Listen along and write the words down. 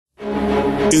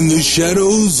In the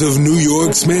shadows of New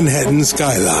York's Manhattan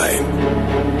skyline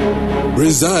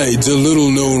resides a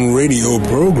little-known radio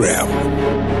program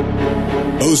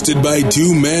hosted by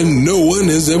two men no one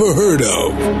has ever heard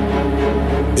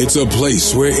of. It's a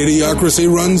place where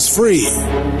idiocracy runs free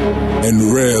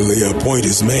and rarely a point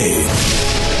is made.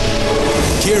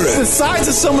 Kieran. The size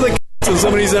of some of the of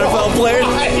some of these NFL players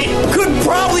could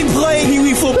probably play Pee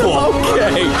Wee football.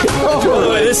 Okay. By the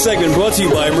way, this segment brought to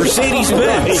you by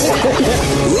Mercedes-Benz.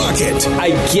 Rocket. I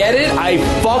get it. I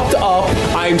fucked up.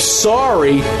 I'm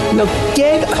sorry. Now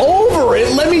get over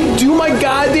it. Let me do my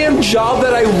goddamn job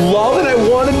that I love and I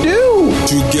want to do.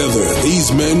 Together,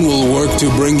 these men will work to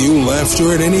bring you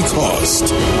laughter at any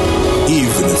cost,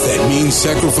 even if that means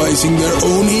sacrificing their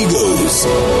own egos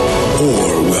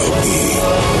or well-being.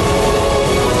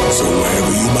 So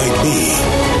wherever you might be,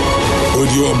 put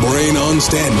your brain on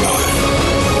standby.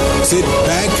 Sit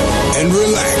back and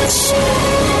relax.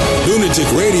 Lunatic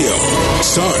Radio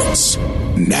starts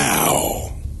now.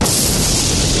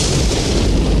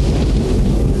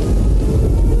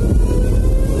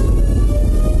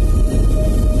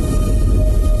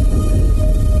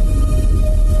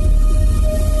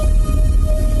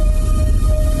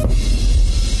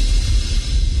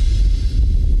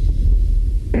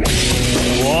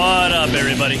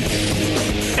 Everybody.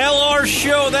 LR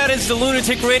Show, that is the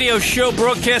Lunatic Radio Show,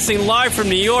 broadcasting live from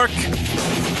New York,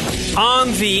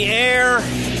 on the air.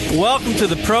 Welcome to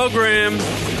the program.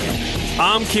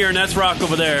 I'm Kieran, that's Rock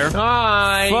over there.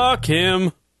 Hi. Fuck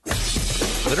him.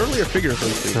 Literally or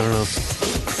figuratively? I don't know.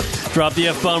 Drop the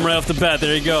F-bomb right off the bat,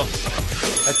 there you go.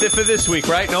 That's it for this week,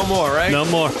 right? No more, right? No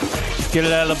more. Get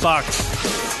it out of the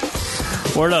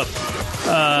box. Word up.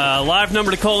 Live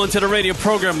number to call into the radio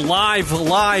program. Live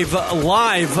number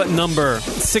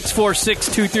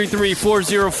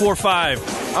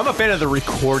 646-233-4045. I'm a fan of the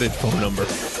recorded phone number.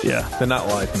 Yeah. The not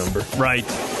live number. Right.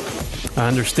 I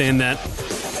understand that.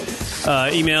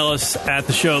 Email us at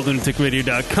the show,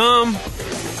 lunaticradio.com,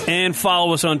 and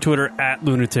follow us on Twitter at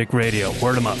Lunatic Radio.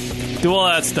 Word them up. Do all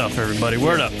that stuff, everybody.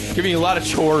 Word up. Giving you a lot of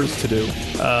chores to do.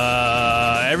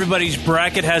 Everybody's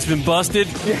bracket has been busted.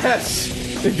 Yes.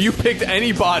 If you picked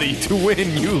anybody to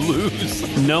win, you lose.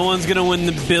 No one's going to win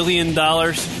the $1 billion.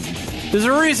 There's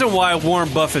a reason why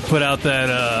Warren Buffett put out that...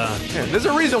 Yeah, there's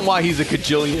a reason why he's a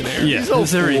cajillionaire. Yeah, he's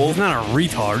he's not a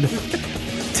retard.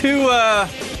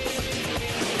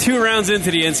 Two rounds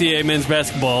into the NCAA men's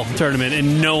basketball tournament,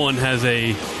 and no one has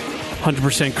a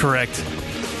 100% correct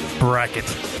bracket.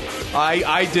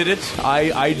 I did it.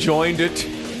 I joined it.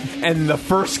 And the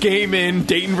first game in,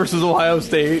 Dayton versus Ohio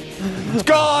State, it's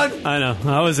gone! I know.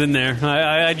 I was in there.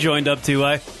 I joined up, too.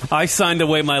 I signed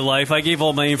away my life. I gave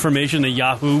all my information to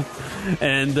Yahoo.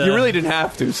 And you really didn't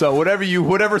have to. So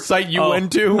whatever site you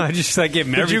went to, I gave them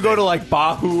everything. Did you go to like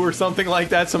Bahu or something like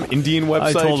that? Some Indian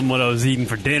website? I told them what I was eating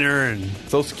for dinner and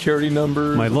Social Security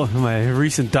number, my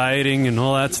recent dieting and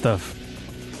all that stuff.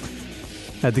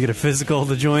 Had to get a physical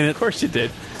to join it. Of course you did.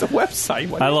 It's a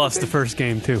website. I lost the first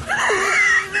game too.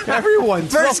 Everyone.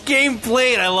 First game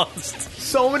played, I lost.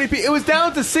 So many people. It was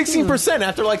down to 16%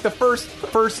 after like the first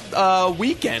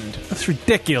weekend. That's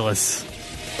ridiculous.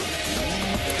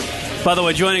 By the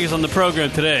way, joining us on the program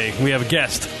today, we have a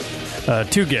guest.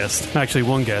 Two guests. Actually,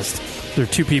 one guest. There are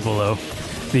two people, though.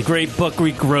 The great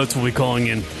Buckwheat Groats will be calling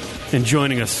in and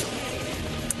joining us.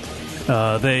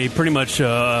 They pretty much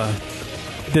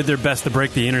did their best to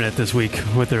break the internet this week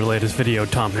with their latest video,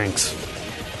 Tom Hanks,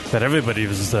 that everybody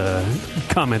was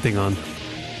commenting on.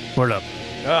 Word up.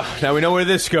 Now we know where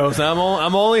this goes. I'm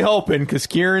only hoping because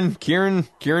Kieran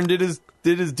did his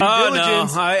due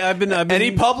diligence. No. I've been, and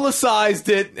he publicized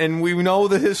it, and we know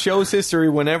his show's history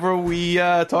whenever we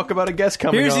talk about a guest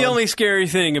coming. Here's on. the only scary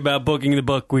thing about booking the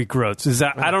Buckwheat Groats is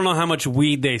that I don't know how much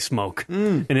weed they smoke,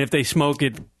 and if they smoke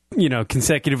it,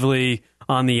 consecutively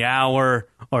on the hour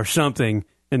or something,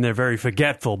 and they're very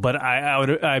forgetful. But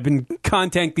I've been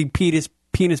contacting Penis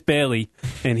Bailey,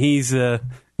 and his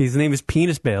name is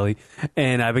Penis Bailey,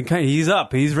 and he's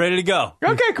up. He's ready to go.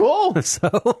 Okay, cool.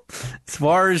 So, as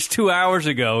far as 2 hours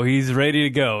ago, he's ready to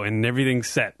go, and everything's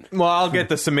set. Well, I'll get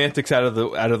the semantics out of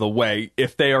the way.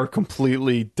 If they are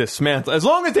completely dismantled, as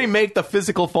long as they make the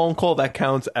physical phone call, that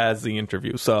counts as the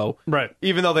interview. So, right,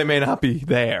 even though they may not be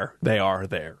there, they are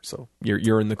there. So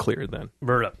you're in the clear then.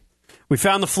 Bird up. We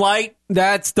found the flight.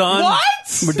 That's done. What?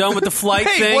 We're done with the flight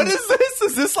thing. What is this? The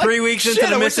was this like 3 weeks shit, into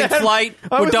the I wish missing I had- flight.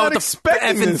 I We're was done not with the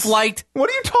expecting effing this. flight. What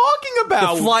are you talking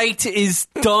about? The flight is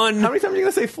done. How many times are you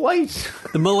going to say flight?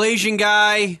 The Malaysian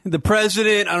guy, the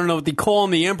president, I don't know what they call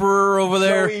him, the emperor over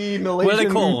there. Joey, What do they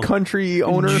Malaysian call him? country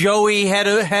owner. Joey, head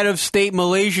of state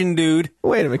Malaysian dude.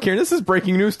 Wait a minute, Kieran. This is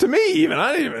breaking news to me. Even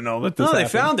I didn't even know that this No, they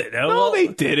happened. found it. No, they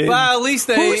didn't. Well, at least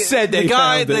they. Who said they the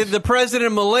guy, found it? The president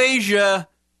of Malaysia,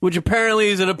 which apparently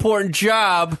is an important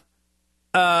job.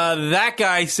 That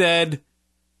guy said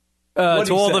What'd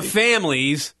to he all say? the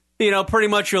families, pretty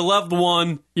much your loved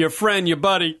one, your friend, your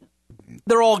buddy,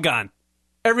 they're all gone.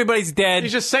 Everybody's dead.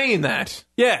 He's just saying that.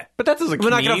 Yeah, But that doesn't we're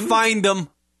not mean- going to find them.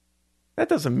 That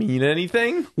doesn't mean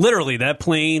anything. Literally, that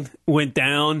plane went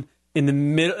down in the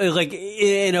middle, like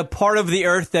in a part of the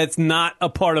earth that's not a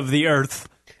part of the earth.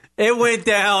 It went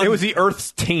down. It was the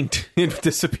Earth's taint it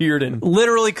disappeared in.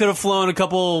 Literally could have flown a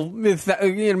couple,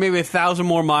 maybe 1,000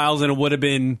 more miles, and it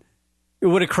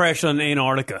would have crashed on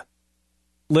Antarctica.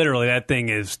 Literally, that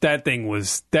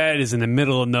is in the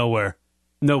middle of nowhere.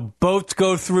 No boats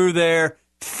go through there.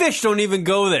 Fish don't even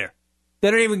go there. They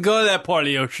don't even go to that part of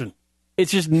the ocean.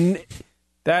 It's just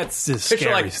that's just Fish are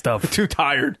scary like stuff. too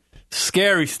tired.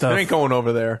 Scary stuff. They ain't going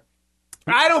over there.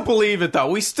 I don't believe it,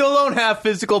 though. We still don't have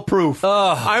physical proof.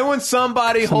 I want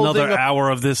somebody holding Another a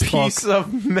hour of this piece talk.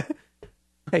 of...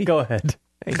 Hey, Go ahead.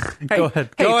 hey, Go ahead.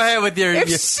 hey, Go ahead with your. If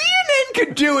CNN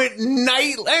could do it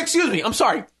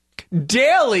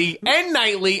daily and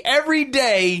nightly, every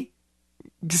day,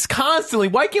 just constantly,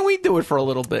 why can't we do it for a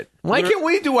little bit? Why can't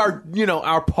we do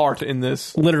our part in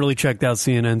this? Literally checked out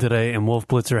CNN today, and Wolf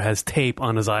Blitzer has tape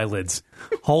on his eyelids,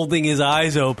 holding his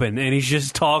eyes open, and he's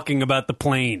just talking about the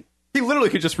plane. He literally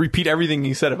could just repeat everything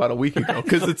he said about a week ago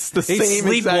because it's the He's same exact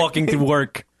sleepwalking to thing.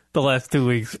 work the last 2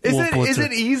 weeks. Is Wolf Blitzer.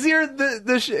 it easier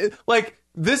like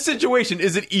this situation?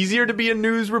 Is it easier to be a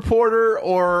news reporter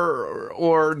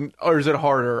or is it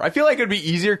harder? I feel like it'd be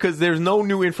easier because there's no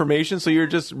new information, so you're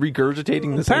just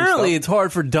regurgitating the Apparently, same it's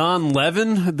hard for Don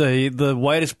Levin, the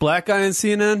whitest black guy in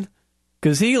CNN,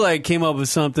 because he came up with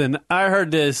something. I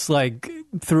heard this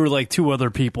through two other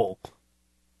people,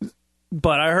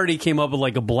 but I heard he came up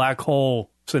with a black hole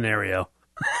scenario.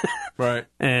 stuff. Right.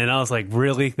 And I was like,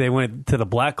 really? They went to the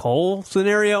black hole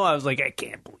scenario? I was like, I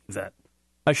can't believe that.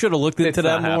 I should have looked into It's that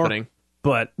not more. happening.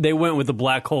 But they went with the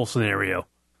black hole scenario.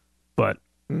 But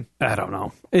I don't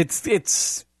know.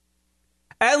 It's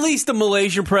at least the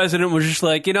Malaysian president was just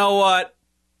like, you know what?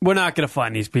 We're not going to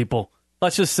find these people.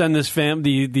 Let's just send this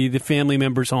the family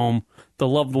members home, the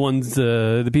loved ones,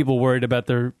 the people worried about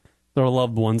their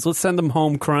loved ones. Let's send them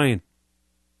home crying.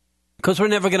 Because we're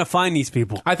never going to find these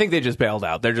people. I think they just bailed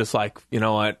out. They're just like, you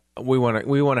know what? We want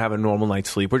to have a normal night's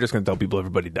sleep. We're just going to tell people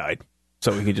everybody died,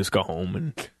 so we can just go home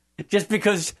and Just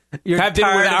because you're have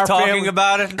dinner with tired our of talking family,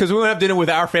 about it. Because we want to have dinner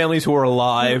with our families who are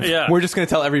alive. Yeah. We're just going to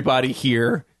tell everybody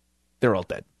here they're all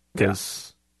dead.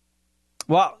 Because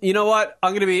Well, you know what?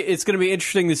 It's going to be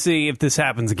interesting to see if this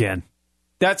happens again.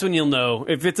 That's when you'll know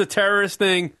if it's a terrorist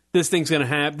thing. This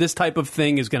type of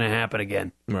thing is going to happen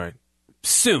again right.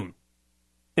 soon,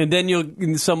 and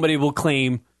then somebody will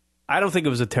claim, I don't think it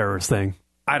was a terrorist thing.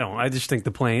 I just think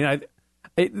the plane.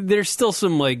 There's still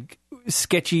some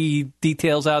sketchy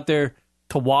details out there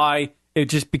to why it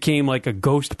just became like a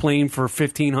ghost plane for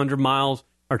 1,500 miles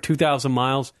or 2,000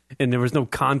 miles, and there was no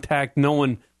contact. No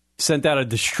one sent out a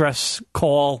distress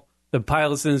call. The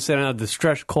pilots didn't send out a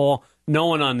distress call. No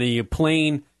one on the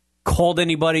plane called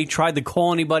anybody, tried to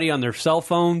call anybody on their cell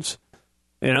phones.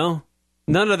 None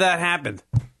of that happened.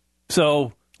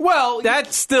 So,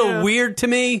 that's still weird to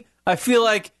me. I feel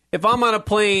like if I'm on a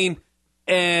plane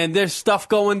and there's stuff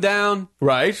going down,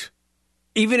 Right.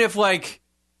 even if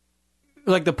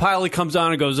the pilot comes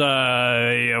on and goes,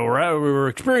 we're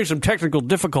experiencing some technical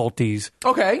difficulties.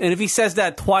 Okay. And if he says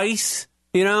that twice,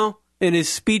 in his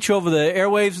speech over the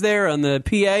airwaves there on the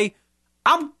PA,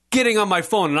 I'm getting on my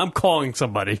phone and I'm calling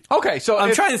somebody. Okay. So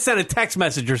I'm trying to send a text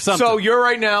message or something. So you're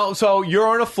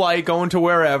on a flight going to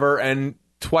wherever, and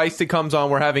twice it comes on,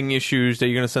 we're having issues, that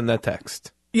you're going to send that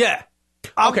text. Yeah.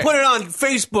 I'll Okay. put it on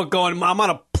Facebook going, I'm on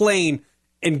a plane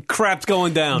and crap's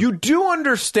going down. You do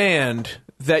understand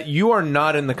that you are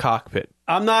not in the cockpit.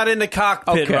 I'm not in the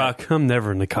cockpit, Okay. Rock. I'm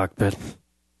never in the cockpit.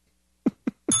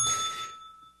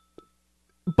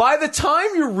 By the time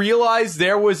you realized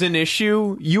there was an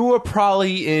issue, you were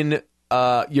probably in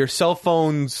your cell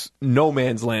phone's no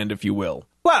man's land, if you will.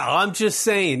 Well, I'm just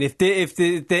saying, if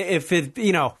it,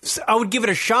 I would give it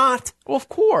a shot. Well, of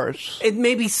course.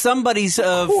 Maybe somebody's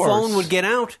phone would get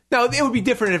out. Now, it would be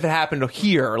different if it happened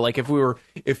here. Like if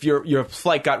your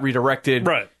flight got redirected,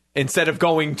 Right. instead of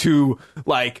going to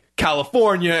like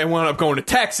California and wound up going to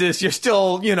Texas, you're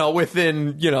still,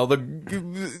 within,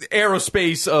 the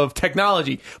aerospace of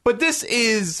technology. But this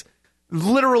is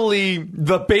literally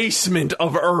the basement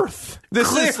of Earth.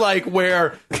 This is like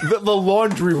where the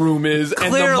laundry room is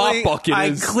and the mop bucket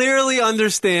is. I clearly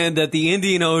understand that the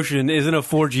Indian Ocean isn't a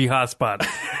 4G hotspot.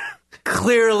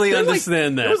 Clearly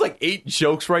understand that. There was like 8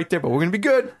 jokes right there, but we're going to be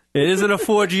good. It isn't a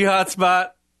 4G hotspot.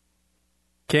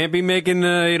 Can't be making,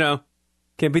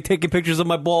 can't be taking pictures of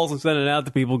my balls and sending it out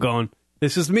to people going,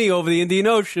 this is me over the Indian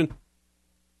Ocean.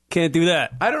 Can't do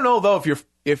that. I don't know, though,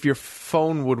 if your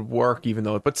phone would work, even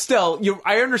though, but still,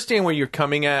 I understand where you're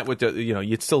coming at with the,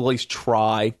 you'd still at least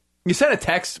try. You send a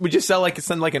text, would you send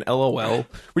like an LOL?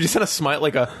 Would you send a smile,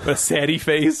 like a saddie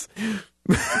face?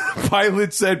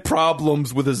 Pilot said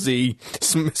problems with a Z.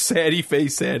 Saddie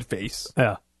face, sad face.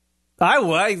 Yeah.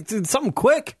 I did something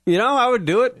quick, I would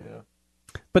do it. Yeah.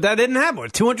 But that didn't happen.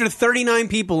 239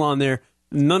 people on there.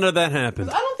 None of that happened.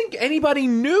 I don't think anybody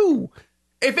knew.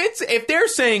 If they're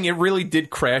saying it really did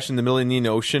crash in the middle of the Indian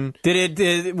Ocean,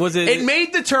 it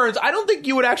made the turns. I don't think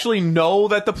you would actually know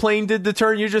that the plane did the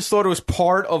turn. You just thought it was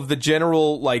part of the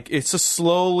general, like, it's just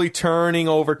slowly turning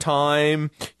over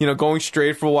time, going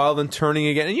straight for a while, then turning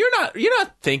again. And you're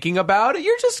not thinking about it.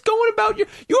 You're just going about you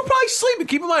were probably sleeping.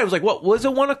 Keep in mind, it was like, what was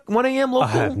it, 1 a.m. local?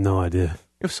 I have no idea.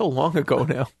 It was so long ago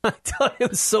now. I tell you,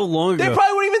 it was so long ago. They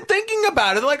probably weren't even thinking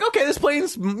about it. They're like, okay, this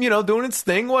plane's, doing its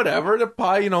thing, whatever. They're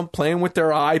probably, playing with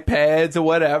their iPads or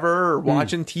whatever, or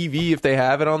watching TV if they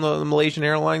have it on the Malaysian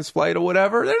Airlines flight or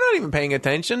whatever. They're not even paying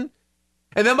attention.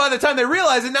 And then by the time they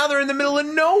realize it, now they're in the middle of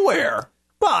nowhere.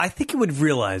 Well, I think you would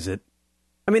realize it.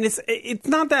 I mean, it's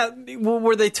not that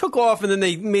where they took off and then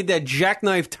they made that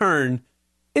jackknife turn.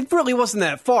 It really wasn't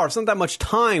that far. It's not that much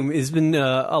time has been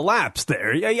elapsed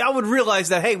there. I would realize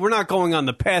that, hey, we're not going on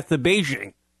the path to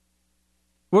Beijing.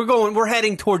 We're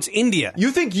heading towards India.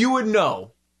 You think you would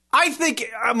know? I think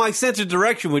my sense of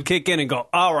direction would kick in and go,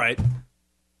 all right.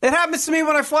 It happens to me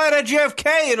when I fly out of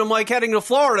JFK and I'm like heading to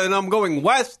Florida and I'm going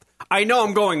west. I know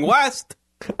I'm going west.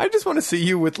 I just want to see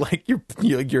you with like your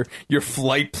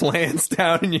flight plans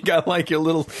down, and you got like your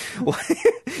little,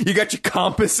 you got your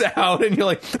compass out, and you're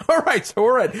like, all right, so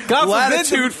we're at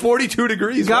latitude 42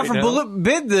 degrees. God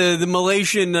forbid the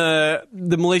Malaysian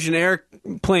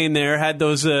airplane there had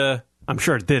those. I'm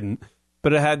sure it didn't,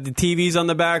 but it had the TVs on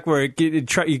the back where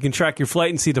you can track your flight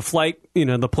and see the flight,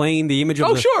 the plane, the image of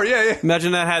the... Oh, sure, yeah.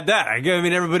 Imagine that had that. I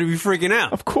mean, everybody would be freaking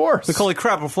out. Of course. Like, holy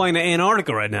crap, we're flying to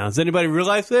Antarctica right now. Does anybody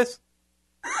realize this?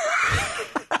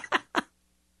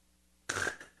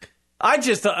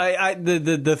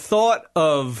 The thought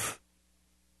of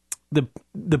the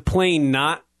plane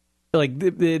not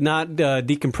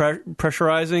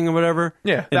decompressurizing or whatever.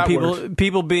 Yeah, and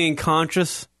people being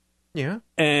conscious. Yeah,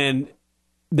 and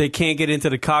they can't get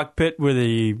into the cockpit where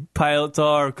the pilots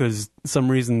are because some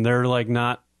reason they're like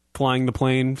not flying the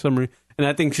plane. And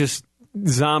that thing's just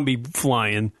zombie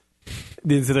flying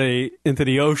into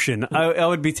the ocean. I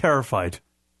would be terrified.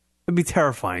 It'd be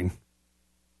terrifying.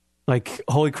 Like,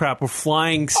 holy crap, we're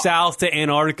flying south to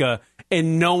Antarctica,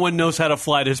 and no one knows how to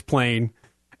fly this plane.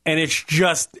 And it's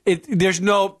just,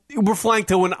 we're flying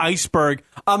to an iceberg,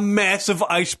 a massive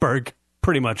iceberg,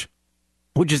 pretty much,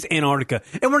 which is Antarctica.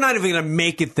 And we're not even going to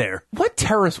make it there. What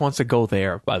terrorist wants to go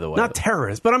there, by the way? Not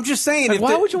terrorist, but I'm just saying.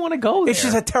 Why would you want to go there? It's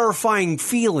just a terrifying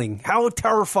feeling. How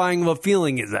terrifying of a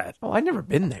feeling is that? Oh, I've never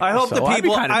been there. I hope the people... I'd be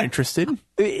kind of interested.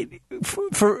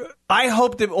 I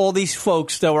hope that all these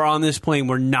folks that were on this plane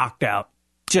were knocked out.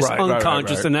 Just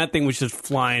unconscious, right. And that thing was just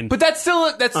flying. But that's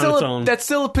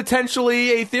still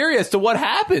potentially a theory as to what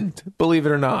happened, believe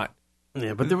it or not.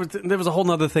 Yeah, but there was a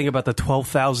whole other thing about the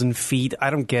 12,000 feet. I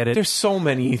don't get it. There's so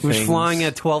many things. We're flying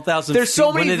at 12,000 feet. There's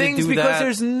so many things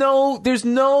because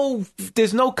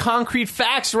there's no concrete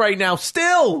facts right now.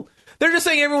 Still, they're just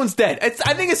saying everyone's dead.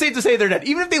 I think it's safe to say they're dead.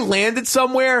 Even if they landed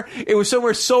somewhere, it was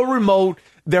somewhere so remote.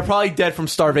 They're probably dead from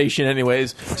starvation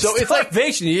anyways. So it's like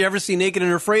starvation. You ever see Naked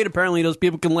and Afraid? Apparently those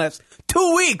people can last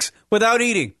 2 weeks without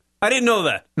eating. I didn't know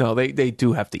that. No, they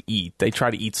do have to eat. They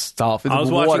try to eat stuff. I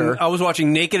was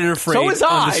watching Naked and Afraid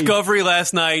on Discovery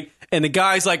last night, and the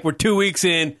guys were 2 weeks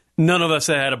in, none of us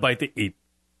had a bite to eat.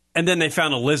 And then they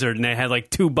found a lizard, and they had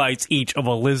 2 bites each of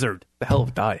a lizard. The hell of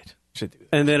a diet. Should do that.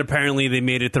 And then apparently they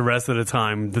made it the rest of the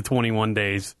time, the 21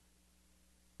 days.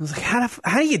 I was like,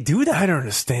 how do you do that? I don't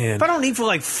understand. If I don't eat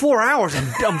for 4 hours, I'm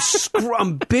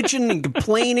bitching and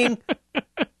complaining.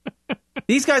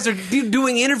 These guys are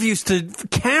doing interviews to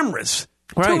cameras.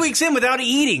 Right. 2 weeks in without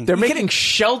eating. They're making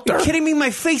shelter. You're kidding me? My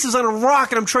face is on a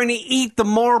rock, and I'm trying to eat the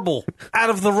marble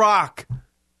out of the rock.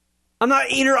 I'm not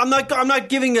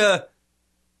giving a.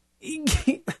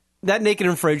 that Naked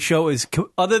and Afraid show is,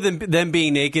 other than them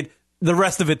being naked, the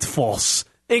rest of it's false.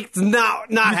 It's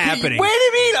not happening. Wait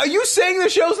a minute. Are you saying the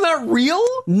show's not real?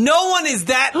 No one is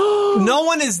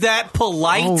that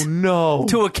polite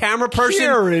to a camera person.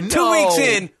 Kieran, 2 weeks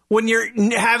in, when you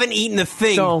haven't eaten a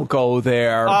thing. Don't go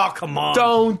there. Oh, come on.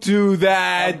 Don't do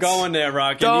that. I'm going there,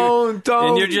 Rock. Don't.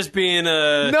 And you're just being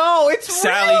No, it's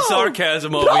Sally real.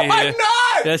 sarcasm over here. No, I'm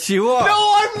not. Yes, you are.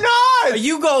 No, I'm not.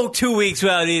 You go 2 weeks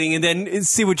without eating and then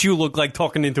see what you look like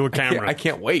talking into a camera. I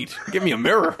can't wait. Give me a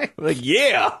mirror. Like,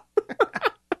 yeah.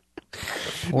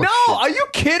 No, are you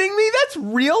kidding me? That's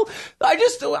real.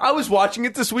 I was watching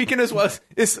it this weekend as well.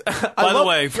 By the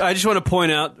way, I just want to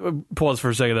point out, pause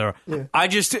for a second there. Yeah. I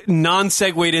just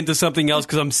non-segued into something else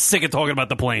because I'm sick of talking about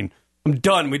the plane. I'm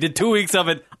done. We did 2 weeks of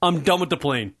it. I'm done with the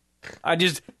plane. I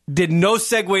just did no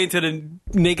segue into the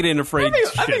Naked and Afraid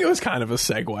shit. I think it was kind of a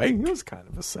segue. It was kind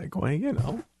of a segue, you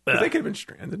know. They could have been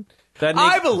stranded.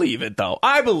 I believe it, though.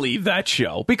 I believe that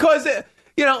show. Because...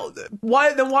 you know,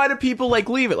 why do people like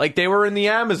leave it? Like they were in the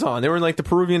Amazon. They were in like the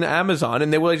Peruvian Amazon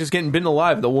and they were like just getting bitten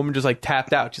alive. The woman just like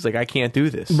tapped out. She's like, I can't do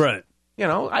this. Right. You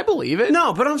know, I believe it.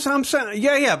 No, but I'm saying,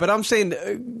 yeah, but I'm saying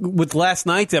with last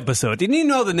night's episode, didn't you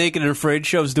know the Naked and Afraid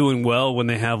show's doing well when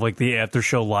they have like the after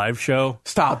show live show?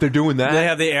 Stop, they're doing that? They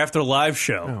have the after live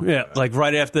show. Oh, yeah, God. Like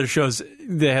right after the shows,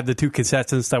 they have the two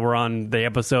contestants that were on the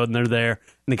episode and they're there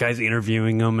and the guy's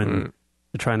interviewing them and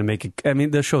they're trying to make it. I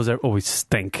mean, the shows always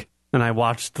stink. And I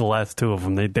watched the last two of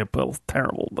them. They're both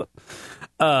terrible. But,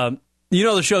 you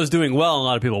know, the show's doing well. A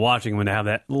lot of people watching when they have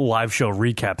that live show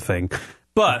recap thing.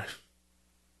 But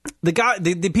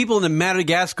the people in the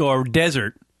Madagascar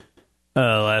desert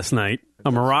last night,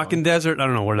 a Moroccan desert, I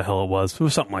don't know where the hell it was. It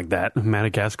was something like that.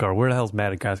 Madagascar. Where the hell's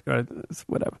Madagascar? It's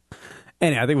whatever.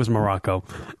 Anyway, I think it was Morocco.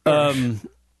 They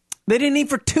didn't eat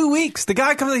for 2 weeks. The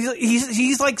guy comes,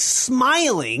 he's like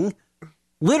smiling.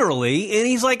 Literally, and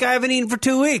he's like, I haven't eaten for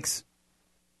 2 weeks.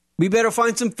 We better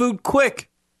find some food quick.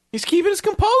 He's keeping his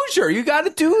composure. You got to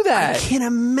do that. I can't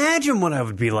imagine what I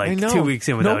would be like 2 weeks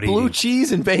in without eating. No blue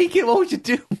cheese and bacon? What would you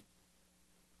do?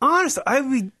 Honestly,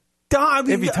 I'd be dying.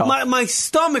 It'd be tough. My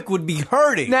stomach would be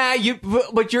hurting. Nah,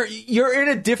 but you're in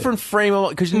a different frame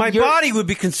of because my body would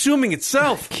be consuming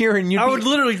itself. Kieran, I would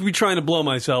literally be trying to blow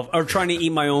myself or trying to eat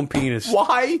my own penis.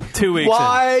 Why? 2 weeks.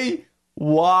 Why?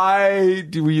 Why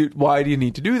do you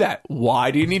need to do that?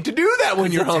 Why do you need to do that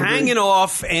when you're hungry? It's hanging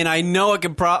off, and I know I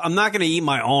can. I'm not going to eat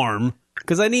my arm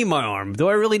because I need my arm. Do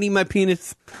I really need my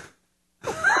penis?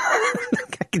 I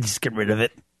can just get rid of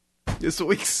it. This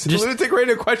week's lunatic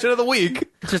radio question of the week.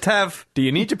 Just have. Do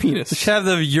you need your penis? Just have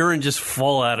the urine just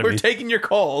fall out of me. We're taking your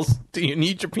calls. Do you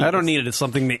need your penis? I don't need it as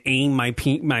something to aim my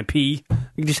pee.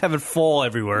 You can just have it fall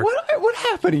everywhere. What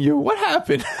happened to you? What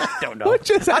happened? I don't know.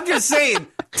 I'm just saying.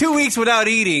 2 weeks without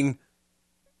eating.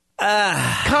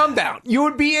 Calm down. You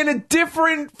would be in a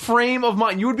different frame of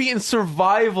mind. You would be in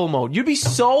survival mode. You'd be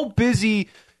so busy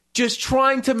just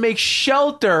trying to make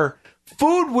shelter.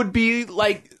 Food would be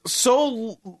like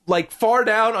so like far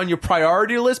down on your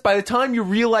priority list. By the time you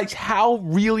realize how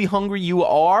really hungry you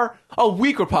are, a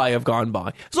week would probably have gone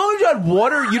by. As long as you had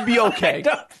water, you'd be okay. I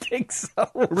don't think so.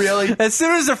 Really? As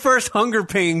soon as the first hunger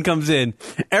pain comes in,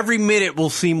 every minute will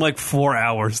seem like 4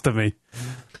 hours to me.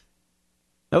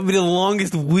 That would be the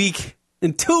longest week.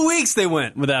 In 2 weeks, they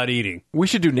went without eating. We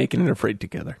should do Naked and Afraid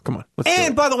together. Come on.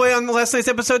 And by the way, on the last night's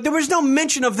episode, there was no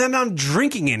mention of them not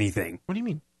drinking anything. What do you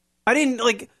mean? I didn't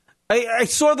like. I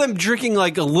saw them drinking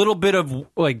like a little bit of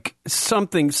like some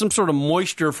sort of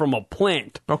moisture from a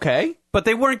plant. Okay. But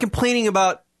they weren't complaining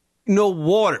about no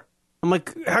water. I'm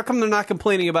like, how come they're not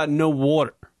complaining about no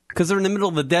water? Because they're in the middle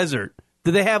of the desert.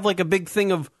 Do they have like a big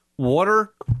thing of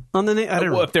water on the? I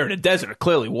don't know. If they're in a desert,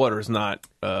 clearly water is not.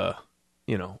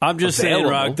 I'm just saying,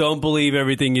 Rock, don't believe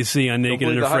everything you see on Naked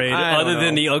and Afraid, other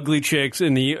than the ugly chicks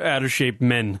and the out-of-shape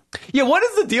men. Yeah, what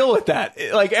is the deal with that?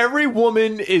 Like, every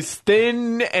woman is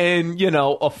thin and,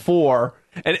 a 4,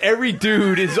 and every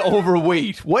dude is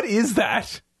overweight. What is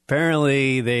that?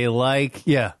 Apparently, they like,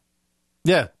 yeah.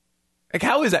 Like,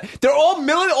 how is that? They're all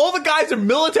all the guys are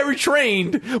military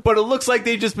trained, but it looks like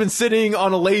they've just been sitting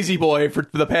on a lazy boy for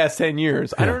the past 10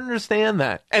 years. Yeah. I don't understand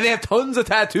that. And they have tons of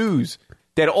tattoos.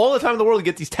 They had all the time in the world to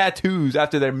get these tattoos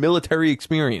after their military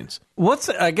experience.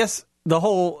 I guess the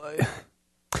whole...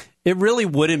 It really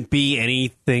wouldn't be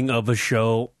anything of a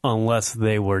show unless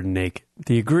they were naked.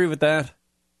 Do you agree with that?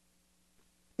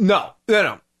 No.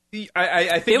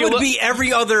 I think it would be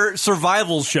every other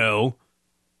survival show.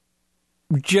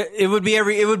 It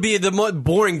would be the more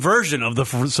boring version of the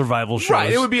survival shows.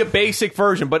 Right, it would be a basic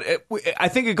version, but I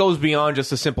think it goes beyond just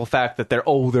the simple fact that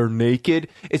they're naked.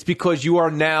 It's because you are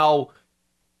now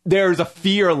there's a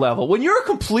fear level. When you're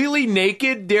completely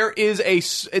naked, there is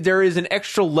an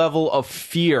extra level of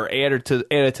fear added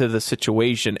to the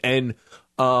situation, and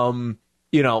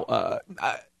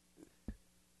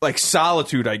like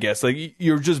solitude, I guess. Like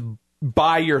you're just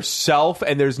by yourself,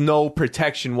 and there's no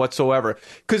protection whatsoever.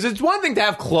 Because it's one thing to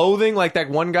have clothing, like that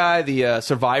one guy, the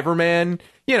Survivor Man.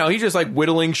 He's just like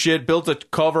whittling shit, built a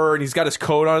cover, and he's got his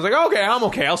coat on. He's like, okay, I'm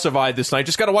okay. I'll survive this night.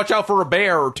 Just got to watch out for a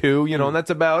bear or two, and that's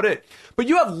about it. But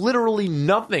you have literally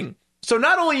nothing. So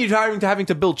not only are you having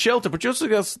to build shelter, but you also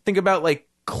got to think about like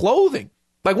clothing.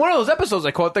 Like one of those episodes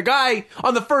I caught, the guy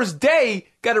on the first day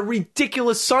got a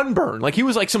ridiculous sunburn. Like he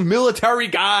was like some military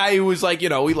guy who was like, he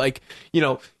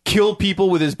killed people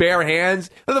with his bare hands.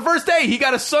 And the first day he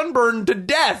got a sunburn to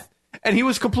death, and he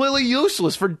was completely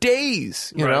useless for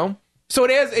days, you know? So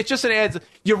it just adds,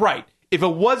 you're right. If it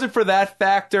wasn't for that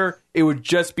factor, it would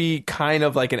just be kind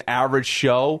of like an average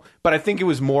show. But I think it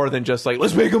was more than just like,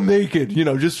 let's make them naked. Hey,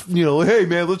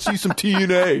 man, let's see some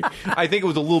TNA. I think it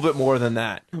was a little bit more than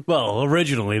that. Well,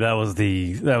 originally that was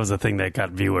the thing that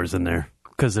got viewers in there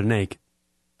because they're naked.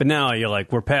 But now you're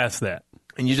like, we're past that.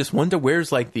 And you just wonder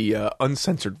where's like the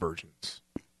uncensored versions.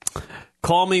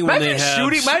 Call me when imagine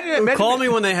they have. imagine, call me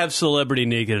when they have celebrity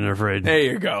naked and afraid. There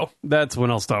you go. That's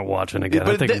when I'll start watching again.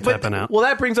 I think I'm tapping out. Well,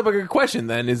 that brings up a good question.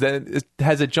 Then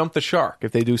has it jumped the shark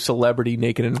if they do celebrity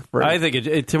naked and afraid? I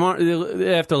think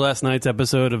tomorrow after last night's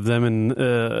episode of them in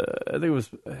I think it was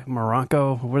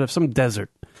Morocco or whatever, some desert.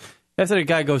 After the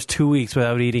guy goes 2 weeks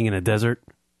without eating in a desert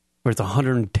where it's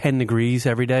 110 degrees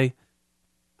every day.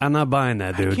 I'm not buying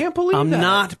that, dude. I can't believe I'm that.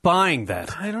 not buying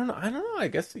that. I don't know. I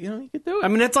guess you could do it. I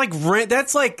mean, that's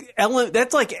like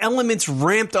elements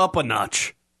ramped up a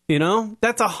notch.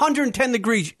 That's 110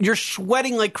 degrees. You're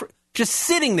sweating like just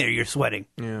sitting there. You're sweating.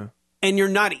 Yeah, and you're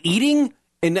not eating.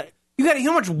 And you got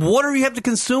how much water you have to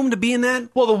consume to be in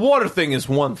that. Well, the water thing is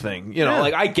one thing.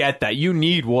 Like I get that you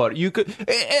need water. You could.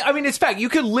 I mean, it's fact. You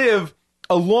could live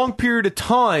a long period of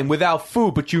time without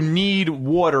food, but you need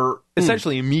water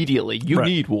essentially immediately. You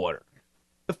need water.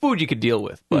 The food you could deal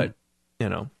with, but, I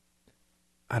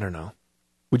don't know.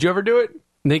 Would you ever do it?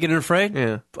 Naked and afraid?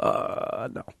 Yeah.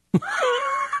 No.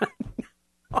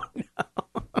 I think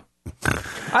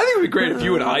it would be great if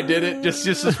you and I did it, just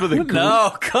for the goof.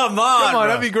 No, come on. Come on,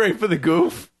 that'd be great for the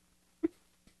goof.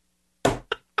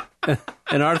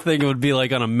 And our thing would be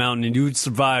like on a mountain, and you would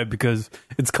survive because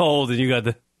it's cold, and you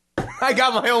got I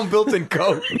got my own built-in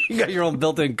coat. You got your own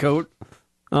built-in coat.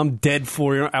 I'm dead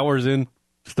 4 hours in.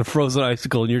 Just a frozen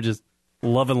icicle, and you're just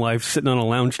loving life, sitting on a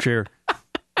lounge chair,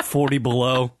 40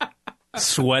 below,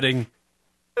 sweating.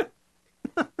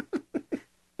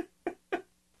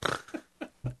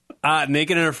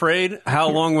 Naked and afraid. How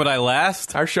long would I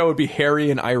last? Our show would be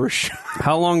hairy and Irish.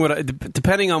 How long would I?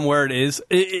 Depending on where it is.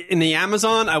 In the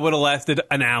Amazon, I would have lasted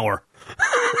an hour.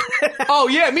 Oh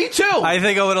yeah, me too. I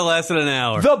think I would have lasted an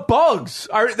hour. The bugs.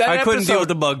 I couldn't deal with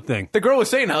the bug thing. The girl was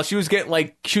saying how she was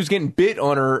getting bit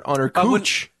on her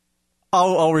cooch.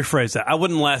 I'll rephrase that. I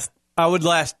wouldn't last. I would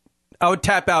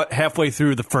tap out halfway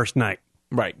through the first night.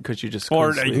 Right, because you just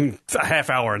or a half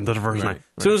hour into the first night.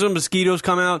 As soon as the mosquitoes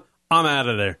come out, I'm out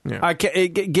of there. Yeah. I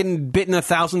can't, getting bitten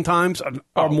 1,000 times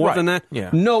or more than that. Yeah.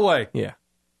 No way. Yeah.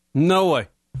 No way.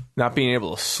 Not being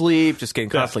able to sleep, just getting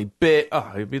constantly bit.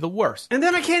 Oh, it'd be the worst. And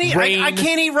then I can't eat. I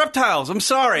can't eat reptiles. I'm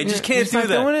sorry. I just can't do that.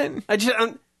 Doing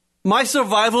it? My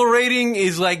survival rating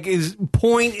is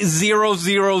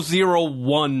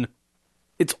 0.0001.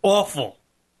 It's awful.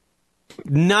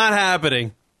 Not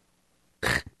happening.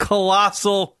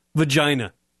 Colossal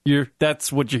vagina.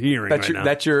 That's what you're hearing. Now.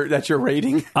 That's your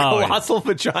rating. Oh, colossal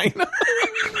vagina.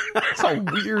 That's a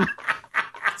weird.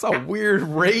 It's a weird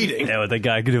rating. Yeah, what that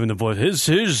guy could do in the voice. His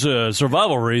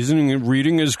survival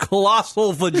reading is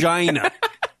colossal vagina.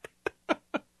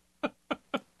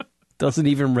 Doesn't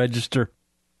even register.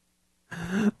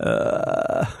 Is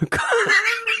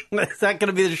that going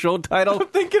to be the show title? I'm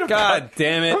thinking about God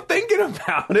damn it. I'm thinking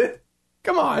about it.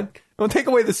 Come on. Don't take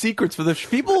away the secrets for the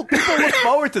people. People look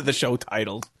forward to the show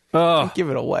titles. Don't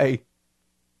give it away.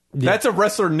 Yeah. That's a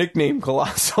wrestler nickname,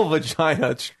 Colossal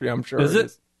Vagina. I'm sure is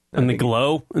it? And the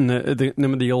Glow? And the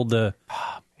name of the old... oh, man.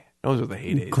 Those were the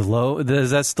heydays. Glow?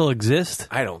 Does that still exist?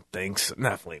 I don't think so.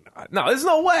 Definitely not. No, there's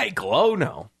no way. Glow,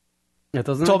 no. It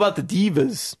doesn't. It's all about the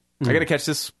divas. I got to catch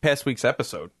this past week's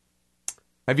episode.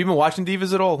 Have you been watching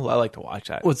Divas at all? I like to watch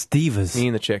that. What's Divas? Me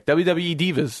and the chick. WWE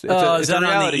Divas. It's a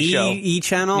reality show. E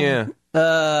channel? Yeah.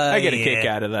 I get a kick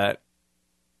out of that.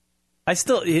 I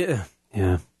still... Yeah.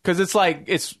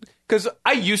 Because because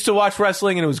I used to watch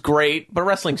wrestling and it was great, but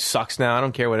wrestling sucks now. I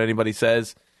don't care what anybody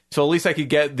says. So at least I could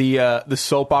get the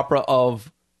soap opera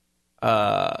of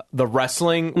the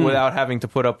wrestling without having to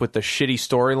put up with the shitty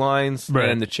storylines, Right.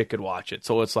 and the chick could watch it.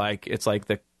 So it's like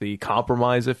the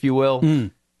compromise, if you will,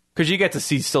 because you get to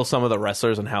see still some of the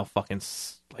wrestlers and how fucking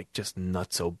just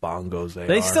nutso bongos they are.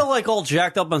 They still like all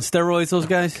jacked up on steroids, those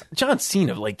guys? John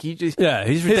Cena, like he just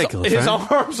He's ridiculous. His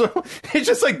right? arms are it's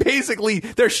just like basically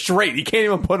they're straight. He can't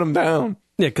even put them down.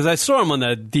 Yeah, because I saw him on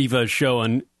that Diva show,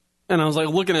 and I was like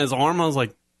looking at his arm. I was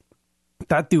like,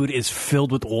 that dude is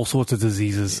filled with all sorts of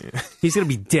diseases. He's gonna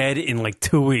be dead in like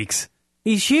 2 weeks.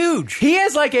 He's huge. He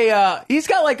has like he's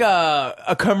got like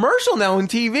a commercial now on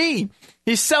TV.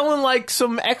 He's selling like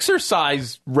some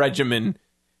exercise regimen.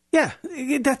 Yeah,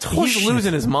 that's horseshit. He's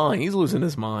losing his mind. He's losing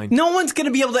his mind. No one's going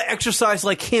to be able to exercise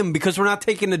like him because we're not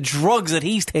taking the drugs that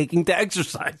he's taking to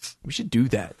exercise. We should do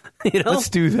that. You know? Let's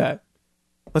do that.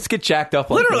 Let's get jacked up.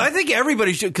 Literally, like I think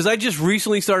everybody should, because I just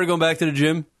recently started going back to the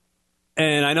gym,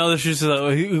 and I know this is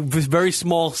a very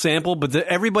small sample, but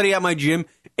everybody at my gym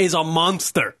is a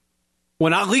monster.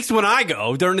 At least when I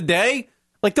go during the day,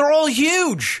 like they're all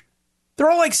huge. They're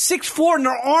all like 6'4", and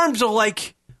their arms are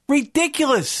like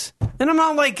ridiculous. And I'm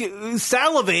not like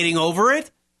salivating over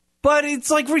it, but it's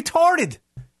like retarded.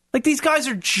 Like these guys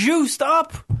are juiced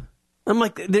up. I'm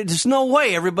like, there's no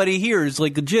way everybody here is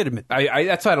like legitimate.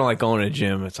 that's why I don't like going to the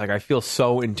gym. It's like I feel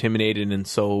so intimidated and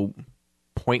so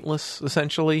pointless.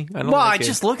 Essentially, I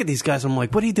just look at these guys. I'm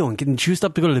like, what are you doing? Getting juiced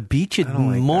up to go to the beach, you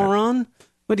moron?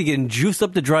 What are you getting juiced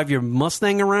up to drive your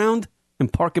Mustang around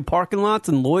and park in parking lots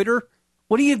and loiter?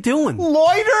 What are you doing?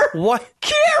 Loiter? What?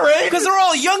 Karen! Because they're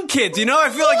all young kids, you know? I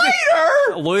feel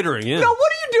like loitering, yeah. No,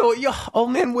 what are you doing?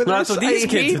 Old Man Withers. That's what these I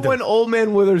kids hate do. when Old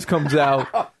Man Withers comes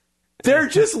out. They're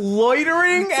just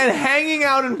loitering and hanging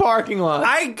out in parking lots.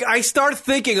 I start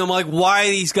thinking, I'm like, why are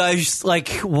these guys, like,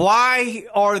 why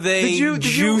are they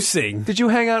juicing? Did you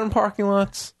hang out in parking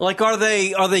lots? Like, are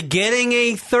they getting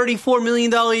a $34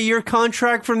 million a year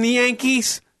contract from the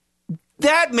Yankees?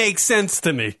 That makes sense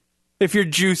to me. If you're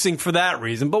juicing for that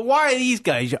reason. But why are these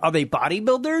guys? Are they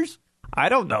bodybuilders? I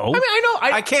don't know. I mean, I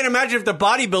know. I can't imagine if the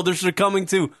bodybuilders are coming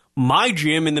to my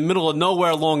gym in the middle of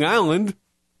nowhere, Long Island,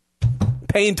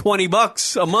 paying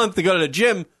 $20 a month to go to the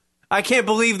gym. I can't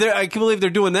believe they're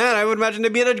doing that. I would imagine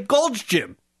they'd be at a Gold's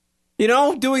Gym, you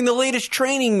know, doing the latest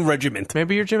training regimen.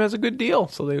 Maybe your gym has a good deal,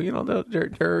 so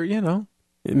they're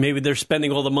Maybe they're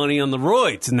spending all the money on the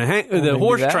roids and the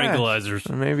horse tranquilizers.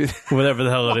 Or maybe whatever the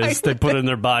hell it is they put in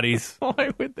their bodies. Why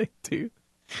would they do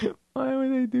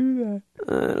that?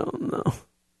 I don't know.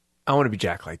 I want to be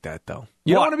jacked like that, though.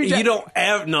 You don't want to be jacked? You don't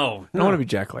ever, no. I don't want to be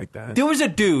jacked like that. There was a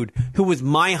dude who was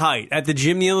my height at the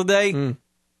gym the other day.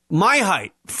 My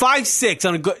height,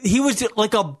 5'6". He was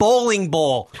like a bowling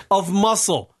ball of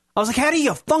muscle. I was like, how do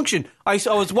you function? I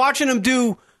was watching him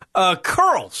do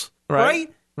curls,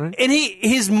 right? And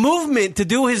his movement to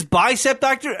do his bicep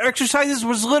exercises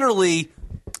was literally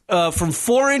from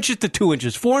 4 inches to 2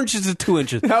 inches, 4 inches to 2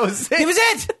 inches. That was it. He was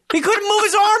it. He couldn't move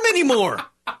his arm anymore.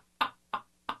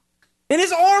 And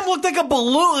his arm looked like a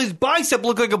balloon. His bicep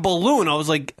looked like a balloon. I was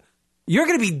like, you're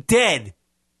going to be dead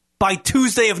by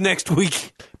Tuesday of next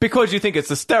week. Because you think it's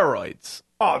the steroids.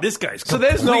 Oh, this guy's So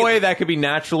there's no way that could be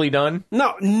naturally done?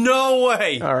 No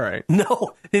way. All right.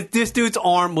 No. This dude's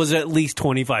arm was at least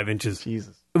 25 inches.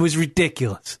 Jesus. It was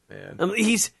ridiculous. Man.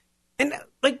 He's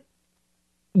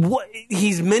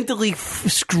mentally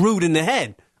screwed in the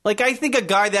head. Like, I think a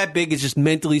guy that big is just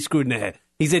mentally screwed in the head.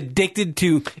 He's addicted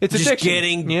to just addiction.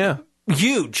 getting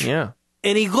huge. Yeah.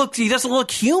 And he doesn't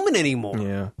look human anymore.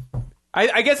 Yeah.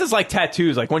 I guess it's like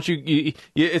tattoos. Like once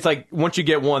it's like once you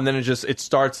get one, then it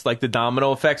starts like the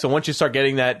domino effect. So once you start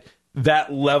getting that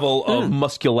level of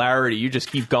muscularity, you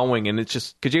just keep going, and it's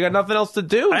just because you got nothing else to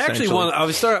do. I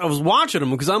was watching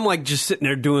him because I'm like just sitting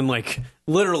there doing like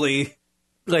literally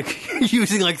like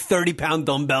using like 30-pound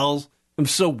dumbbells. I'm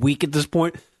so weak at this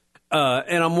point.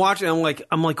 And I'm watching. I'm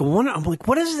like,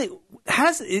 what is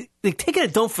it? They taking a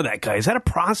dump for that guy? Is that a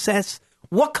process?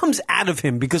 What comes out of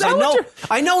him? Because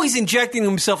I know he's injecting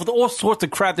himself with all sorts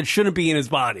of crap that shouldn't be in his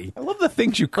body. I love the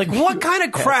things you like. What kind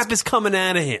of crap is coming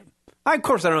out of him? Of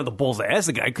course, I don't know the balls to ask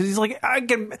the guy because he's like, I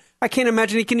can't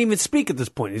imagine he can even speak at this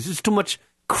point. There's just too much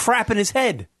crap in his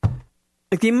head.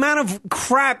 Like the amount of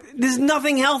crap. There's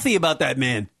nothing healthy about that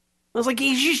man. I was like,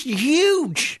 he's just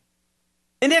huge.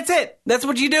 And that's it. That's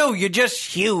what you do. You're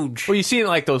just huge. Well, you see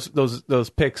like those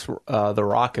pics The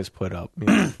Rock has put up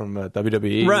from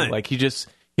WWE. Right. Like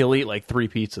he'll eat like 3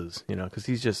 pizzas, because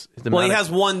he's just. Well, he has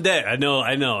one day. I know.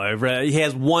 I read he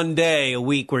has one day a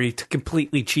week where he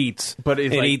completely cheats, but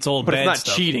eats old. But bad it's not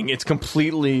stuff. cheating. It's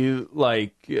completely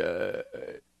like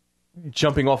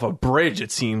jumping off a bridge.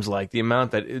 It seems like the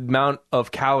amount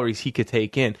of calories he could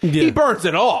take in. He burns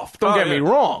it off. Don't get me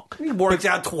wrong. He works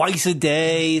out twice a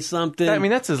day, something. I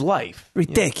mean, that's his life.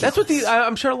 Ridiculous. That's what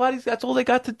I'm sure a lot of that's all they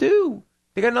got to do.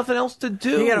 They got nothing else to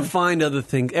do. You got to find other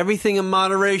things. Everything in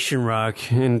moderation,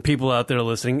 Rock, and people out there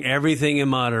listening. Everything in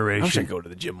moderation. I should go to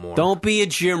the gym more. Don't be a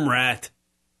gym rat.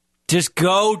 Just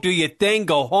go, do your thing,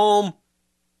 go home,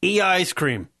 eat ice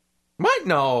cream. What?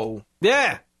 No.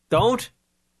 Yeah, don't.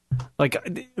 Like,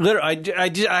 literally,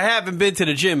 I haven't been to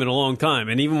the gym in a long time,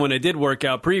 and even when I did work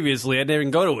out previously, I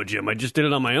didn't go to a gym. I just did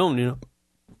it on my own, you know.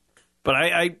 But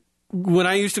when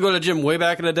I used to go to the gym way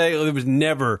back in the day, there was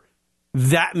never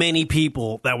that many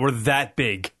people that were that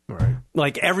big. Right.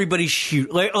 Like, everybody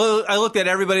shoot. Like, I looked at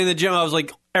everybody in the gym, I was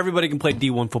like, everybody can play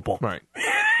D1 football. Right.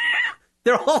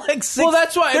 They're all like 6. Well,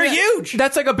 that's why they're huge.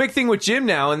 That's like a big thing with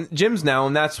gyms now,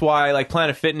 and that's why like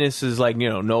Planet Fitness is like, you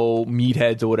know, no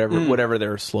meatheads or whatever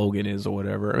their slogan is or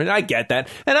whatever. I mean, I get that,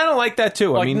 and I don't like that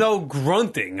too. Like, I mean, no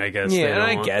grunting, I guess. Yeah, and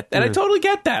I get, and I totally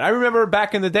get that. I remember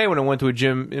back in the day when I went to a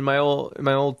gym in my old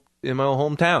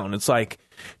hometown. It's like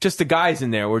just the guys in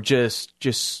there were just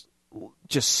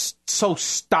so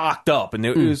stocked up, and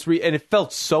it was and it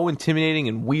felt so intimidating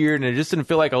and weird, and it just didn't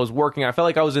feel like I was working. I felt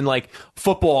like I was in like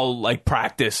football like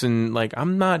practice, and like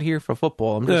I'm not here for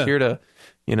football. I'm just here to,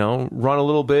 you know, run a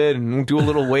little bit and do a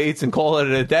little weights and call it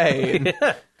a day.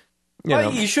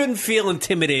 And, you shouldn't feel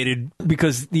intimidated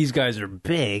because these guys are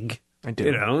big. I do.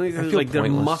 You know, I feel like pointless. they're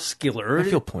muscular. I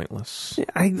feel pointless.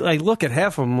 I look at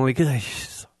half of them like, you're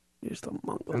just a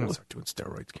monk. I'm gonna start doing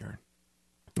steroids, Karen.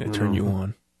 I'm gonna turn you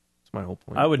on. My whole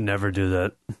point. I would never do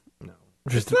that. No,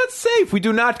 it's not safe. We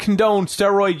do not condone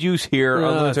steroid use here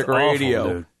on Lunatic Radio.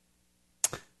 Awful,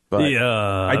 but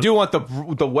I do want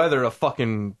the weather to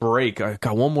fucking break. I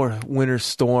got one more winter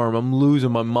storm. I'm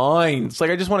losing my mind. It's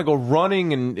like I just want to go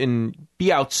running and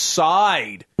be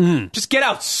outside. Just get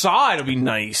outside. It'll be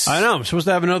nice. I know. I'm supposed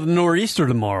to have another nor'easter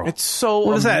tomorrow. It's so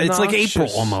what is that? It's like obnoxious. April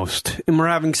almost, and we're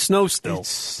having snow still.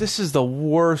 This is the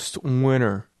worst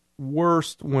winter.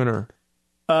 Worst winter.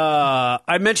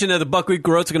 I mentioned that the Buckwheat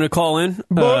Groats are going to call in.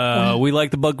 We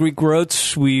like the Buckwheat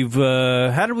Groats. We've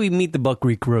how did we meet the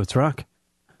Buckwheat Groats, Rock?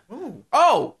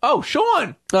 Oh,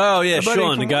 Sean. Oh yeah,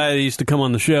 Sean, the guy that used to come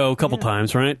on the show a couple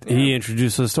times, right? Yeah. He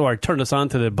introduced us turned us on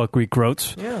to the Buckwheat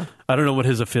Groats. Yeah, I don't know what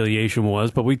his affiliation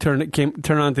was, but we turned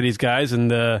on to these guys,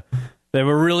 and they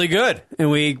were really good. And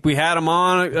we had them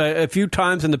on a few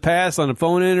times in the past on a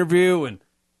phone interview,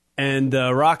 and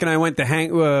Rock and I went to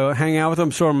hang out with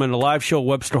them. Saw them in a live show at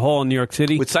Webster Hall in New York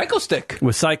City. With Psycho Stick. That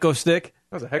was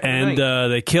a heck of a night.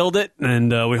 They killed it,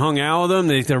 and we hung out with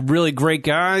them. They're really great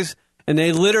guys, and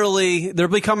they'll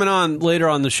be coming on later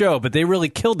on the show, but they really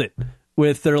killed it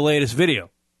with their latest video.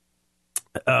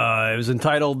 It was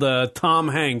entitled Tom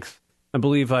Hanks. I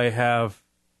believe I have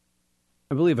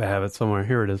it somewhere.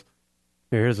 Here it is.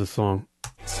 Here's the song.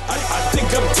 I think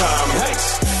I'm Tom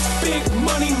Hanks. Big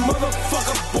money,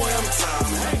 motherfucker, boy, I'm Tom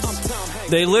Hanks.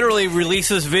 They literally released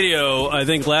this video, I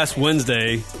think, last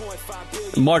Wednesday,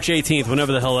 March 18th,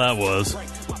 whenever the hell that was.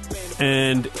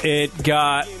 And it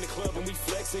got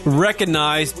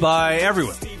recognized by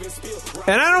everyone.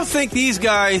 And I don't think these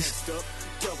guys...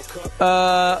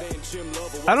 I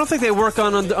don't think they work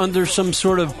under some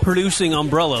sort of producing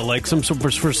umbrella, like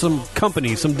for some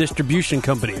company, some distribution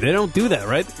company. They don't do that,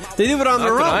 right? They do it on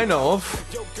their own. I know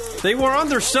of. They were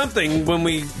under something when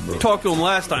we talked to them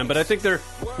last time, but I think they're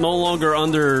no longer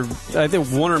under, I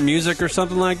think, Warner Music or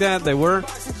something like that. They were.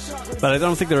 But I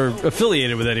don't think they're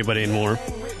affiliated with anybody anymore.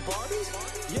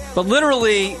 But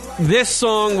literally, this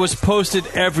song was posted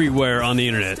everywhere on the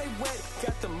internet.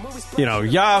 You know,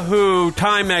 Yahoo,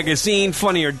 Time Magazine,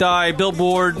 Funny or Die,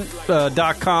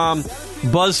 Billboard.com,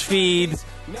 BuzzFeed,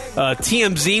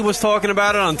 TMZ was talking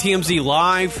about it on TMZ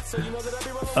Live.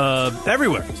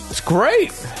 Everywhere. It's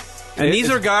great. And these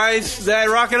are guys that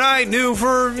Rock and I knew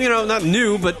for, not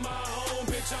new, but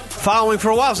following for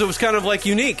a while. So it was kind of like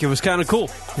unique. It was kind of cool.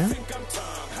 Yeah.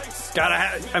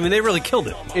 They really killed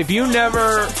it. If you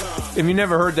never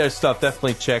heard their stuff,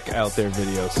 definitely check out their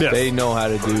videos. Yes. They know how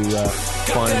to do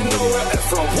fun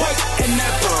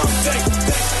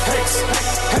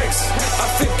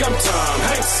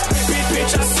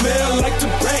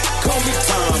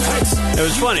videos. It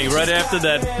was funny. Right after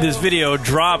that, this video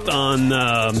dropped on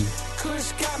March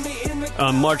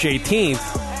 18th.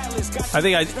 I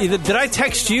think did I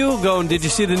text you going, did you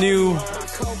see the new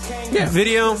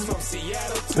video?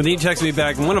 And he texted me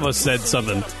back, and one of us said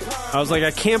something. I was like,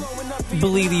 I can't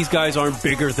believe these guys aren't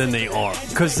bigger than they are.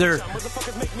 Because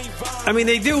I mean,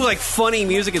 they do like funny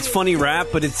music. It's funny rap,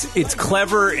 but it's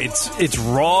clever. It's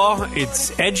raw.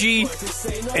 It's edgy,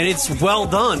 and it's well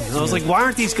done. And I was like, why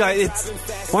aren't these guys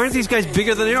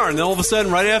bigger than they are? And then all of a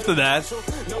sudden, right after that,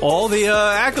 all the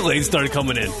accolades started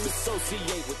coming in.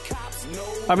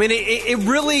 I mean, it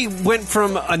really went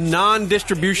from a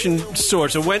non-distribution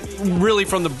source. It went really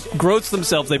from the Groats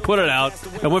themselves. They put it out.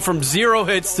 It went from 0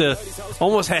 hits to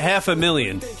almost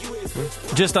 500,000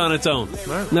 just on its own.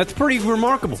 And that's pretty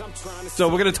remarkable. So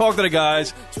we're going to talk to the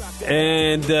guys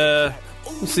and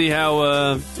see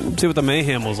what the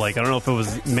mayhem was like. I don't know if it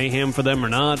was mayhem for them or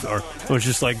not, or it was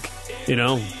just like,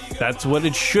 that's what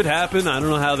it should happen. I don't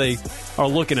know how they are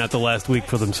looking at the last week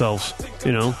for themselves,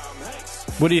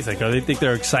 What do you think? They think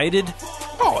they're excited?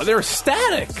 Oh, they're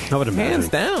ecstatic. I would imagine. Hands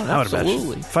down, I would imagine.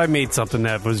 absolutely. If I made something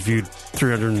that was viewed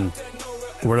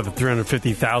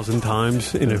 350,000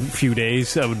 times in a few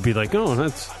days, I would be like, oh, I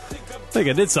think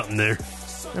I did something there.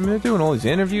 I mean, they're doing all these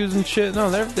interviews and shit.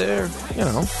 No, they're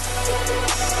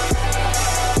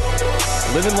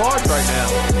living large right now.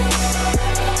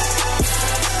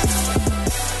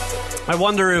 I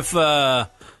wonder if, from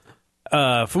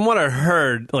what I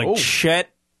heard, like Chet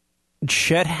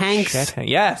Hanks.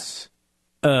 Yes.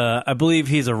 I believe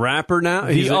he's a rapper now.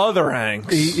 The other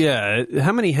Hanks. Yeah.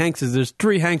 How many Hankses? There's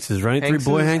 3 Hankses, right? 3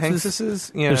 boy Hankses?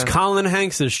 Hankses? Yeah. There's Colin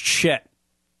Hanks. There's Chet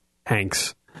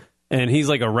Hanks. And he's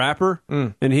like a rapper.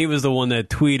 And he was the one that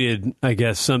tweeted, I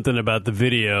guess, something about the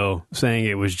video saying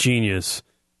it was genius.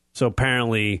 So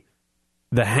apparently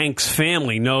the Hanks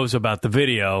family knows about the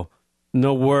video.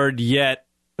 No word yet.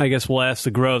 I guess we'll ask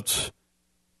the Groats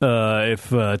if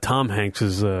Tom Hanks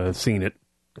has seen it,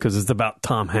 because it's about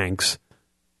Tom Hanks.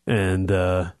 And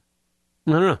I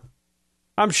don't know.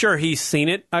 I'm sure he's seen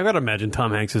it. I gotta imagine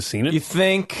Tom Hanks has seen it. You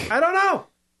think? I don't know.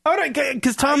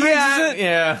 Because Tom Hanks is it.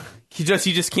 Yeah. He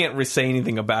just can't say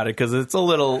anything about it because it's a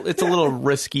little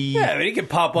risky. Yeah, I mean, he can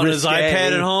pop on his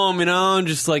iPad at home, and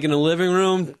just like in the living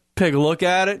room, take a look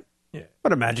at it. Yeah,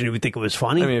 I'd imagine he would think it was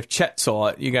funny. I mean, if Chet saw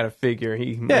it, you got to figure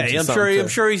he. Yeah, I'm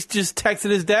sure he's just texted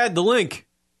his dad the link.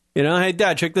 Hey,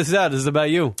 Dad, check this out. This is about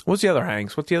you. What's the other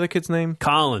Hanks? What's the other kid's name?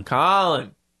 Colin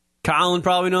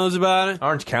probably knows about it.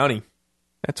 Orange County.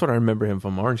 That's what I remember him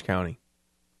from, Orange County.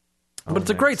 But it's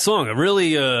a great song. A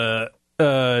really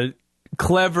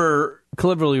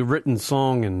cleverly written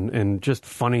song and just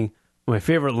funny. My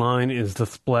favorite line is the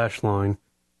splash line.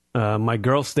 My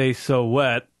girl stays so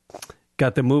wet.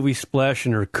 Got the movie splash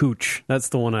in her cooch. That's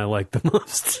the one I like the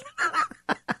most.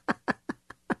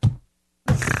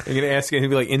 You're going to ask him, he'll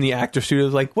be like in the actor studio,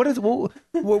 like, where did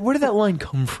that line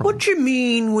come from? What you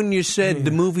mean when you said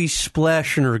the movie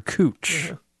splash in her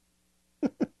cooch?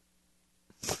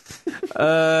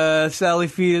 Sally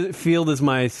Field is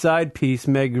my side piece.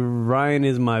 Meg Ryan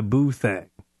is my boo thing.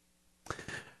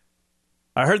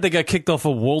 I heard they got kicked off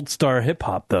of World Star Hip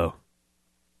Hop, though.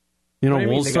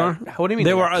 World Star? What do you mean?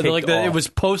 It was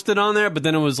posted on there, but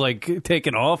then it was like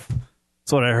taken off.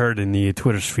 That's what I heard in the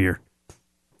Twitter sphere.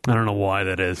 I don't know why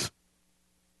that is,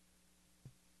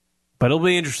 but it'll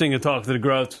be interesting to talk to the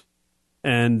Groats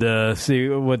and see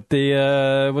what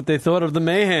they thought of the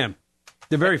mayhem.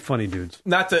 They're very funny dudes.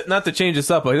 Not to change this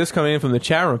up, like this coming in from the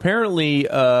chat room. Apparently,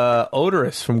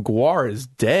 Odorous from Gwar is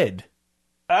dead.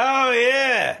 Oh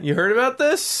yeah, you heard about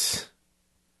this?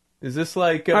 Is this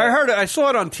like? I heard it. I saw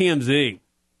it on TMZ.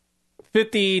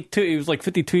 52. He was like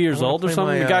 52 years old or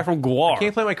something. The guy from Gwar. I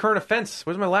can't play my current offense.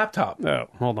 Where's my laptop? Oh,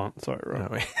 hold on. Sorry,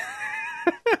 Rob.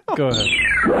 Go ahead.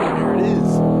 There it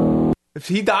is. If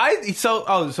he died,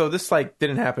 so this like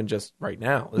didn't happen just right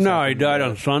now. No, he died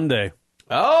on Sunday.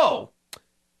 Oh.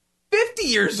 50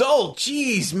 years old.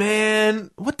 Jeez,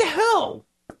 man. What the hell?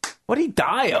 What did he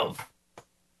die of?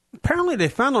 Apparently they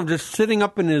found him just sitting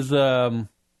up in his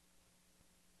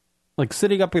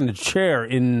sitting up in the chair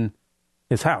in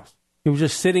his house. He was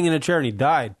just sitting in a chair and he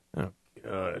died. Oh,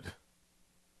 good.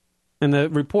 And the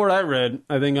report I read,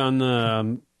 I think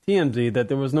on TMZ, that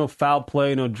there was no foul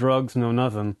play, no drugs, no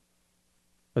nothing.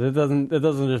 But it doesn't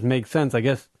just make sense. I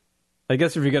guess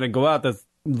if you're gonna go out, that's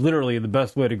literally the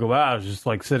best way to go out, is just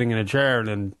like sitting in a chair and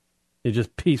then you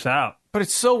just peace out. But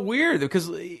it's so weird because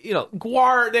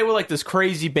Gwar, they were like this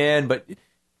crazy band, but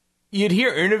you'd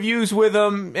hear interviews with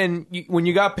them, and when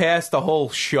you got past the whole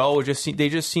show, they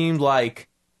just seemed like,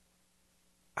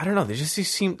 I don't know. They just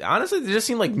seemed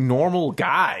like normal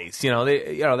guys.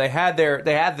 They had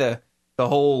the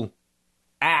whole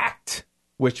act,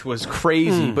 which was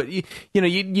crazy. But you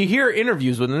hear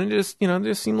interviews with them, and they just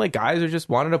seem like guys who just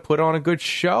wanted to put on a good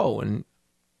show. And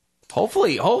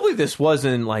hopefully this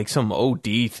wasn't like some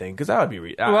OD thing, because I would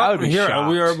be shocked.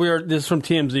 We are. This is from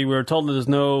TMZ. We were told that there's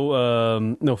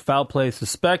no foul play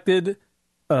suspected.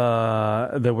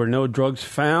 There were no drugs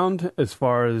found, as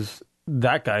far as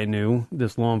that guy knew,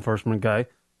 this law enforcement guy.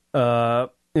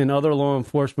 Another law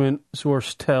enforcement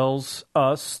source tells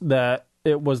us that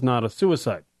it was not a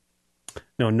suicide.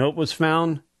 No note was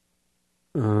found,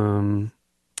 and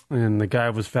the guy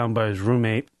was found by his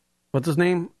roommate. What's his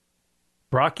name?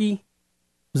 Brocky?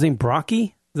 His name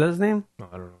Brocky? Is that his name? No,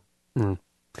 I don't know.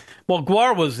 Well,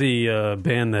 Guar was the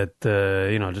band that,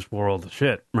 just wore all the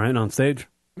shit, right, on stage.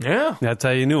 Yeah. That's how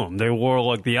you knew them. They wore,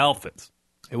 like, the outfits.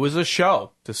 It was a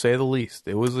show, to say the least.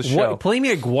 It was a show. Play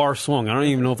me a Guar song. I don't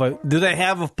even know if do they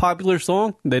have a popular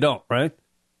song? They don't, right?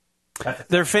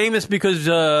 They're famous because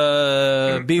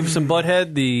Beavis and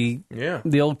Butthead,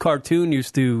 the old cartoon,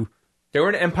 used to... They were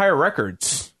in Empire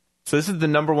Records. So this is the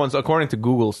number one, according to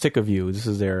Google, Stick of You. This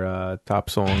is their top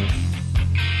song.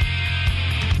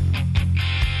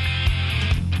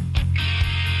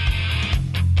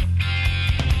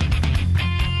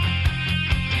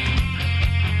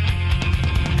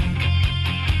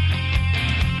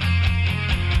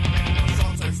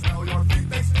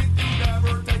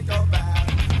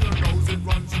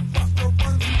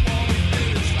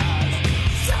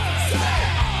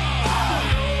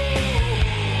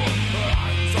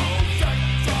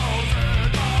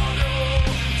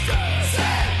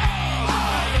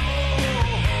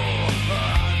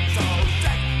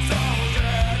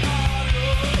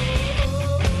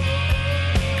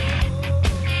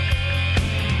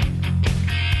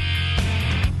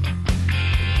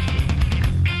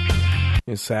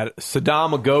 It's sad.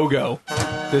 Saddam A-Go-Go.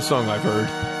 This song I've heard.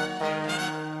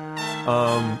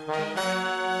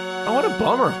 Oh, what a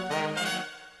bummer.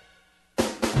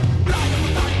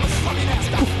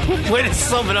 Way to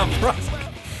sum it up, bro.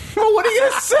 Well, what are you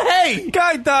going to say?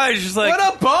 Guy dies just like...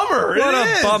 What a bummer. What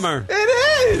a bummer.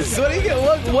 It is.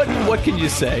 What can you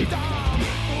say?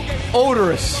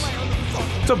 Odorous.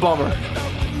 It's a bummer.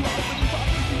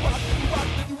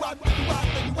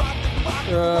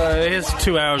 It's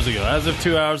 2 hours ago. As of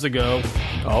 2 hours ago.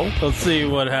 Oh? Let's see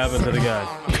what happened to the guy.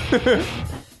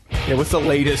 Yeah, what's the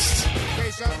latest?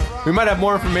 We might have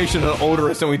more information on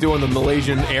Odorous than we do on the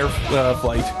Malaysian air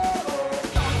flight.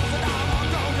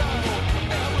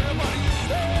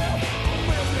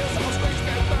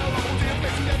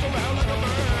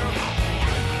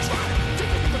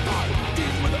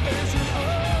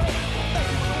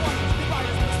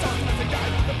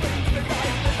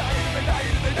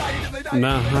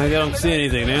 No, I don't see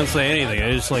anything. They don't say anything.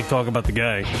 I just talk about the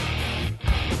guy.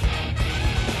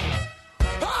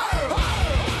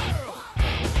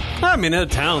 I mean, they're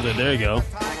talented. There you go.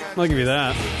 I'll give you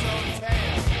that.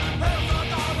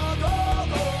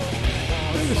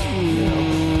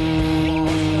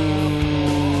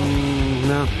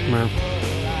 No.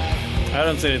 I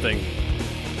don't see anything.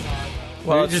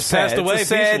 Well, he just passed away. It's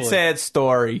a sad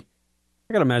story.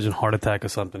 I gotta imagine heart attack or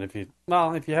something. If you're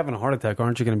having a heart attack,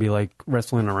 aren't you gonna be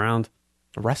wrestling around?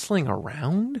 Wrestling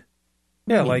around?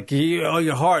 Yeah,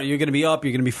 your heart. You're gonna be up.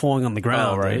 You're gonna be falling on the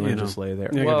ground. Oh, right. You just lay there.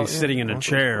 You're gonna be sitting in a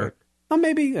chair. Oh,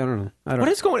 maybe I don't know. What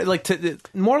is going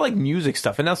more like music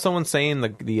stuff? And now someone's saying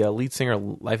the lead singer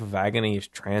Life of Agony is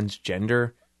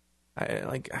transgender. I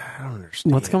don't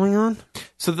understand. What's going on?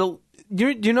 So do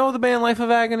you know the band Life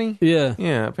of Agony? Yeah.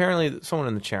 Yeah. Apparently, someone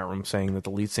in the chat room saying that the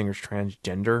lead singer's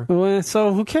transgender. Well,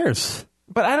 so who cares?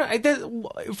 But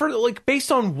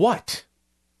based on what?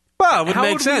 Well, it would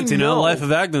make sense, Life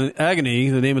of Agony,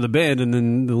 the name of the band, and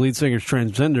then the lead singer's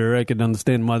transgender. I could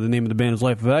understand why the name of the band is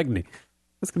Life of Agony.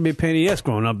 That's gonna be a pain in the ass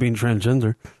growing up being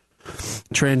transgender.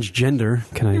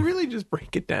 Can I? You really just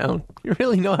break it down. You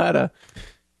really know how to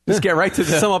just get right to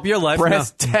the sum up your life.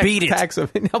 Beat it.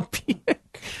 Of it. Now beat it.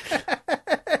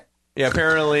 Yeah,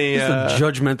 apparently, the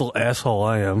judgmental asshole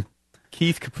I am.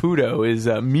 Keith Caputo is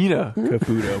Mina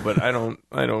Caputo, but I don't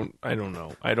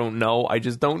know. I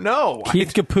just don't know.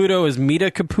 Keith Caputo is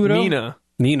Mita Caputo.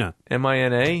 Nina.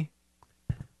 M-I-N-A.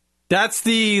 That's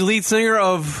the lead singer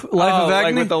of Life of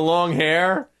Agony? With the long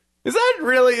hair? Is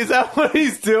that what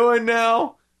he's doing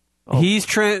now? Oh. He's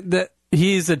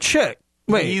a chick.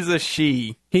 Wait. He's a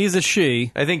she. He's a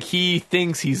she. I think he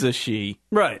thinks he's a she.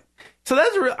 Right. So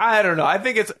that's I don't know. I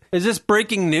think it's... Is this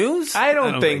breaking news? I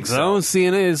don't think so. I don't see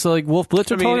it. It's like Wolf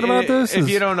Blitzer talking about this? If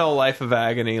you don't know Life of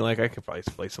Agony, I could probably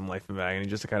play some Life of Agony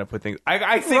just to kind of put things...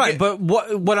 I think... Right, but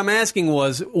what I'm asking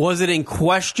was it in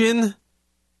question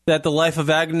that the Life of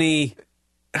Agony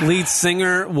lead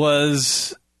singer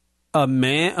was a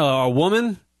man or a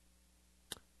woman?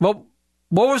 Well,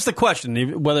 what was the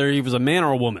question? Whether he was a man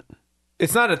or a woman?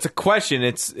 It's not. It's a question.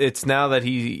 It's now that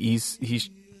he's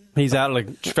out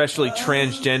officially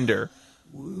transgender.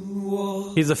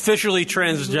 He's officially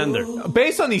transgender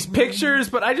based on these pictures,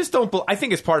 but I just don't. I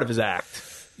think it's part of his act.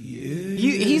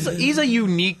 He's a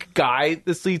unique guy,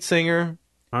 this lead singer.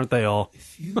 Aren't they all?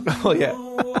 Oh yeah.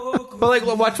 But like,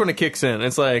 watch when it kicks in.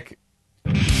 It's like,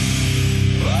 you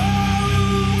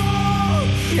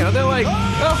know, they're like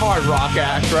a hard rock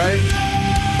act, right?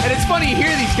 And it's funny, you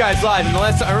hear these guys live. And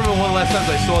I remember one of the last times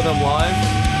I saw them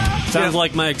live. Sounds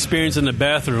like my experience in the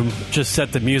bathroom. Just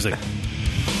set the music.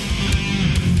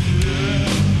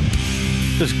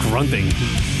 Just grunting.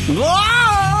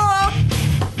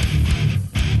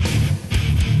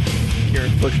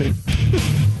 Kieran pushing.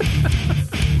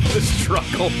 The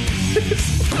struggle.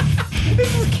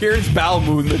 This is Kieran's bowel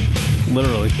movement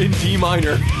Literally. in D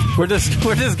minor. Where'd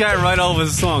this guy write all of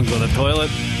his songs? On the toilet?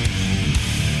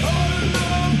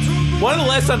 One of the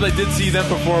last times I did see them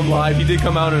perform live, he did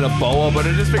come out in a boa, but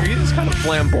I just figured he's just kind of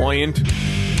flamboyant.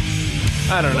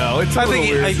 I don't know. It's a little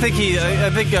weird. I think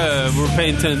we're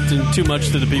paying attention too much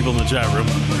to the people in the chat room.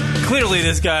 Clearly,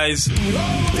 this guy's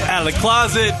out of the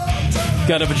closet,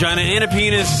 got a vagina and a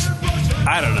penis.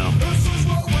 I don't know.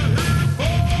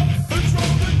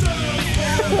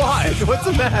 Why? What's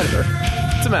the matter?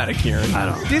 What's the matter, Kieran? I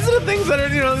don't know. These are the things that are,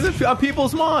 you know, on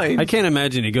people's minds. I can't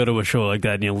imagine you go to a show like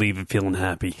that and you leave it feeling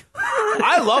happy.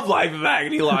 I love Live of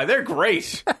Agony Live. They're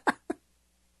great.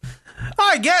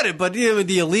 I get it, but do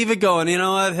you leave it going, you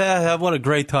know what a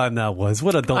great time that was.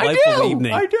 What a delightful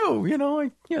evening. I do. You know,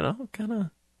 I kind of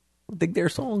dig their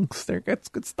songs. That's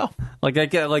good stuff. Like I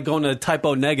get like going to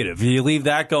Typo Negative. You leave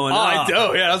that going. Oh, I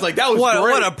do. Yeah, I was like, that was great.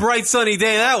 What a bright sunny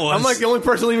day that was. I'm like the only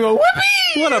person leaving going,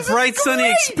 whoopee! What a bright sunny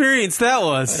experience that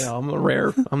was. Yeah, I'm the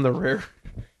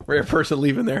rare person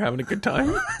leaving there having a good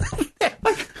time.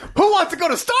 Like, who wants to go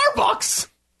to Starbucks?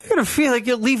 You're gonna feel like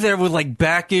you'll leave there with like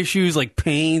back issues, like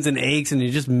pains and aches, and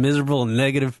you're just miserable and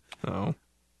negative. Oh,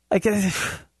 Like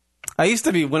I used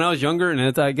to be when I was younger,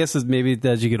 and I guess maybe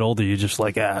as you get older, you're just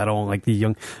like, I don't like the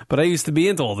young. But I used to be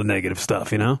into all the negative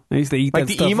stuff, you know. I used to eat like that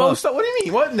the stuff emo up. stuff. What do you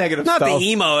mean? What negative Not stuff? the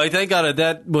emo. I thank God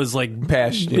that was like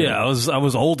Past, Yeah, I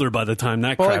was older by the time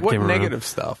that Well, crap like, what came around. negative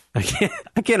stuff? I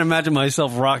can't imagine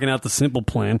myself rocking out the Simple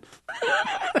Plan.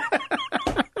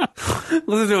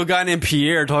 Listen to a guy named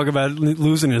Pierre talk about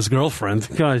losing his girlfriend.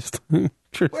 Guys.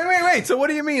 Wait. So what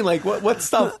do you mean? Like what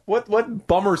stuff? What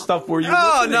bummer stuff were you?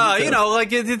 Oh listening no, to? you know,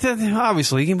 like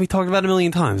obviously we talked about it a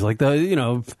million times. Like I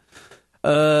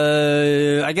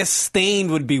guess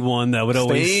Stained would be one that would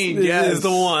always is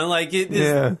the one. Like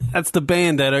that's the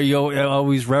band that you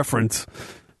always reference.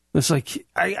 It's like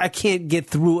I can't get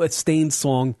through a Stained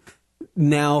song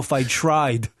now if I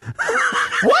tried.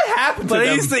 What happened to But them?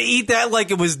 I used to eat that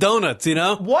like it was donuts, you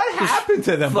know? What happened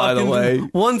to them, by the way?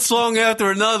 One song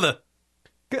after another.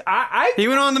 He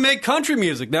went on to make country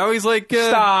music. Now he's like...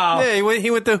 Stop. Yeah, he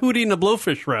went the Hootie and the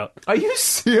Blowfish route. Are you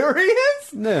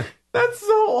serious? Yeah. That's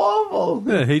so awful.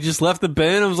 Yeah, he just left the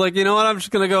band and was like, you know what, I'm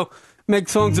just going to go make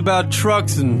songs about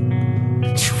trucks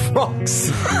and...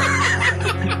 Trucks.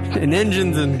 and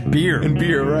engines and beer. And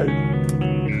beer, right.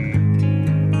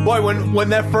 Boy, when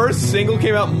that first single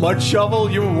came out, Mud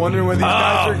Shovel, you were wondering where these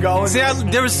guys are going. See,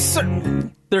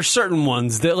 there's certain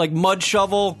ones that like Mud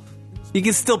Shovel. You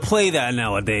can still play that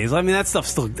nowadays. I mean, that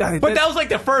stuff's still. But that was like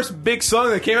the first big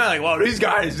song that came out. Like, wow, these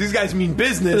guys mean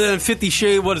business. And then 50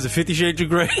 Shades, what is it? 50 Shades of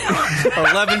Grey,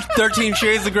 13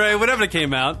 Shades of Grey, whatever that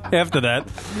came out after that.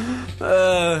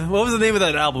 What was the name of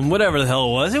that album? Whatever the hell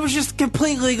it was. It was just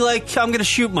completely like I'm gonna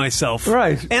shoot myself.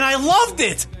 Right. And I loved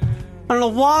it. I don't know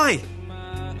why.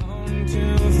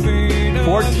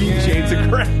 14 Shades of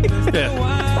Grey.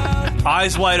 Yeah.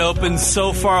 Eyes wide open,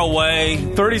 so far away.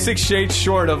 36 shades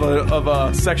short of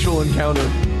a sexual encounter.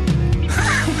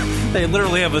 They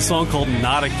literally have a song called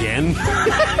Not Again.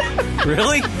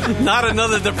 Really? Not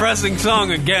another depressing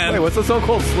song again. Wait, what's the song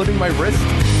called? Slitting My Wrist?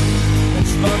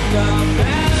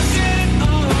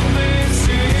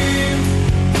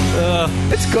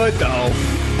 It's good though,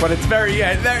 but it's very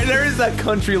there is that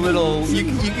country little you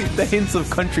get the hints of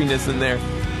countryness in there.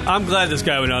 I'm glad this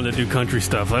guy went on to do country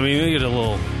stuff. I mean, we get a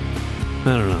little,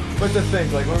 I don't know. What's the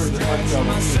thing? Like, what was it?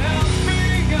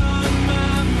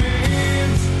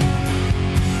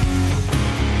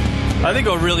 I think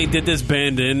what really did this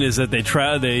band in is that they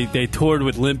toured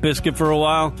with Limp Bizkit for a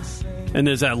while, and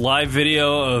there's that live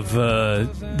video of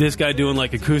this guy doing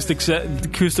like acoustic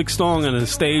song on a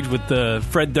stage with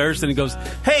Fred Durst, and he goes,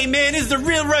 "Hey man, this is the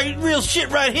real shit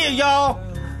right here, y'all."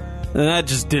 And that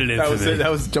just did it. That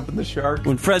was jumping the shark.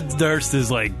 When Fred Durst is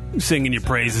like singing your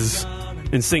praises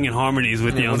and singing harmonies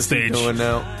with you on stage, doing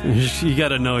now? You got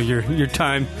to know your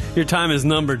time is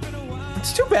numbered.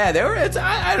 It's too bad.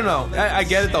 I don't know. I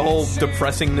get it. The whole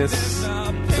depression. Good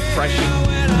sound.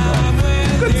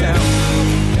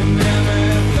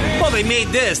 Well, they made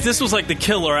this. This was like the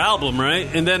killer album, right?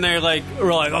 And then we're like,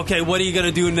 okay, what are you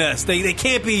gonna do next? They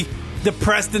can't be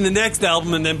depressed in the next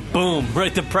album and then boom,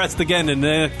 right, depressed again in the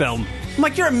next album. I'm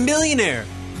like, you're a millionaire.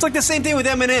 It's like the same thing with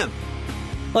Eminem.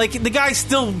 Like, the guy's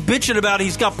still bitching about it.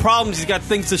 He's got problems. He's got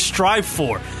things to strive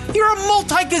for. You're a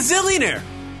multi-gazillionaire.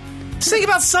 Just think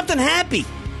about something happy.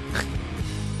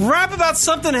 Rap about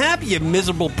something happy, you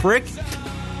miserable prick.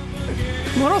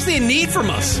 What else do you need from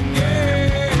us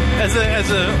as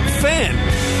a fan?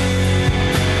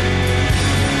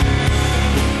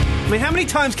 I mean, how many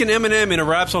times can Eminem in a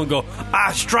rap song go,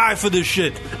 I strive for this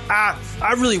shit.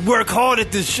 I really work hard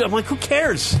at this shit. I'm like, who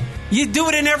cares? You do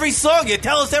it in every song. You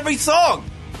tell us every song.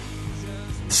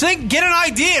 Sing, get an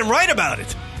idea and write about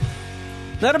it.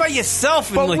 Not about yourself.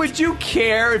 And But like, would you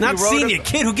care if not you wrote seeing your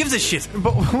kid? Who gives a shit?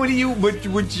 But would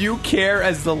you care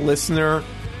as the listener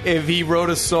if he wrote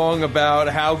a song about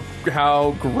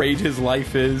how great his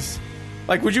life is?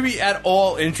 Like, would you be at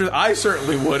all interested? I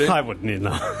certainly wouldn't. I wouldn't, you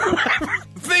know.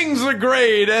 Things are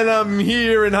great, and I'm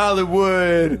here in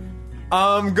Hollywood.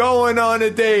 I'm going on a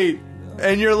date,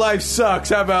 and your life sucks.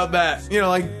 How about that?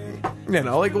 Like,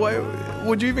 why,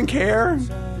 would you even care?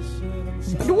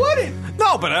 You wouldn't.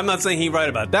 No, but I'm not saying he'd write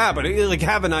about that, but like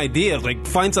have an idea, like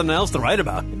find something else to write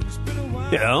about.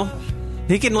 You know?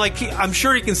 He can I'm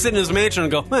sure he can sit in his mansion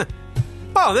and go,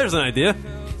 oh, there's an idea.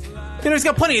 He's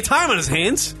got plenty of time on his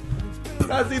hands.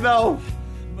 Does he though?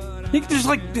 He can just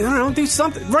do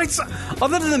something. Right?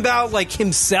 Other than about like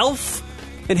himself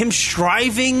and him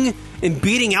striving and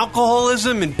beating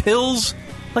alcoholism and pills,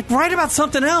 like write about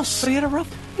something else. But he had a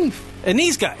rough life. And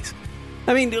these guys.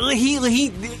 I mean,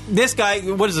 this guy,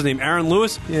 what is his name, Aaron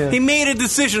Lewis? Yeah. He made a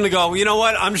decision to go, you know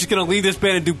what, I'm just going to leave this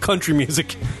band and do country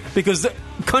music. Because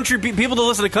country people that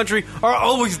listen to country are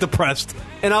always depressed.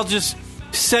 And I'll just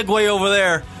segue over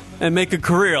there and make a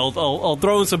career. I'll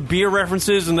throw in some beer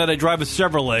references and then I drive a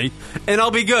Chevrolet, and I'll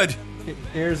be good.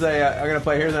 Here's an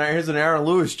Aaron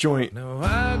Lewis joint. Now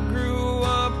I grew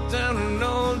up down an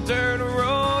old dirt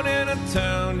road in a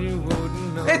town you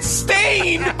wouldn't know. It's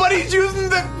Stained, but he's using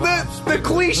the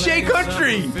cliche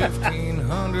country. But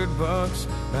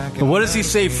what does he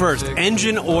say first?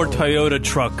 Engine or Toyota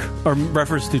truck? Or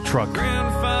reference to truck?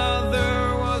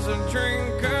 Grandfather was a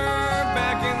drinker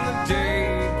back in the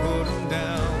day, put him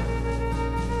down.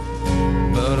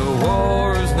 But a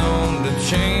war is known to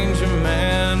change a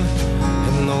man,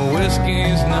 and the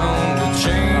whiskey's known to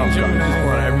change a man.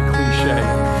 Every cliche.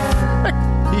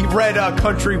 He read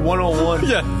Country 101.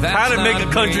 Yeah, how to make a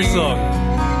country song.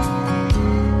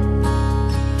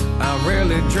 I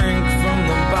rarely drink from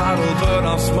the bottle, but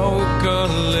I'll smoke a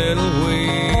little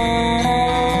weed.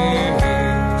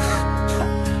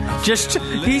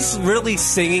 He's really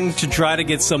singing to try to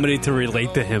get somebody to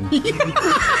relate to him.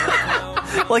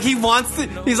 Like he wants to.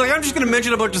 He's like, I'm just going to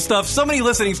mention a bunch of stuff. Somebody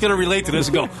listening is going to relate to this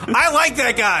and go, I like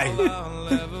that guy.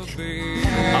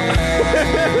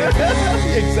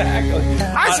 Exactly.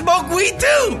 I smoke weed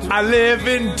too. I live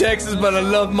in Texas, but I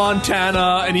love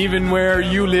Montana, and even where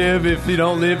you live, if you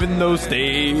don't live in those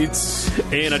states.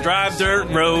 And I drive dirt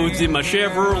roads in my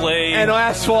Chevrolet. And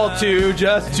asphalt too,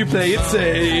 just to play it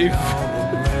safe.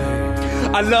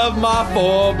 I love my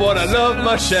Ford, but I love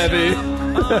my Chevy.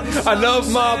 I love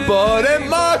my Bud and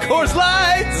my Coors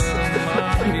Lights.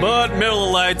 But Miller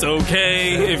Lite's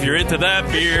okay if you're into that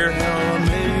beer.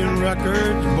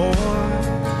 Records, boy.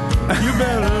 You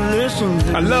better listen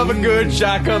to I love a good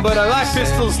shotgun, but I like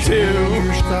pistols too.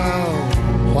 your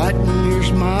style, whiten your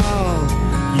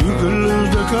smile. You could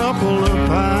lose a couple of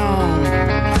pounds.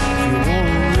 You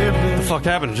won't live What the this. fuck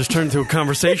happened? It just turned into a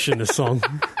conversation, this song.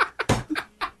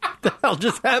 What the hell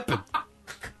just happened?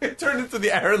 It turned into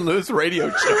the Aaron Lewis radio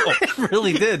show. It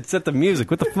really did. Set the music.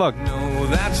 What the fuck? No,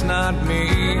 that's not me.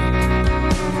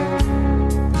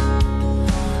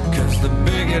 'Cause the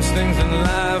biggest things in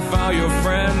life are your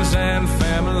friends and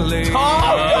family.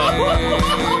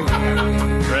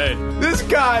 Great. This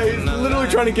guy is literally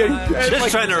trying to get.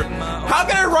 Just trying to. How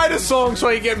can I write a song so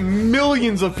I get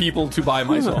millions of people to buy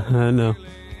my song? I know.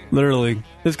 Literally.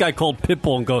 This guy called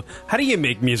Pitbull and go, how do you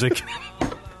make music?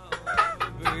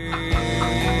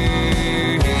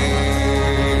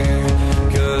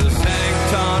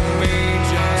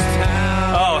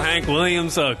 Hank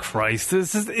Williams, oh Christ!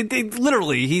 This is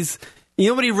literally he's. You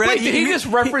know what he read? Wait, did he just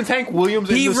reference Hank Williams?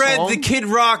 He in the read song? the Kid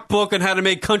Rock book on how to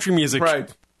make country music. Right.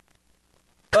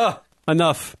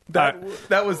 Enough.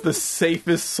 That was the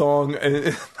safest song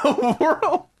in the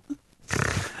world.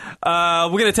 We're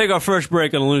going to take our first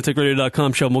break on the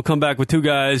lunaticradio.com show, and we'll come back with two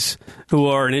guys who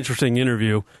are an interesting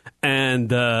interview and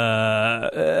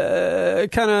kind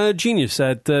of genius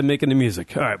at making the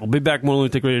music. All right, we'll be back more on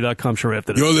the lunaticradio.com show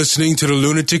after this. You're listening to the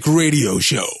Lunatic Radio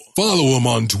Show. Follow him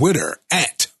on Twitter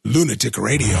at Lunatic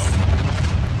Radio.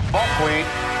 Buckwheat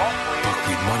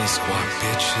Money Squad,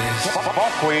 bitches.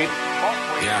 Buckwheat.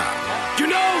 Yeah. You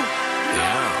know,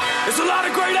 Yeah. there's a lot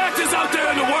of great actors out there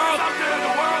in the world.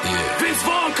 Yeah. Vince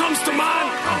Vaughn comes to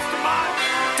mind.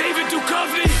 David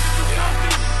Duchovny.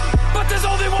 But there's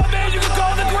only one man you can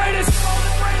call the greatest.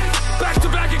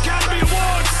 Back-to-back Academy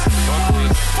Awards.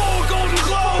 4 Golden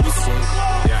Globes.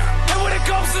 Yeah. And when it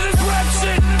comes to this rap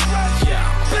shit,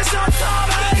 bitch, I'm Tom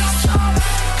Hanks.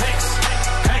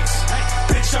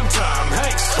 Bitch, I'm Tom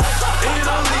Hanks. In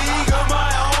a league of my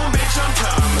own, bitch, I'm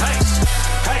Tom Hanks.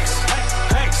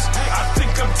 I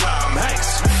think I'm Tom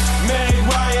Hanks. Meg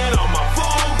Ryan on my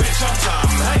phone, bitch, I'm Tom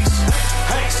Hanks.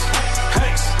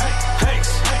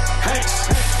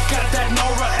 Got that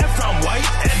Nora Ephron white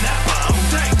and that bomb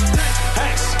dank.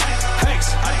 Hanks,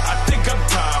 I think I'm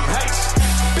Tom Hanks.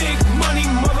 Big money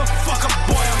motherfucker,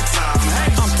 boy, I'm Tom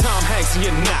Hanks. I'm Tom Hanks and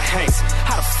you're not Hanks.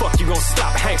 How the fuck you gonna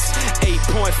stop Hanks?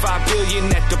 8.5 billion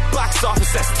at the box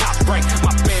office, that's top rank.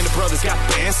 My band of brothers got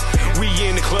bands. We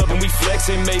in the club and we flex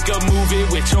and make a movie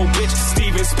with your bitch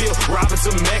Steven Spiel, Robert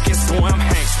Zemeckis. Boy, I'm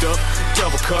Hanked up,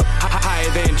 double cup, higher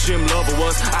than Jim Lover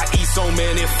was. I eat so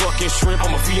many fucking shrimp.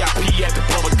 I'm a VIP at the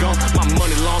Bubba Gum. My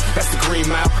money long, that's the Green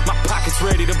Mile. My pocket's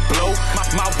ready to blow.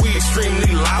 My weed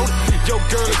extremely loud. Your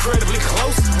girl incredibly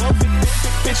close.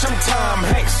 Bitch, I'm Tom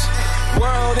Hanks.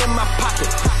 World in my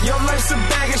pocket. Your life's a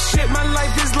bag of shit. My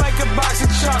life is like a box of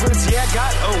chocolates. Yeah, I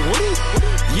got a Woody.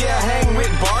 Yeah, hang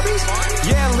with Barbies.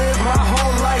 Yeah, live my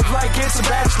whole life like it's a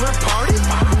bachelor party.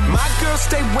 My girl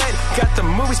stay wet. Got the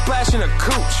movie splash in a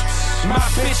cooch. My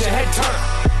bitch a head turner.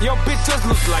 Your bitch just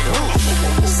looks like hooch.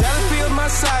 Satterfield my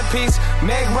side piece.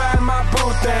 Meg Ryan my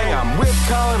boo thing. I'm with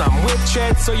Colin, I'm with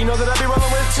Chet. So you know that I be rolling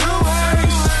with two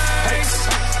Hanks.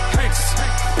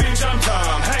 Bitch, I'm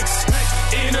Tom Hanks.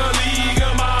 In a league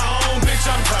of my own, bitch,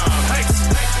 I'm Tom Hanks.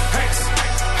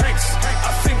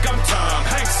 I think I'm Tom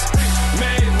Hanks.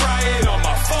 Meg Ryan on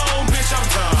my phone, bitch, I'm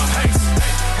Tom Hanks.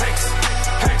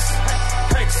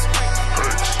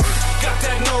 Got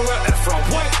that Nora Ephron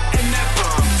white and that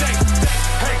bomb dank.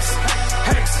 Hanks,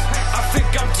 I think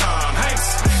I'm Tom Hanks.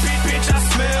 Bitch, I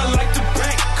smell like the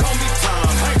bank, call me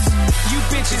Tom Hanks. You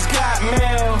bitches got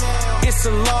mail. It's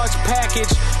a large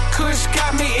package. Kush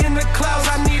got me in the clouds,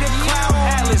 I need a cloud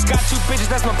atlas. Got 2 bitches,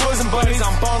 that's my bosom buddies.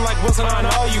 I'm born like Wilson on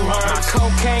all you heard. My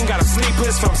cocaine got a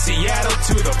sleepless from Seattle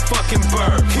to the fucking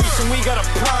Burg. Houston, we got a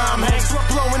prime Hanks.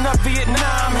 Blowing up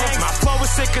Vietnam Hanks. My flow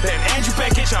is sicker than Andrew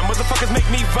Beckett. Y'all motherfuckers make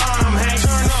me vom Hanks.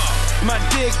 Turn up. My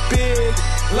dick big,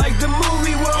 like the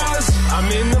movie was. I'm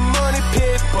in the money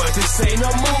pit, but this ain't no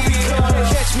movie.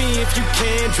 Catch me if you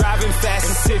can, driving fast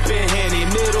and sipping Henny.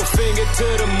 Middle finger to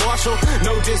the marshal,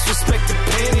 no disrespect to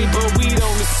Penny, but we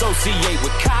don't associate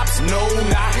with cops, no,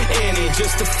 not any.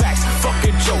 Just the facts, fuck a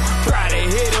joke. Try to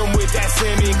hit him with that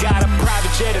semi. Got a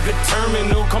private jet at the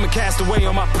terminal, come and cast away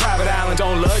on my private island.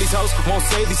 Don't love these hoes, won't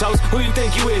save these hoes. Who you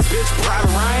think you is, bitch?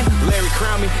 Private Ryan, Larry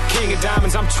Crown me, king of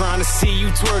diamonds. I'm trying to see you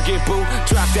twerk it, boo.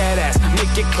 Drop that ass,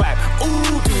 make it clap.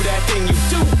 Ooh, do that thing you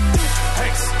do.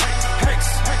 Hanks,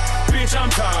 bitch, I'm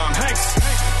Tom Hanks.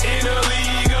 In a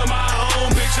league of my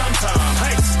own, bitch, I'm Tom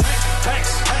Hanks.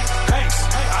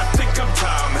 I think I'm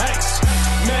Tom Hanks.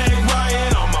 Meg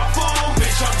Ryan on my phone,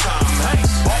 bitch, I'm Tom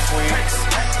Hanks.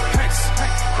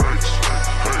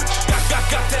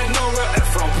 Got that Nora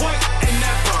Ephron white and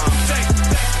that bomb dank.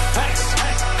 Hanks,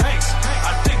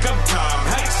 I think I'm Tom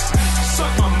Hanks.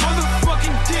 Suck my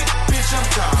motherfucking dick, bitch, I'm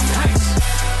Tom Hanks.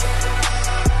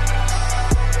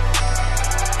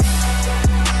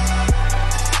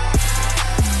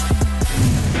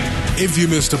 If you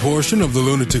missed a portion of the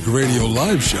Lunatic Radio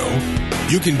live show,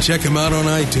 you can check him out on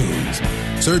iTunes.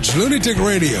 Search Lunatic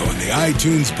Radio in the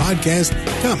iTunes podcast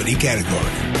comedy category.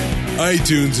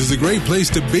 iTunes is a great place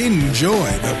to binge enjoy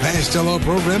the past LR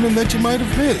programming that you might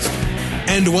have missed.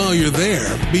 And while you're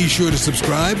there, be sure to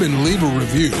subscribe and leave a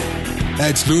review.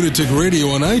 That's Lunatic Radio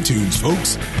on iTunes,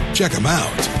 folks. Check them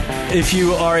out. If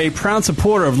you are a proud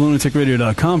supporter of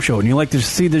lunaticradio.com show and you like to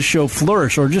see this show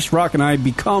flourish, or just Rock and I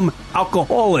become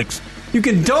alcoholics, you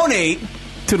can donate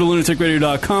to the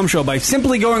lunaticradio.com show by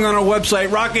simply going on our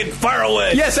website. Rocket, fire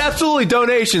away. Yes, absolutely.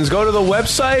 Donations. Go to the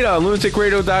website on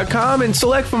lunaticradio.com and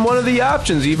select from one of the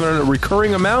options, even a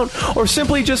recurring amount, or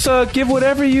simply just give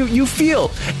whatever you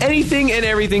feel. Anything and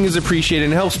everything is appreciated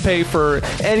and helps pay for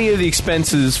any of the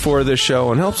expenses for the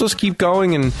show and helps us keep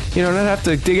going and, not have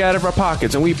to dig out of our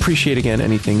pockets. And we appreciate, again,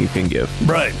 anything you can give.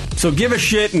 Right. So give a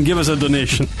shit and give us a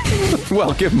donation.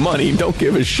 Well, give money. Don't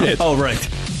give a shit. Oh, right.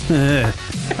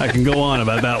 I can go on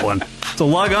about that one. So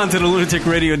log on to the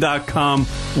lunaticradio.com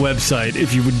website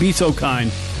if you would be so kind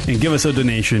and give us a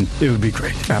donation. It would be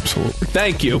great. Absolutely.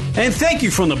 Thank you. And thank you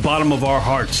from the bottom of our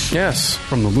hearts. Yes.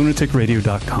 From the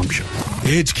lunaticradio.com show.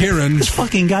 It's Karen. This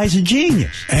fucking guy's a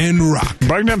genius. And Rock.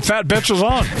 Bring them fat bitches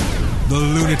on. The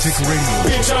Lunatic Radio.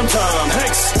 Bitch, I'm Tom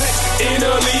Hanks. In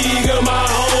a league of my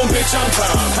own, bitch, I'm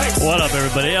Tom Hanks. What up,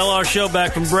 everybody? LR Show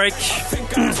back from break.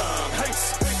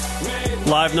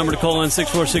 Live number to call in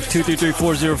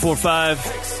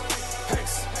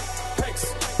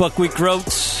 646-223-4045. Buckwheat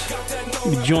Groats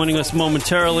will be joining us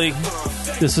momentarily.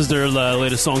 This is their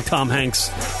latest song, Tom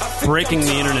Hanks, Breaking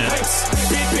the Internet.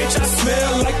 Bitch, I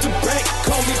smell like the bank.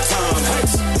 Call me Tom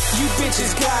Hanks. You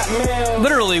bitches got mail.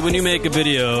 Literally, when you make a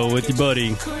video with your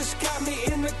buddy,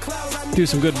 do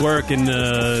some good work, and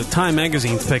Time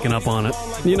Magazine's picking up on it.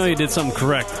 You know you did something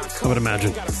correct, I would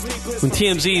imagine. When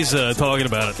TMZ's talking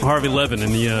about it, Harvey Levin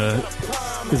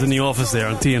is in the office there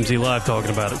on TMZ Live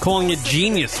talking about it. Calling it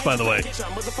genius, by the way.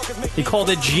 He called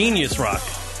it genius, Rock.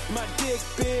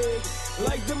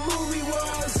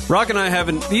 Rock and I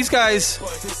haven't... These guys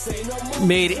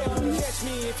made...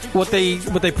 What they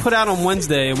put out on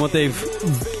Wednesday and what they've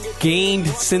gained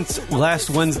since last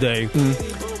Wednesday...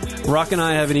 Rock and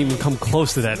I haven't even come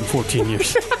close to that in 14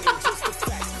 years.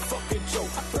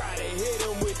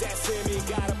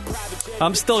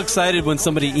 I'm still excited when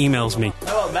somebody emails me.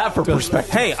 Oh, that for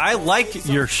perspective. Hey, I like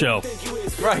your show.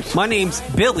 Right. My name's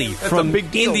Billy from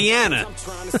Indiana.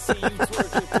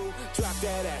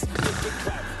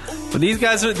 But these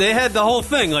guys, they had the whole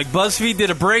thing. Like BuzzFeed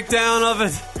did a breakdown of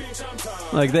it.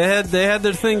 Like they had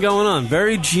their thing going on.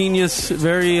 Very genius,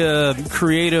 very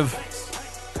creative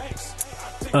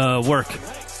work.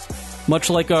 Much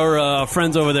like our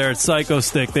friends over there at Psycho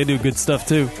Stick, they do good stuff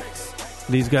too.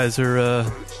 These guys are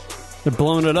they're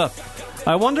blowing it up.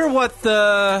 I wonder what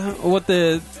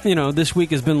the this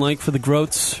week has been like for the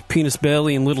Groats, Penis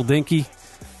Bailey, and Little Dinky.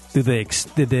 Did they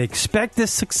expect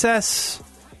this success?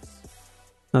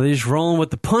 Are they just rolling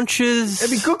with the punches?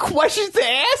 That'd be good questions to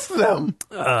ask them.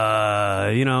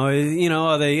 Are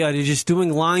they just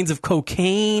doing lines of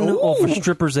cocaine off of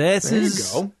strippers'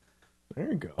 asses? There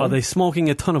you go. Are they smoking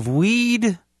a ton of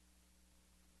weed?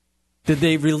 Did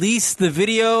they release the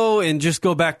video and just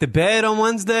go back to bed on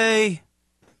Wednesday?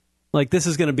 Like, this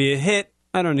is going to be a hit.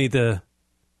 I've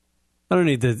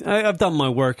done my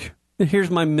work. Here's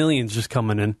my millions just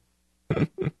coming in.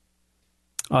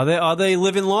 Are they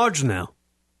living large now?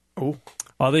 Oh.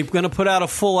 Are they going to put out a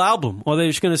full album? Or are they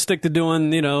just going to stick to doing,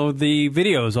 the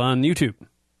videos on YouTube?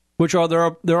 Which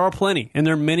there are plenty, and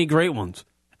there are many great ones.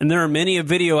 And there are many a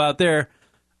video out there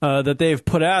that they've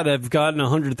put out that have gotten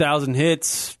 100,000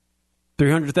 hits,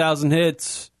 300,000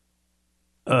 hits,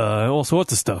 all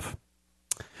sorts of stuff.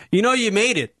 You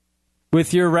made it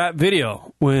with your rap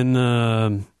video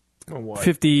when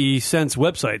 50 Cent's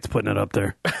website's putting it up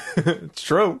there. It's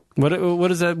true. What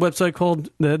is that website called?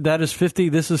 That is 50,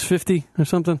 this is 50 or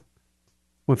something?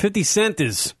 When 50 Cent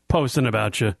is posting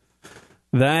about you,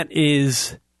 that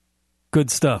is good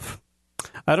stuff.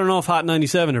 I don't know if Hot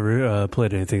 97 ever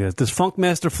played anything like that. Does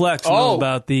Funkmaster Flex know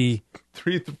about the...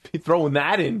 Throwing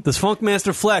that in. Does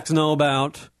Funkmaster Flex know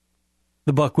about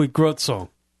the Buckwheat Groat song?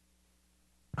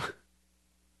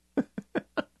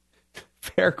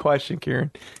 Fair question, Kieran.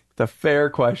 It's a fair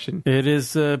question. It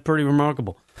is pretty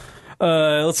remarkable.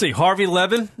 Let's see. Harvey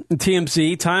Levin,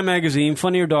 TMZ, Time Magazine,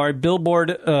 Funny or Die,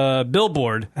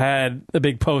 Billboard had a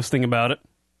big posting about it.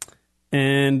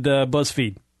 And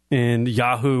BuzzFeed and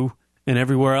Yahoo and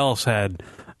everywhere else had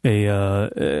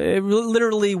it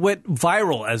literally went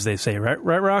viral, as they say, right,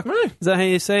 Rock? Right. Is that how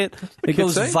you say it? It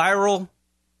goes viral.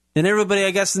 And everybody,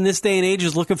 I guess, in this day and age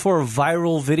is looking for a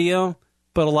viral video.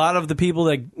 But a lot of the people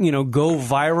that, go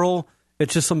viral,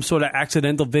 it's just some sort of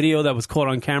accidental video that was caught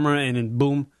on camera and then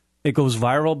boom, it goes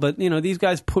viral. But, these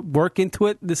guys put work into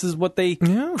it. This is what they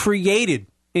created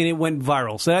and it went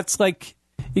viral. So that's like,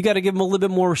 you got to give them a little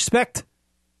bit more respect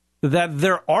that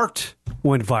their art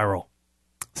went viral.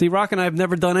 See, Rock and I have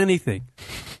never done anything.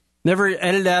 Never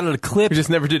edited out a clip. We just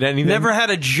never did anything. Never had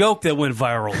a joke that went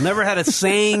viral. Never had a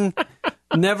saying.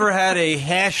 Never had a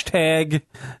hashtag.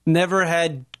 Never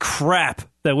had crap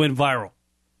that went viral.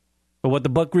 But what the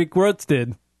Buck Greek Growths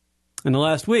did in the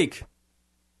last week,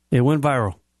 it went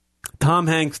viral. Tom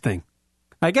Hanks thing.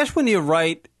 I guess when you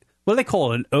write, what do they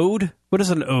call it, an ode? What is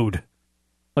an ode?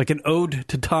 Like an ode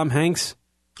to Tom Hanks?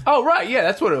 Oh, right. Yeah,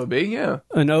 that's what it would be. Yeah.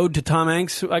 An ode to Tom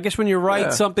Hanks. I guess when you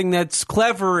write something that's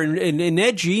clever and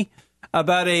edgy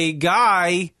about a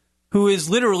guy who is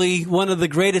literally one of the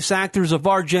greatest actors of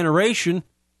our generation,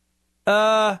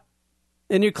 and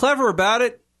you're clever about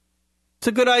it, it's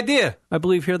a good idea. I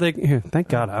believe here, thank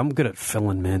God, I'm good at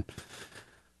filling, man.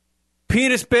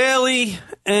 Penis Bailey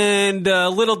and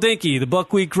Little Dinky, the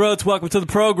Buckwheat Growths, welcome to the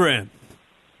program.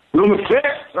 Number 6.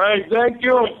 Hey, thank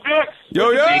you. 6.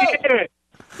 Yo.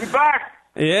 We back.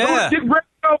 Yeah.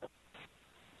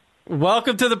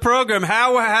 Welcome to the program.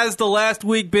 How has the last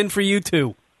week been for you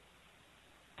two?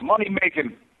 Money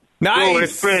making.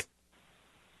 Nice. So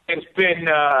it's been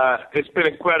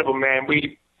incredible, man.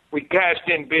 We cashed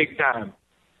in big time.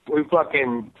 We're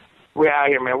out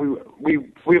here, man. We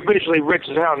officially rich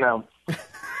as hell now.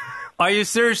 Are you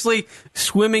seriously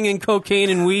swimming in cocaine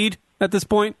and weed at this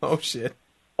point? Oh, shit.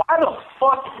 Why the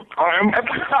fuck?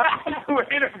 Every time I do an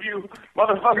interview,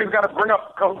 motherfuckers got to bring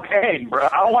up cocaine, bro.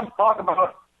 I don't want to talk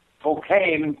about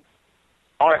cocaine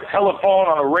on a telephone,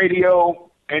 on a radio,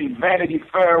 in Vanity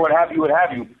Fair, what have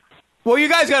you. Well, you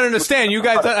guys got to understand, you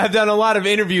guys have done a lot of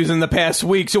interviews in the past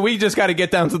week, so we just got to get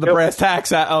down to the brass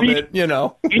tacks of it, you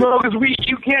know. You know, because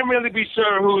you can't really be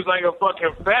sure who's like a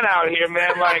fucking fed out here,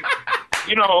 man. Like,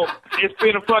 you know, it's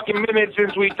been a fucking minute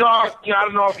since we talked. You know, I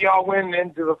don't know if y'all went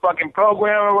into the fucking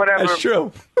program or whatever. That's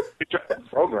true.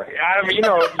 Program. I mean, you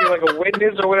know, if you're like a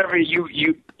witness or whatever, you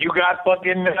got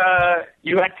fucking,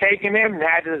 you got taken in and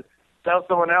had to sell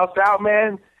someone else out,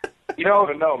 man. You know,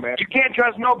 man. You can't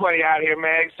trust nobody out here,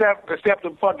 man, except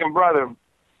the fucking brother.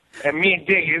 And me and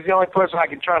Diggy is the only person I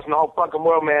can trust in the whole fucking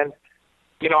world, man.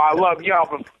 You know, I love y'all,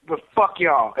 but fuck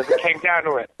y'all, if it came down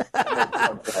to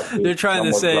it. They're trying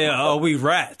to say, oh, we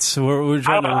rats. We're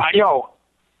trying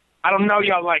I don't know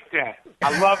y'all like that.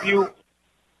 I love you,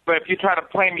 but if you try to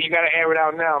play me, you got to air it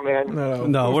out now,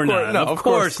 man. No, we're not. No, of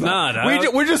course not.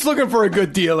 We're just looking for a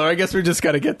good dealer. I guess we just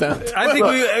got to get down. I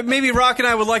think maybe Rock and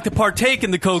I would like to partake in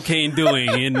the cocaine doing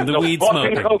and the weed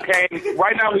fucking smoking. Cocaine.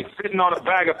 Right now, we're sitting on a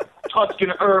bag of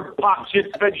Tuscan herb, pop chips,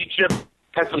 veggie chips,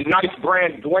 and some nice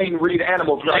brand Dwayne Reed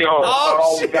animal drugs.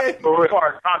 Shit. We're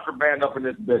contraband up in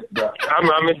this bitch, bro.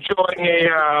 I'm enjoying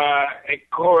a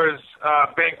Coors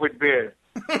banquet beer.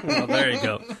 Well, there you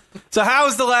go. So how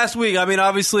was the last week? I mean,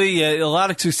 obviously, a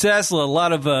lot of success, a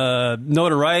lot of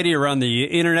notoriety around the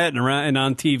internet and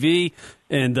on TV,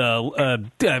 and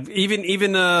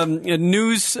even a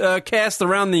newscast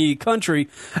around the country.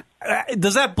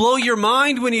 Does that blow your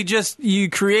mind when you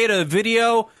create a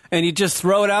video and you just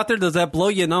throw it out there? Does that blow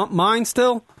your mind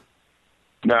still?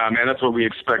 Nah, man, that's what we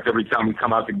expect every time we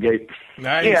come out the gate.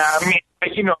 Nice. Yeah, I mean,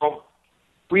 you know,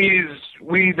 we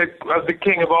the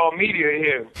king of all media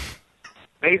here,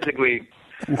 basically.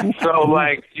 So,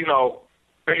 like, you know,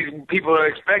 people are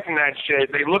expecting that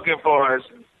shit. They looking for us,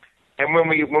 and when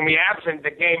we absent, the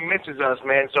game misses us,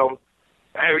 man. So,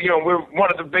 you know, we're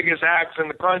one of the biggest acts in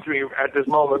the country at this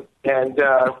moment, and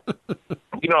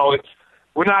you know,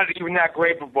 we're not even that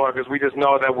grateful for it because we just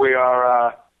know that we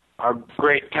are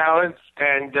great talents,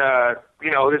 and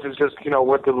you know, this is just, you know,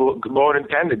 what the Lord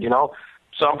intended. You know,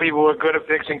 some people are good at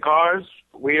fixing cars.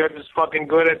 We are just fucking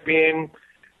good at being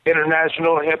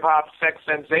international hip-hop sex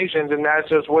sensations, and that's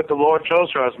just what the Lord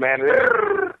chose for us, man.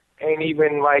 It ain't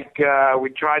even like we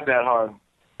tried that hard.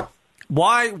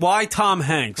 Why Tom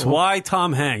Hanks? Why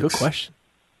Tom Hanks? Good question.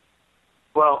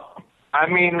 Well, I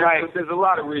mean, like, there's a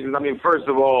lot of reasons. I mean, first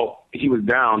of all, he was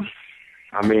down.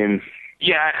 I mean,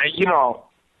 yeah, you know,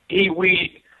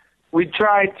 we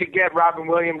tried to get Robin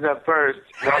Williams at first.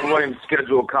 Robin Williams'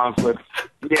 schedule conflicts.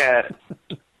 Yeah.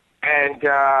 And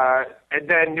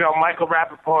then, you know, Michael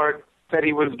Rappaport said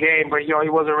he was game, but, you know, he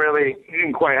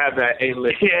didn't quite have that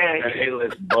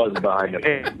A-list buzz behind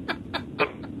him.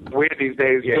 Weird these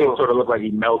days, yeah, he sort of look like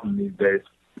he's melting these days.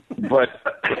 But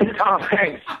Tom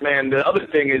Hanks, man, the other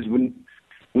thing is when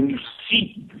you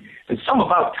see, there's something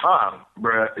about Tom,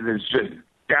 bruh, that's just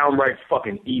downright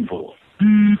fucking evil.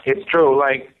 It's true,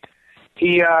 like,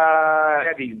 he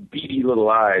had these beady little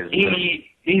eyes.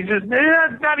 He's just,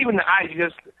 not even the eyes,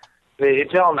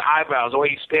 it's on the eyebrows, the way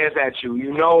he stares at you.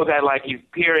 You know that, like, he's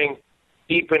peering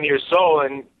deep into your soul,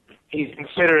 and he's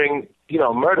considering, you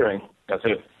know, murdering. That's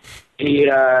it. He's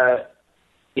not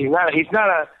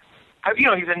a, you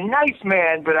know, he's a nice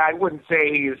man, but I wouldn't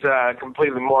say he's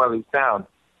completely morally sound.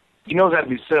 He knows how to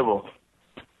be civil,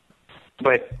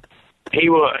 but he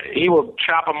will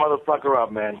chop a motherfucker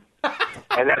up, man.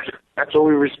 And that's what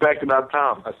we respect about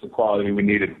Tom. That's the quality we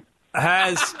needed.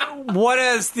 What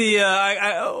is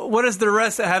the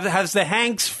rest? Has the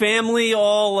Hanks family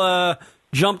all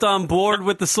jumped on board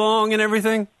with the song and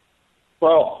everything?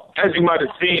 Well, as you might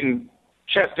have seen,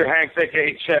 Chester Hanks,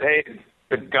 a.k.a. Chet Hayes,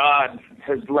 the God,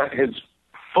 has lent his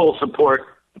full support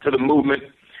to the movement.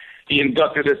 He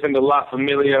inducted us into La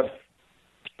Familia,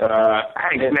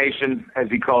 Hanks Nation, as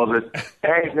he calls it.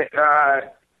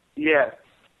 Yeah.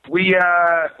 We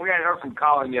haven't heard from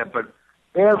Colin yet, but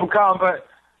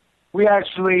we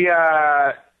actually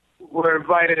were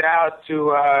invited out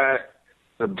to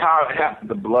the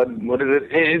blood. What is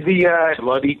it? Is the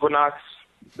blood equinox?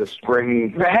 The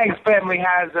spring. The Hanks family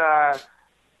has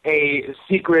a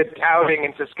secret outing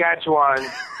in Saskatchewan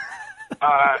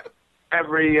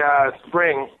every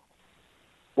spring,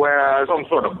 where some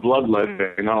sort of bloodlet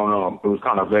thing. I don't know. It was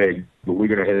kind of vague, but we're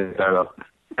gonna hit that up.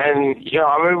 And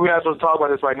we're not supposed to talk about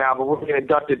this right now, but we're getting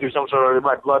inducted through some sort of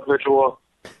blood ritual.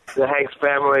 The Hanks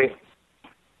family.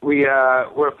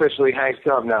 We're officially Hanks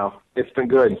up now. It's been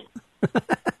good.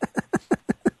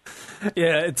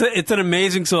 Yeah, it's an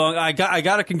amazing song. I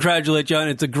got to congratulate you on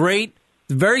it. It's a great,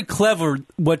 very clever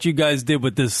what you guys did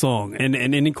with this song, and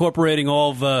incorporating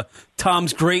all of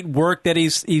Tom's great work that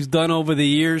he's done over the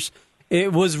years.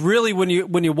 It was really when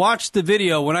you watched the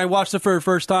video. When I watched it for the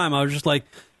first time, I was just like,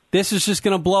 this is just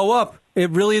going to blow up. It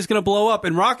really is going to blow up.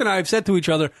 And Rock and I have said to each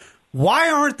other, why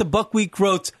aren't the Buckwheat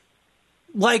Groats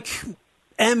like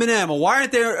Eminem? Or why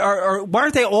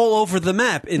aren't they all over the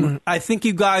map? And I think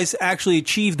you guys actually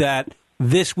achieved that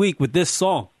this week with this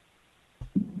song.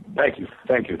 Thank you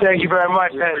very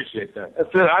much. I appreciate that.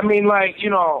 I mean,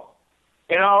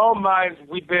 in our own minds,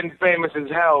 we've been famous as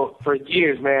hell for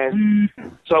years, man.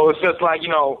 So it's just like,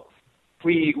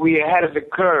 we ahead of the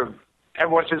curve.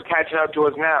 Everyone's just catching up to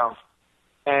us now,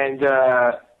 and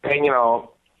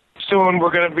soon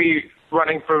we're gonna be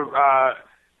running for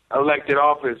elected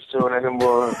office soon, and then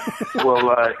we'll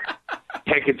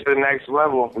take it to the next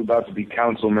level. We're about to be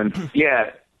councilmen.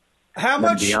 Yeah. How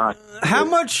much?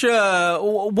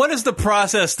 What is the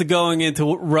process to going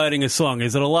into writing a song?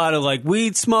 Is it a lot of like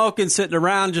weed smoke and sitting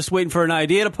around just waiting for an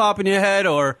idea to pop in your head,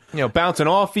 or bouncing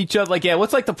off each other? Like,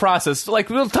 what's like the process? Like,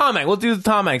 we'll do the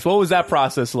Tom Hanks. What was that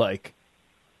process like?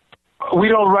 We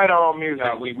don't write our own music.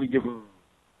 We give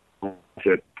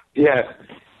shit. Yeah.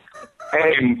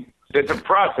 And it's a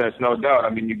process, no doubt. I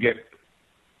mean, you get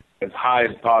as high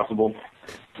as possible.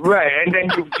 Right. And then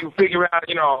you figure out,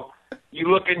 you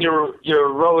look in your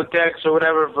Rolodex or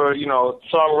whatever for,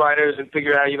 songwriters and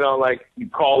figure out, you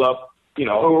call up,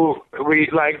 who we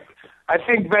like. I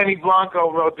think Benny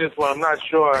Blanco wrote this one. I'm not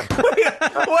sure.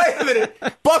 Wait a minute,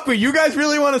 Buckwheat, you guys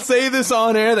really want to say this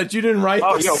on air that you didn't write?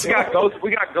 Oh, this? We got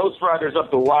ghostwriters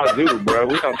up the wazoo, bro.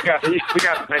 We got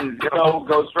Benzo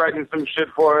ghostwriting some shit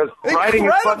for us. Incredible. Writing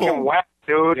is fucking whack,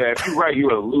 dude. Yeah, if you write,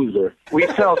 you're a loser. We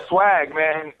sell swag,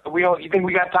 man. You think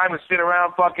we got time to sit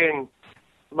around fucking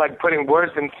like putting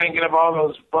words and thinking of all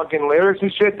those fucking lyrics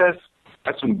and shit?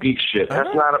 That's some geek shit.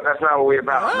 That's not what we're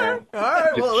about, man. All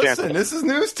right. Well, listen, this is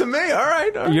news to me. All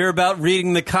right. You're about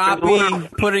reading the copy,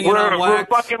 putting it on wax.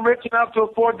 We're fucking rich enough to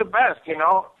afford the best,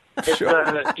 It's, Sure.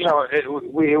 it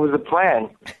was a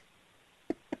plan.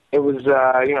 It was,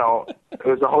 it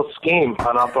was a whole scheme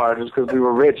on our part just because we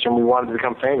were rich and we wanted to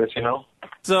become famous,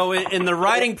 So in the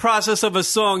writing process of a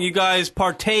song, you guys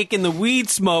partake in the weed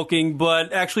smoking,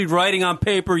 but actually writing on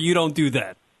paper, you don't do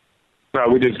that. No,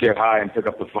 we just get high and pick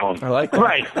up the phone. I like that.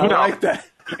 Right. I like that.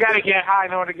 You got to get high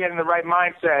in order to get in the right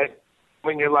mindset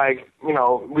when you're like,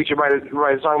 we should write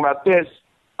a song about this.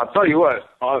 I'll tell you what,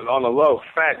 on the low,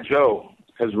 Fat Joe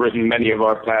has written many of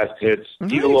our past hits.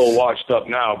 Nice. He's a little washed up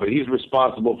now, but he's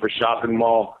responsible for Shopping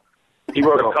Mall. He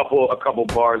wrote a couple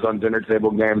bars on Dinner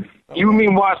Table Game. You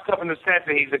mean washed up in the sense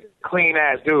that he's a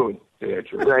clean-ass dude. Yeah,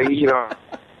 true. Like,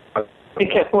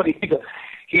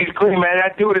 he's clean, man.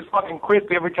 That dude is fucking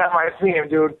crispy every time I see him,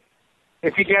 dude.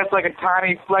 If he gets like a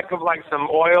tiny fleck of like some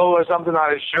oil or something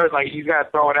on his shirt, like he's got to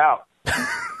throw it out.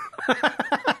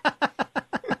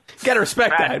 Got to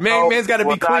respect that. Man's got to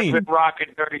be clean. Rocking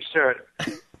dirty shirt.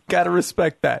 Got to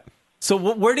respect that. So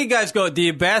where do you guys go? Do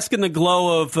you bask in the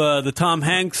glow of the Tom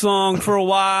Hanks song for a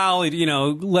while?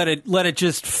 Let it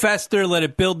just fester, let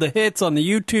it build the hits on the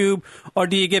YouTube, or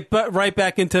do you get right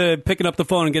back into picking up the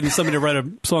phone and getting somebody to write a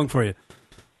song for you?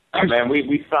 Hey, man,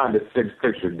 we signed a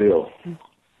 6-picture deal.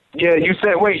 Yeah, you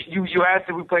said, wait, you asked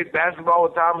if we played basketball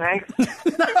with Tom Hanks?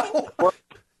 No.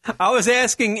 I was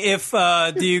asking if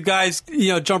do you guys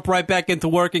jump right back into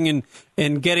working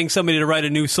and getting somebody to write a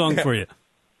new song for you?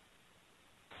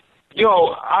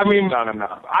 Yo, I mean,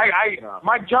 no.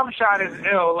 My jump shot is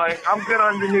ill. Like, I'm good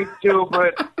underneath too,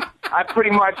 but I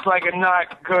pretty much am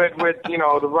not good with the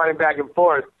running back and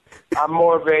forth. I'm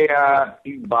more of a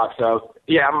box out.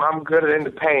 Yeah, I'm good in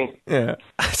the paint. Yeah.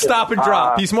 Stop and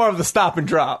drop. He's more of the stop and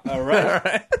drop. All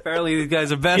right. Apparently, these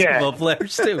guys are basketball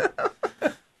players too.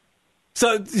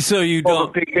 So you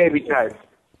don't big baby type.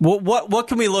 What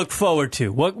can we look forward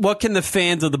to? What can the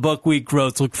fans of the Buckwheat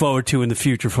Groats look forward to in the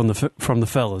future from the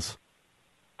fellas?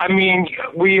 I mean,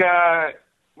 we're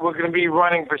going to be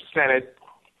running for Senate.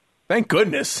 Thank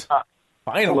goodness.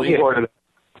 Finally.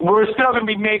 We're still going to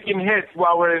be making hits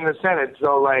while we're in the Senate.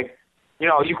 So, like, you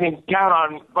know, you can count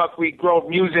on Buckwheat Grove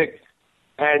music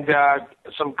and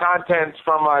some contents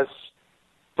from us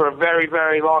for a very,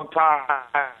 very long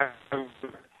time.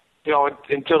 You know,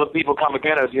 until the people come and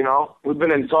get us, you know? We've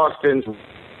been in talks in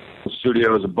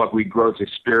studios, a Buckwheat Groats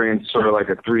experience, sort of like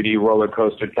a 3D roller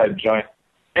coaster type joint.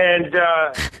 And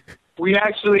we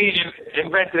actually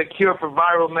invented a cure for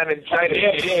viral meningitis.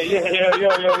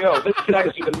 Yo. This is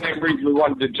actually the main reason we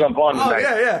wanted to jump on tonight.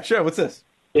 Oh, yeah. Sure. What's this?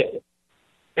 Yeah.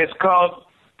 It's called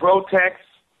Brotex.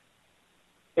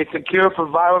 It's a cure for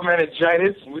viral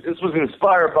meningitis. This was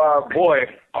inspired by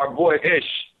our boy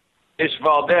Ish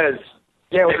Valdez.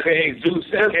 Yeah, a.k.a. Zeus,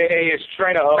 a.k.a.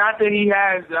 Strainer. Not that he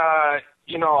has,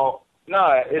 you know...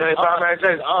 No,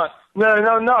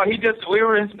 No. We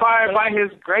were inspired by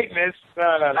his greatness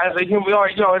as a human.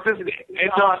 His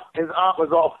aunt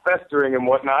was all festering and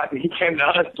whatnot. And he came to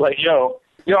us like, yo,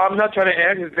 I'm not trying to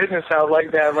air his business out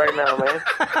like that right now, man.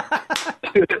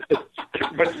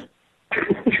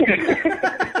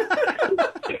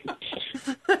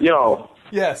 Yo.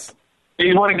 Yes.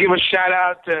 You want to give a shout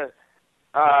out to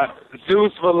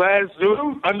Zeus Velez,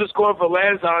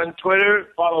 Zeus_Velez on Twitter.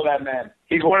 Follow that man.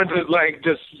 He's one of the, like,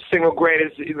 just single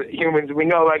greatest humans we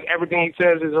know. Like, everything he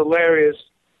says is hilarious.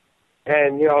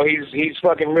 And, you know, he's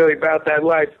fucking really about that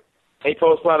life. He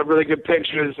posts a lot of really good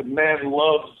pictures. The man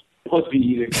loves pussy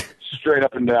eating, straight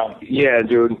up and down. Yeah,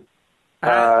 dude.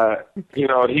 You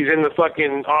know, he's in the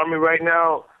fucking Army right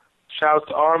now. Shouts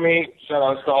to Army. Shout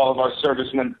outs to all of our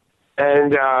servicemen.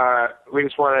 And we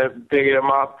just want to big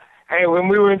him up. Hey, when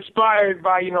we were inspired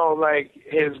by, you know, like,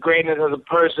 his greatness as a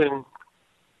person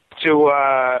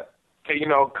to you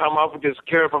know, come up with this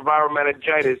cure for viral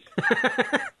meningitis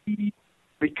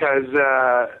because,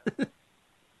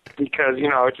 you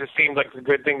know, it just seemed like a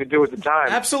good thing to do at the time.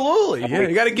 Absolutely. Yeah,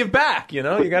 you got to give back, you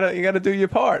know? You got to do your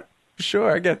part.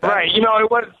 Sure, I get that. Right. You know,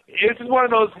 this is one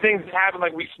of those things that happened,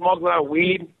 like, we smoked a lot of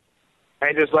weed,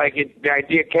 and just, like, the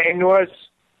idea came to us.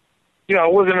 You know,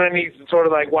 it wasn't any sort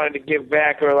of, like, wanting to give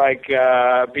back or, like,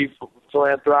 be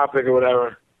philanthropic or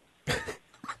whatever.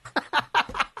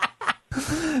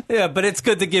 Yeah, but it's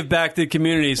good to give back to the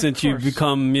community since you've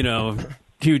become, you know,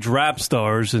 huge rap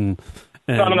stars. And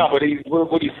No, but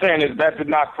what he's saying is that did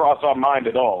not cross our mind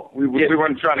at all. We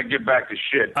weren't trying to give back to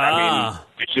shit. I mean,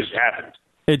 it just happened.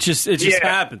 It just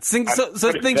happens. Things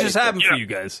just happen for you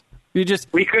guys. We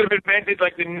could have invented,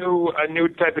 like, a new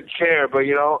type of chair, but,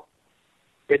 you know,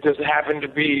 it just happened to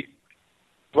be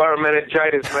viral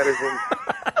meningitis medicine.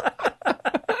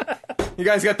 You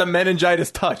guys got the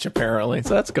meningitis touch, apparently,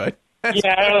 so that's good.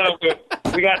 Yeah, I don't know.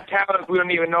 We got talent we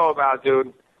don't even know about,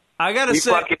 dude. I gotta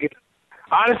say,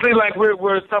 honestly, like,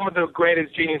 we're some of the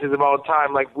greatest geniuses of all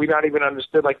time. Like, we're not even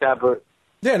understood like that, but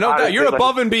yeah, no doubt. You're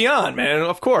above and beyond, man.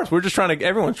 Of course, we're just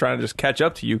everyone's trying to just catch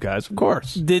up to you guys. Of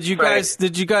course. Did you guys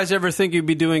ever think you'd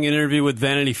be doing an interview with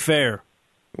Vanity Fair?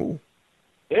 Ooh.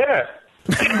 Yeah.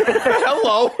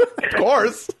 Hello. Of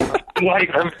course.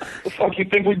 Like, what the fuck you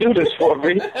think we do this for,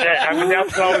 me? Yeah, I mean,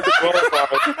 that's always the goal.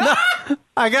 No,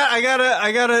 I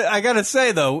gotta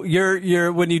say though,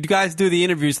 you're when you guys do the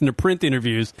interviews and the print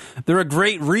interviews, they're a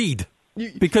great read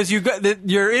because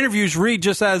your interviews read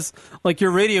just as like your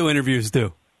radio interviews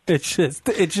do. It's just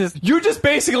you just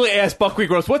basically asked Buckwheat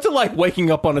Groats, what's it like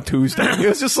waking up on a Tuesday? It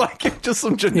was just like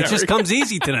some generic. It just comes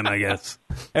easy to them, I guess.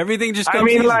 Everything just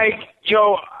comes easy. Like,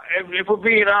 if we're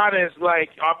being honest, like,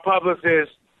 our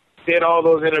publicist did all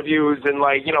those interviews, and,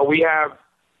 like, you know, we have a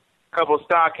couple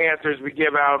stock answers we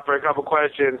give out for a couple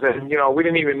questions, and, you know, we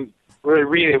didn't even really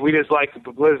read it. We just like the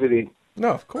publicity.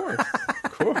 No, of course.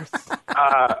 Of course.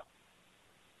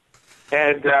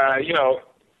 You know,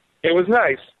 it was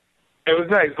nice. It was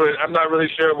nice, but I'm not really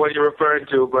sure what you're referring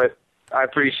to, but I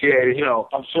appreciate it. You know,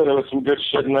 I'm sure there was some good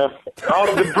shit in there. All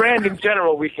of the brand in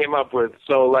general we came up with,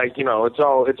 so, like, you know, it's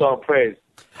all praise.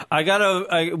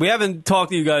 We haven't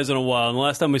talked to you guys in a while, and the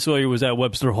last time we saw you was at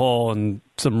Webster Hall in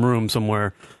some room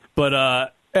somewhere.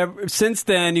 But since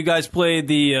then, you guys played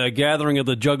the Gathering of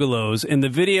the Juggalos, and the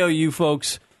video you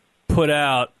folks put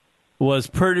out was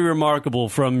pretty remarkable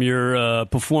from your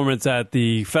performance at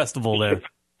the festival there.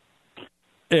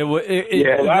 That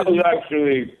was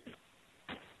actually...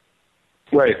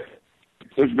 Wait.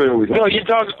 There's been always. No, you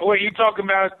talking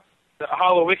about the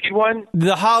Halloween one?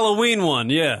 The Halloween one,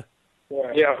 yeah.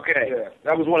 Yeah, okay. Yeah,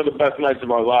 that was one of the best nights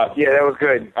of our lives. Yeah, that was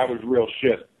good. That was real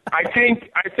shit. I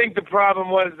think the problem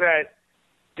was that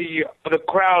the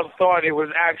crowd thought it was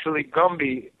actually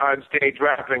Gumby on stage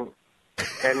rapping,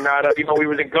 and not we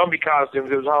was in Gumby costumes.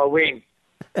 It was Halloween,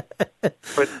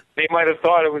 but they might have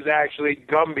thought it was actually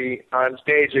Gumby on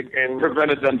stage and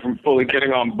Prevented them from fully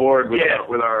getting on board with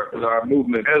our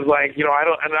movement. It was like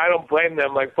I don't blame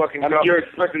them. Like fucking, I mean, you're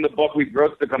expecting the Buckwheat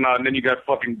Groats to come out, and then you got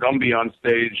fucking Gumby on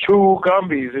stage. 2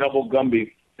 Gumbies, Double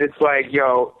Gumby. It's like,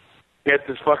 yo, get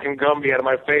this fucking Gumby out of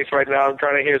my face right now. I'm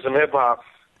trying to hear some hip hop.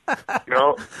 You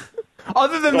know.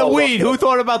 Other than the weed, who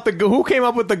came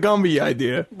up with the Gumby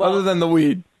idea? Other than the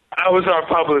weed, I was our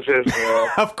publicist.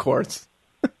 of course.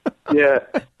 Yeah.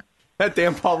 That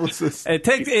damn publicist. I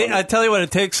tell you what,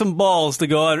 it takes some balls to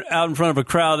go out in front of a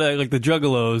crowd like the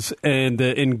Juggalos and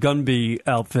in Gumby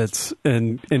outfits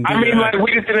and I mean, like,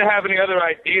 we just didn't have any other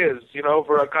ideas,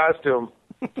 for a costume.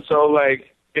 So,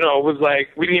 like, it was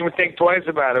like we didn't even think twice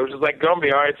about it. It was just like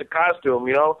Gumby. All right, it's a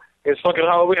costume. It's fucking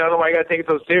Halloween. I don't know why you gotta take it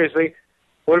so seriously.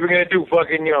 What are we gonna do?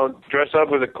 Fucking, dress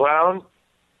up as a clown?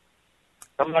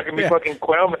 I'm not gonna be fucking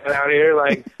clown man out here.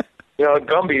 Like,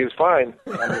 Gumby is fine.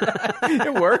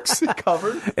 It works. It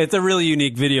covered. It's a really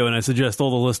unique video, and I suggest all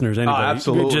the listeners, anybody,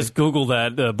 absolutely. just Google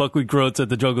that Buckwheat Groats at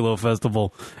the Juggalo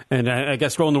Festival, and I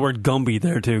guess throw in the word Gumby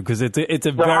there too, because it's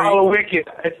a very Hallowicked.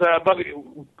 It's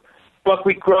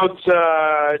Buckwheat Groats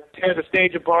tear the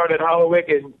stage apart at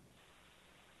Hallowicked.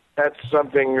 That's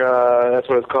something. That's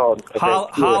what it's called.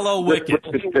 Hallowicked.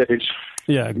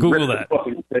 Yeah, Google that.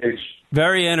 Stage.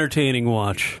 Very entertaining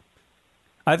watch.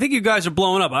 I think you guys are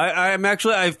blowing up.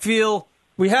 I feel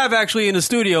we have actually in the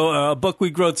studio a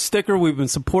Buckwheat Groats sticker. We've been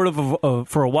supportive of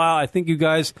for a while. I think you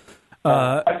guys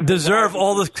deserve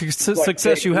all the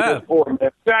success you have. You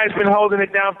guys been holding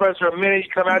it down for us for a minute.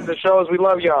 You come out to the shows. We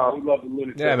love y'all. We love the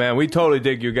Lunatic. Yeah, man, we totally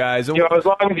dig you guys. As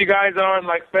long as you guys aren't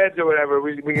like feds or whatever,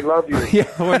 we love you. Yeah,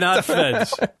 we're not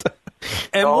feds.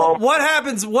 And what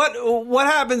happens? What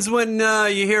happens when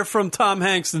you hear from Tom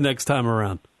Hanks the next time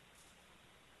around?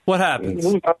 What happens?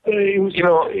 I'll say, we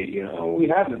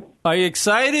haven't. Are you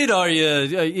excited? Are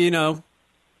you,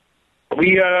 We,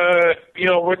 we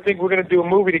think we're going to do a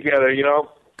movie together,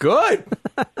 Good.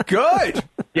 Good.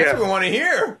 Yeah. That's what we want to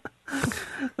hear.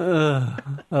 I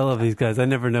love these guys. I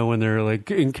never know when they're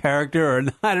like in character or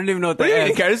not. I don't even know what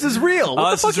they are. This is real. What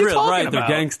the fuck this is are you real, talking right? about?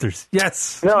 They're gangsters.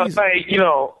 Yes. No, it's like,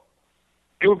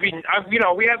 it would be,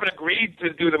 we haven't agreed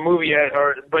to do the movie yet,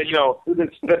 but We've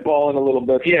been spitballing a little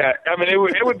bit. yeah, I mean, it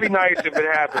would be nice if it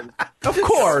happened. Of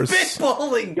course.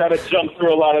 Spitballing. Got to jump through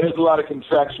there's a lot of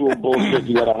contractual bullshit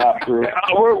you got to hop through.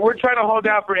 We're trying to hold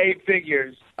out for 8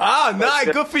 figures. Ah,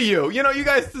 nice. Good for you. You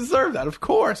guys deserve that. Of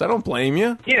course. I don't blame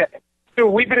you. Yeah.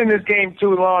 Dude, we've been in this game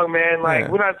too long, man. Like,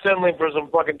 Yeah. we're not settling for some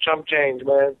fucking chump change,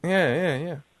 man.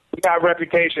 Yeah. We got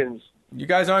reputations. You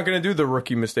guys aren't going to do the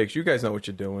rookie mistakes. You guys know what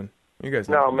you're doing. You guys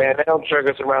know. No, man, they don't jerk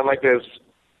us around like this.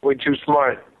 We're too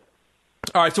smart.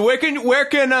 All right, so where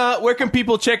can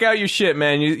people check out your shit,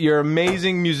 man? You're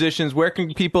amazing musicians. Where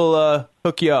can people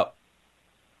hook you up?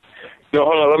 Yo,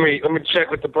 hold on. Let me check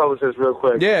with the publicist real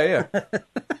quick. Yeah.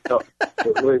 No,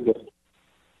 wait a minute.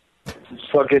 It's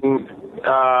fucking.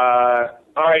 All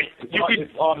right,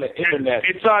 It's on the internet.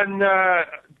 It's on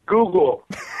Google.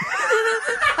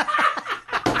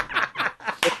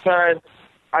 It's on.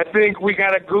 I think we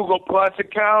got a Google Plus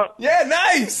account. Yeah,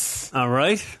 nice. All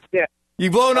right. Yeah.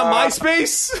 You blowing up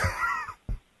MySpace?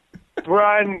 We're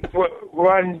on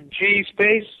G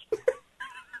Space.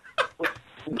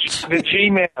 The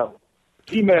Gmail.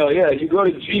 Gmail, yeah. You go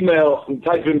to Gmail and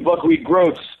type in Buckwheat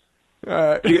Groats. All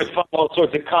right. You can find all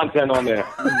sorts of content on there.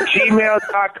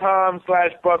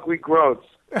 Gmail.com/Buckwheat Groats.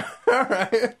 All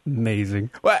right. Amazing.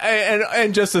 Well,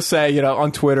 and just to say,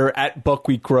 on Twitter at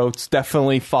Buckwheat Groats,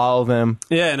 definitely follow them.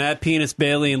 Yeah, and at Penis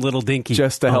Bailey and Little Dinky.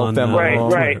 Just to help them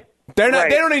along. Right. They're not.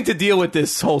 They don't need to deal with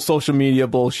this whole social media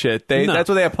bullshit. That's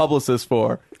what they have publicists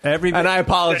for. And I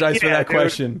apologize for that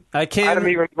question. I can't. I don't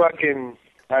even fucking.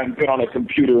 I haven't been on a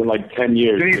computer in like 10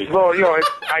 years. Have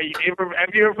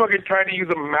you ever fucking tried to use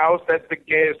a mouse? That's the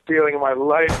gayest feeling in my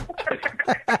life.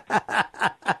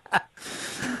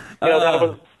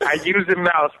 I used a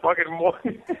mouse fucking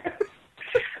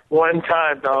one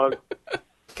time, dog.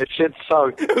 That shit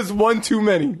sucked. It was one too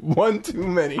many. One too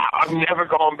many. I'm never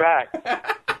going back.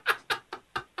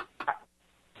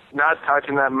 Not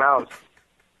touching that mouse.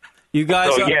 You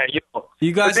guys. So,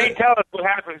 You guys. But they tell us what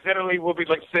happens. Generally, we'll be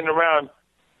like sitting around,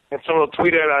 and someone will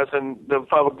tweet at us, and the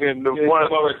Republican, the one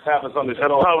happens on the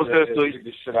publicist will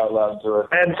this shit out loud to her.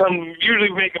 and some usually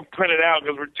make them print it out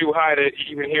because we're too high to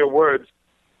even hear words.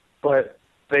 But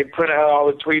they print out all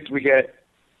the tweets we get,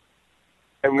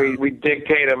 and we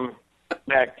dictate them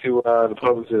back to the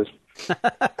publicist.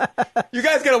 You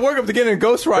guys got to work up to getting a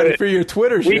ghostwriter for your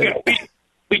Twitter shit.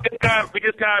 We just got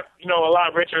a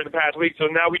lot richer in the past week, so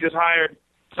now we just hired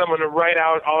someone to write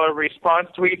out all our response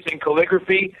tweets in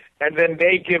calligraphy, and then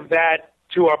they give that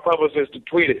to our publicist to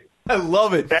tweet it. I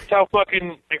love it. That's how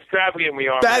fucking extravagant we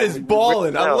are. That man. is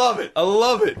balling. I love it. I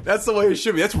love it. That's the way it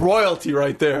should be. That's royalty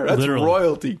right there. That's Literally.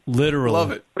 royalty. Literally.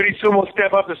 Love it. Pretty soon we'll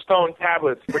step up to stone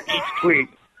tablets for each tweet.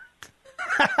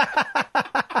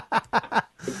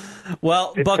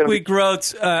 Well, Buckwheat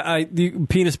Groats,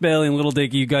 Penis Bailey and Little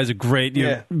Dicky, you guys are great.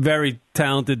 You're very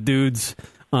talented dudes.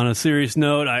 On a serious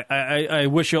note, I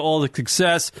wish you all the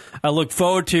success. I look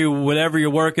forward to whatever you're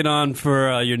working on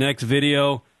for your next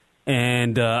video.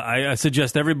 And I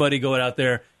suggest everybody go out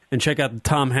there and check out the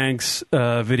Tom Hanks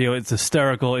video. It's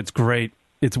hysterical. It's great.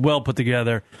 It's well put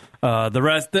together. The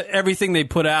rest, everything they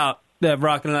put out that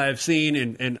Rock and I have seen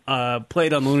and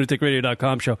played on the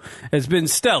lunaticradio.com show has been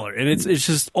stellar. And it's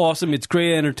just awesome. It's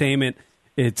great entertainment.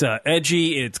 It's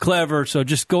edgy. It's clever. So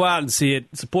just go out and see it.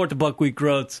 Support the Buckwheat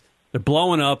Groats. They're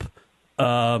blowing up.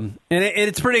 And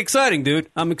it's pretty exciting, dude.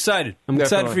 I'm excited. I'm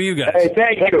excited for you guys. Hey,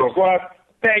 thank you.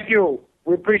 Thank you.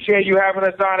 We appreciate you having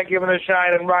us on and giving us a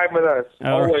shine and riding with us.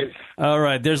 Always. All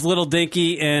right. There's Little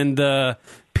Dinky and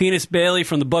Penis Bailey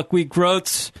from the Buckwheat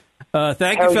Groats.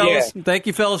 Thank you, fellas. Yeah. Thank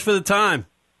you, fellas, for the time.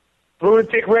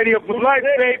 Lunatic Radio for life,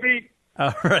 baby.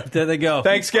 All right. There they go.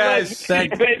 Thanks, guys.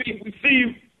 Thanks, baby. We see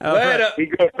you. Later. Be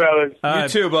good, fellas. You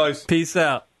too, boys. Peace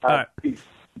out. All right. Peace.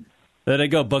 There they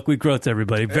go, Buckwheat Groats,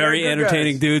 everybody. Very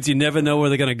entertaining dudes. You never know where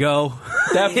they're going to go.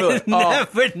 Definitely. You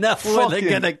never know where they're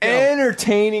going to go.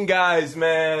 Entertaining guys,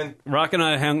 man. Rock and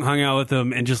I hung out with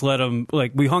them and just let them,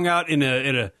 we hung out in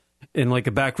a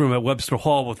back room at Webster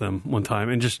Hall with them one time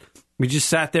and we just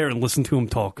sat there and listened to them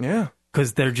talk. Yeah.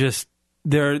 Because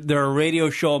they're a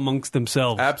radio show amongst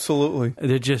themselves. Absolutely.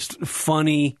 They're just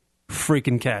funny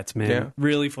freaking cats, man. Yeah.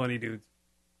 Really funny dudes.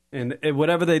 And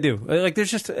whatever they do,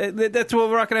 there's just that's what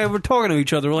Rock and I were talking to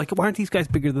each other. We're like, why aren't these guys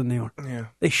bigger than they are? Yeah,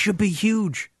 they should be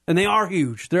huge, and they are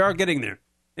huge. They are getting there,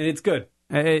 and it's good.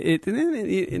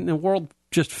 In a world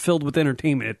just filled with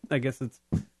entertainment, I guess it's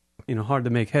hard to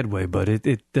make headway, but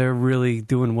they're really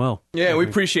doing well. Yeah, we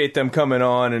appreciate them coming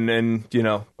on, and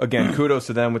again, kudos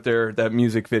to them with that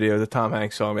music video, the Tom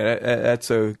Hanks song. Man,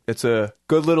 it's a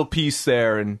good little piece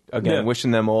there, and again,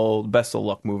 wishing them all the best of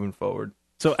luck moving forward.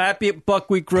 So at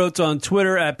Buckwheat Groats on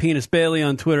Twitter, at Penis Bailey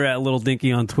on Twitter, at Little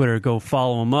Dinky on Twitter. Go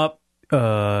follow them up.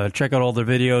 Check out all their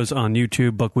videos on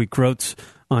YouTube, Buckwheat Groats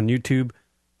on YouTube.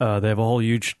 They have a whole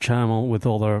huge channel with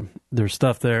all their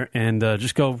stuff there. And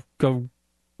just go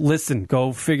listen.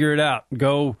 Go figure it out.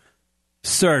 Go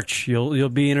search. You'll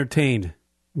be entertained.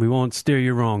 We won't steer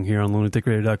you wrong here on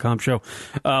lunaticradio.com show.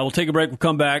 We'll take a break. We'll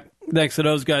come back. Thanks to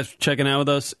those guys for checking out with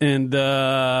us. And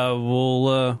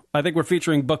I think we're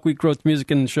featuring Buckwheat Groats music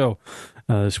in the show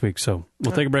this week. So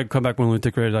we'll take a break. Come back on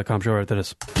lunaticradio.com show right after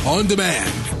this. On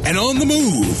demand and on the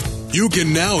move. You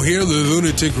can now hear the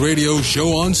Lunatic Radio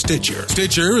show on Stitcher.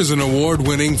 Stitcher is an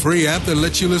award-winning free app that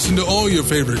lets you listen to all your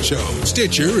favorite shows.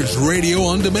 Stitcher is radio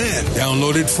on demand.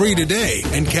 Download it free today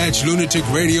and catch Lunatic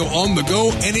Radio on the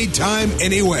go anytime,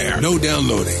 anywhere. No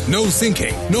downloading, no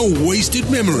thinking, no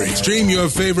wasted memory. Stream your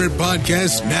favorite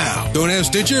podcasts now. Don't have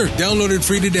Stitcher? Download it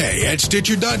free today at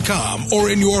Stitcher.com or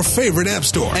in your favorite app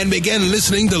store and begin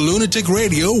listening to Lunatic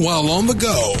Radio while on the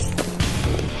go.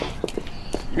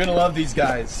 You're gonna love these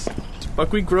guys.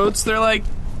 Buckwheat Groats, they're like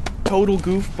total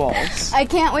goofballs. I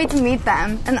can't wait to meet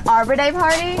them. An Arbor Day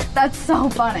party? That's so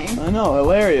funny. I know,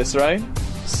 hilarious, right?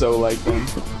 So like them.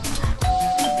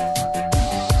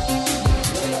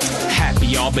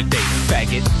 Happy Arbor Day,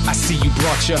 faggot. I see you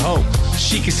brought your hoe.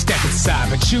 She can step inside,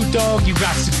 but you, dog, you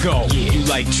got to go. Yeah, you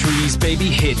like trees, baby?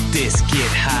 Hit this,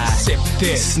 get high. Sip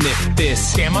this, sniff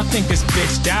this. Damn, I think this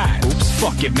bitch died. Oops,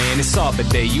 fuck it, man, it's Arbor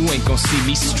Day. You ain't gonna see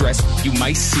me stressed. You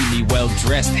might see me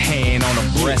well-dressed, hand on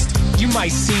a breast. You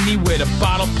might see me with a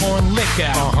bottle pouring liquor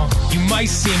out. You might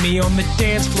see me on the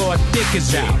dance floor, dick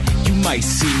is out. You might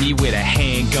see me with a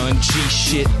handgun,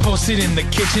 G-shit. Posted in the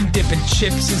kitchen, dipping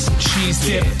chips and some cheese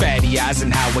dip. Fatty eyes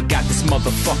and how I got this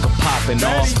motherfucker popping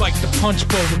off. It's like the punch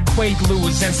bowl with Quaid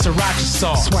Lewis and sriracha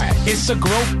sauce. Swag. It's a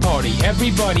growth party,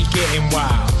 everybody getting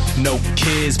wild. No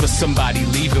kids, but somebody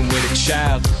leaving with a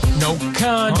child. No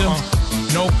condoms.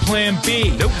 no plan B.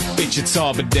 Nope. Bitch, it's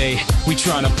Arbor Day. We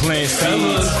tryna plant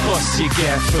seeds. Bust your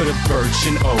gap for the birch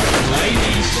and oak.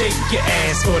 Ladies, shake your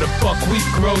ass for the buckwheat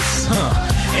gross,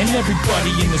 And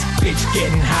everybody in this bitch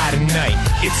getting high tonight.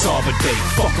 It's Arbor Day.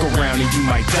 Fuck around and you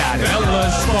might die tonight.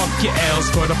 Fellas, fuck your L's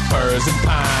for the firs and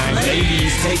pine.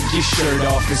 Ladies, take your shirt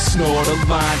off and snort a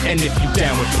line. And if you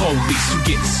down with police, you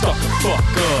getting stuck the fuck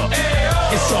up.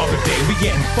 It's Arbor Day. We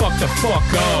getting fucked the fuck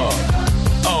up.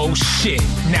 Oh shit,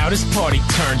 now this party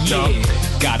turned up.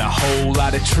 Got a whole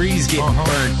lot of trees getting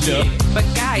burnt up. But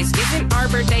guys, isn't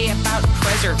Arbor Day about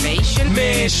preservation?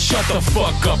 Man, shut the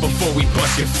fuck up before we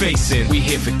bust your face in. We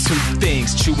here for two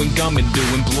things, chewing gum and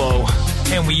doing blow.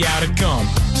 And we out of gum,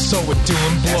 so we're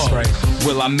doing blow. That's right.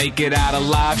 Will I make it out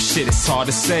alive? Shit, it's hard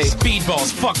to say.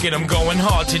 Speedballs, fuck it, I'm going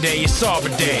hard today. It's Arbor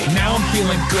Day. Now I'm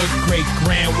feeling good, great,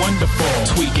 grand, wonderful.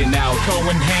 Tweaking out,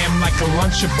 going ham like a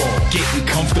Lunchable. Getting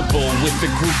comfortable with a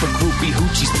group of groupie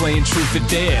hoochies playing truth or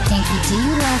dare. Thank you, do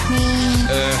you love me?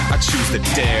 I choose the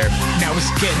dare. Now it's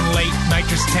getting late,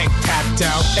 nitrous tank tapped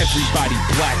out. Everybody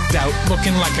blacked out,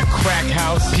 looking like a crack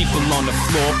house. People on the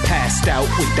floor passed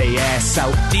out with their ass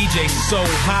out. DJ so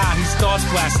high, he starts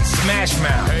blasting Smash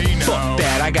Mouth. Hey, no. Fuck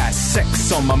that, I got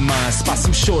sex on my mind. Spot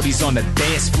some shorties on the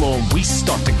dance floor and we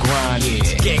start to grind.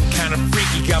 It's getting kinda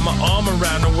freaky, got my arm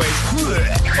around the waist.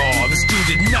 Oh, this dude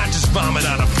did not just vomit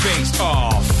on her face.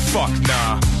 Oh, fuck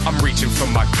nah, I'm reaching for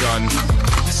my gun.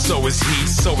 So is he,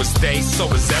 so is they, so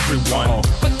is everyone.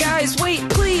 But guys, wait,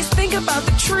 please think about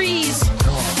the trees.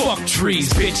 Fuck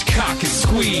trees, bitch, cock and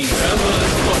squeeze.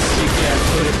 Fellas, bust your gap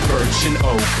for the birch and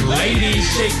oak. Ladies,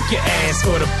 shake your ass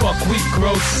for the buckwheat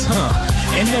gross,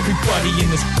 And everybody in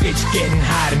this bitch getting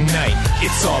high tonight.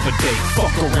 It's Arbor Day,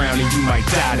 fuck around and you might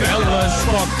die tonight. Fellas,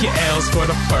 fuck your L's for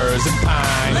the firs and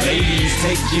pine. Ladies,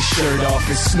 take your shirt off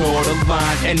and snort a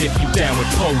line. And if you down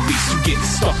with police, you getting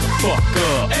stuck the fuck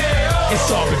up. It's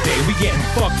Arbor Day, we getting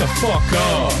fucked the fuck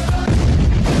up.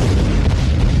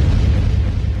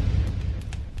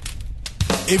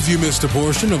 If you missed a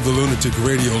portion of the Lunatic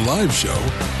Radio live show,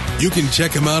 you can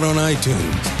check him out on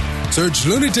iTunes. Search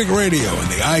Lunatic Radio in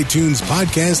the iTunes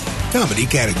podcast comedy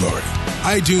category.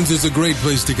 iTunes is a great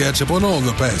place to catch up on all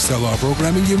the past LR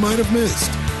programming you might have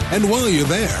missed. And while you're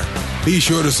there, be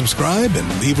sure to subscribe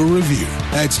and leave a review.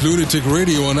 That's Lunatic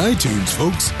Radio on iTunes,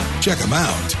 folks. Check them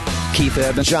out. Keith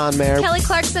Evans, John Mayer, Kelly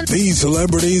Clarkson. These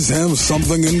celebrities have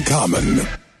something in common.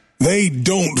 They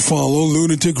don't follow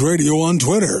Lunatic Radio on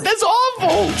Twitter. That's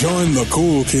awful. Join the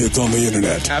cool kids on the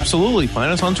internet. Absolutely. Find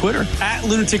us on Twitter. At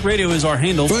Lunatic Radio is our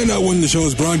handle. Find out when the show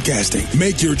is broadcasting.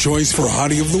 Make your choice for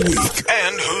Hottie of the Week.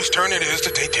 And whose turn it is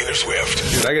to take Taylor Swift.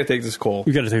 Dude, I gotta take this call.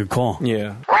 You gotta take a call.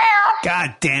 Yeah.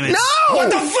 God damn it. No! What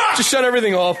the fuck? Just shut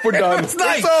everything off. We're done. It's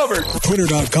nice. It's over.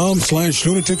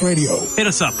 Twitter.com/Lunatic Radio. Hit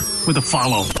us up with a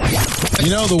follow.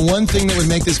 You know, the one thing that would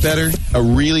make this better? A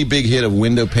really big hit of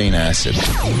window pane acid.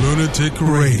 Lunatic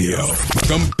Radio.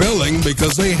 Compelling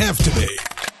because they have to be.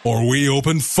 Or we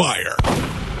open fire.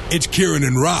 It's Kieran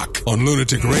and Rock on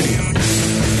Lunatic Radio.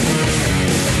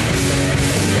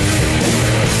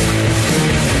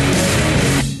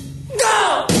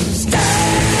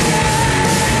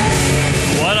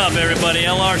 What up, everybody?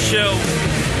 LR Show.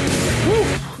 Woo.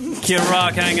 Kid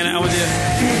Rock hanging out with you.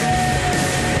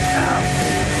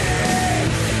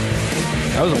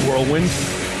 That was a whirlwind.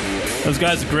 Those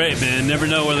guys are great, man. Never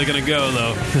know where they're going to go,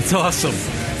 though. It's awesome.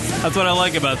 That's what I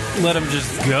like about let them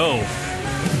just go.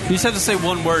 You just have to say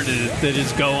one word and they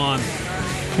just go on.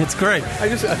 It's great. I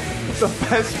just the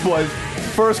best was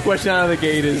first question out of the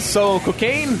gate is so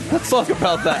cocaine. Let's talk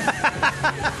about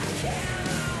that.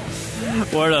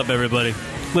 Word up, everybody.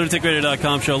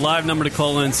 LunaticRadio.com show. Live number to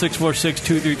call in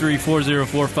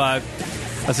 646-233-4045.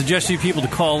 I suggest you people to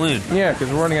call in. Yeah,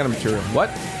 because we're running out of material. What?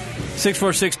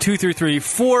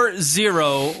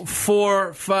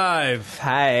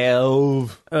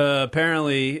 646-233-4045.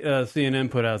 Apparently, CNN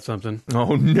put out something.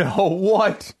 Oh, no.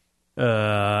 What?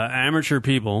 Amateur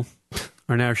people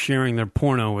are now sharing their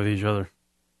porno with each other.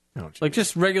 Oh, like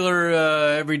just regular,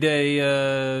 everyday,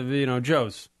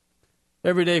 Joes.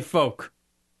 Everyday folk.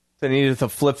 They needed to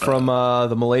flip from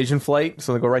the Malaysian flight,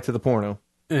 so they go right to the porno.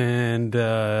 And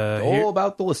all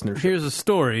about the listeners. Here's a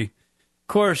story. Of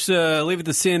course, leave it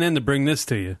to CNN to bring this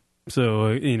to you. So,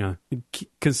 it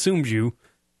consumes you,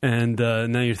 and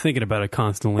now you're thinking about it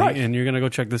constantly, right. And you're going to go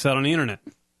check this out on the internet.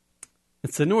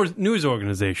 It's a news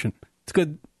organization. It's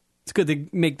good to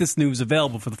make this news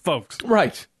available for the folks.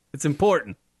 Right. It's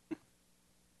important.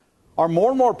 Are more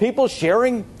and more people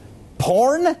sharing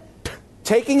porn?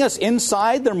 Taking us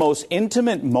inside their most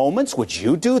intimate moments? Would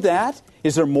you do that?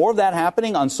 Is there more of that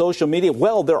happening on social media?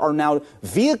 Well, there are now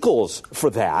vehicles for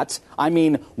that. I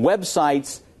mean,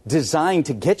 websites designed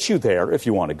to get you there if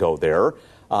you want to go there.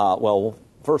 Well,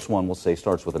 first one we'll say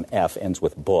starts with an F, ends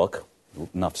with book.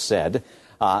 Enough said.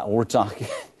 We're talking...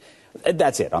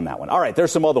 That's it on that one. All right,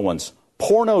 there's some other ones.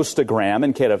 Pornostagram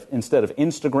instead of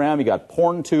Instagram. You got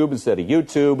PornTube instead of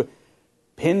YouTube.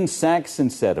 PinSex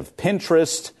instead of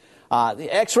Pinterest. The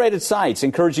X-rated sites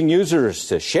encouraging users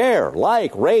to share,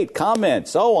 like, rate, comment,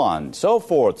 so on, so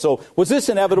forth. So was this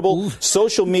inevitable?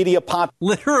 Social media pop...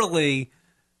 Literally,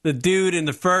 the dude in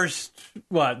the first,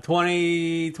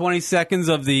 20 seconds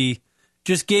of the...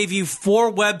 just gave you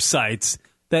 4 websites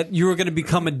that you were going to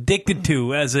become addicted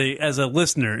to as a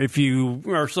listener if you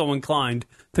are so inclined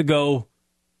to go,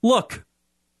 look,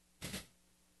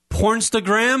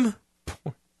 Pornstagram?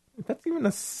 That's even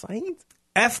a site?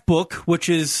 F-book, which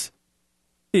is...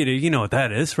 You know what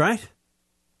that is, right?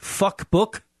 Fuck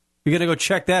book. You're going to go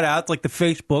check that out, like the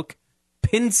Facebook.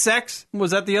 PinSex,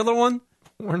 was that the other one?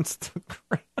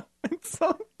 Pornstagram.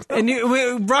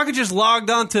 And Rocket just logged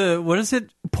on to, what is it?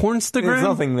 Pornstagram? There's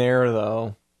nothing there,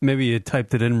 though. Maybe you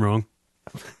typed it in wrong.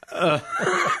 But,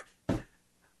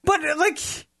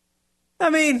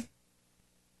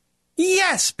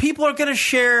 yes, people are going to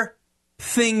share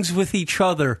things with each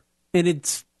other, and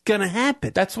it's going to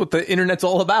happen. That's what the internet's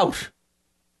all about.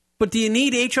 But do you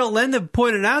need HLN to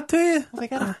point it out to you? Well, they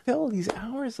gotta fill these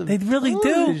hours of They really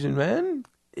television, do, man.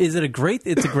 Is it a great?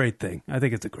 It's a great thing. I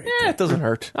think it's a great thing. Yeah, it doesn't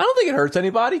hurt. I don't think it hurts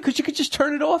anybody because you could just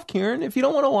turn it off, Kieran. If you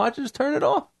don't want to watch it, just turn it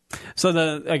off.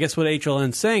 So I guess what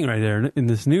HLN's saying right there in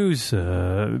this news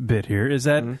bit here is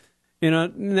that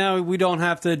now we don't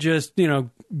have to just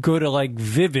go to like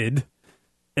Vivid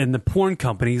and the porn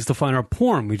companies to find our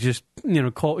porn. We just you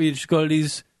just go to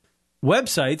these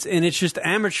websites, and it's just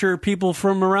amateur people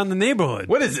from around the neighborhood.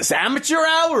 What is this, amateur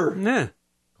hour? Yeah.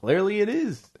 Clearly it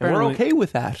is. And we're okay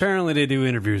with that. Apparently they do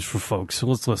interviews for folks, so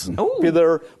let's listen.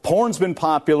 Porn's been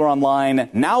popular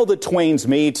online. Now the twains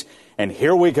meet, and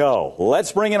here we go.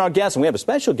 Let's bring in our guest, and we have a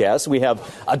special guest. We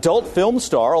have adult film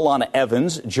star Alana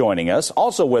Evans joining us.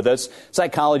 Also with us,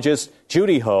 psychologist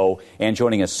Judy Ho, and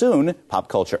joining us soon, pop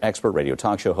culture expert, radio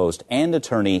talk show host, and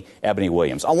attorney Ebony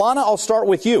Williams. Alana, I'll start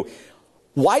with you.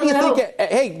 Why do you think,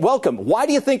 hey, welcome. Why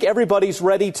do you think everybody's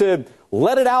ready to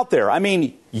let it out there? I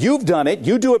mean, you've done it.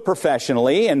 You do it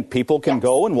professionally, and people can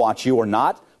go and watch you or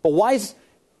not. But why is,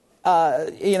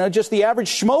 just the average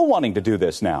schmo wanting to do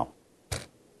this now?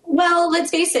 Well,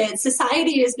 let's face it,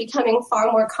 society is becoming far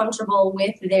more comfortable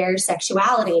with their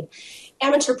sexuality.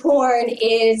 Amateur porn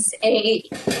is a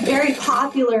very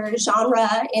popular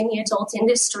genre in the adult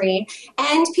industry,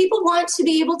 and people want to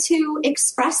be able to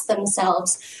express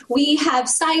themselves. We have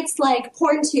sites like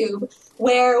PornTube,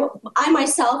 where I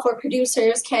myself or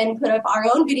producers can put up our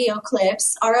own video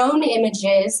clips, our own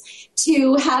images,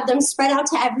 to have them spread out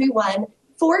to everyone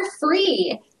for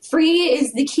free. Free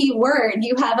is the key word.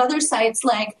 You have other sites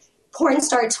like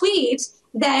Pornstar Tweet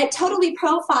that totally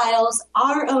profiles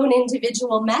our own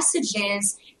individual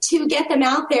messages to get them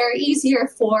out there easier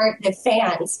for the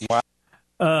fans.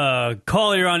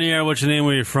 Caller, you're on the air. What's your name?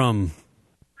 Where you from?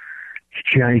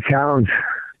 Johnny Collins.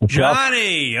 What's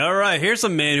Johnny! Up? All right, here's a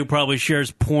man who probably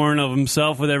shares porn of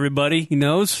himself with everybody he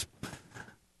knows.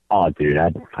 Oh, dude,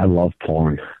 I love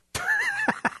porn.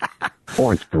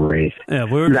 Porn's great. Yeah,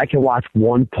 dude, I can watch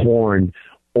one porn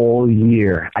all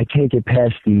year. I can't get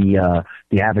past the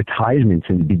advertisements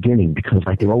in the beginning because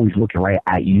like they're always looking right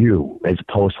at you as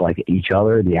opposed to like each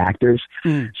other, the actors.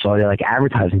 So they're like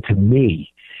advertising to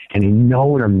me, and they know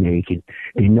when I'm naked,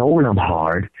 they know when I'm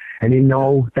hard, and they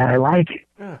know that I like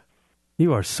it.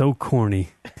 You are so corny.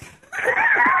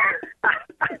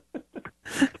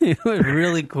 You are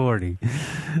really corny,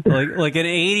 like an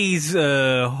 '80s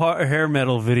hair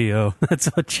metal video. That's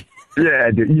what you.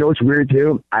 Yeah, dude. You know what's weird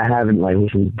too? I haven't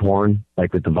listened to porn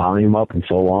with the volume up in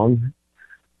so long.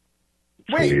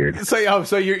 It's weird.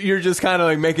 So you're just kind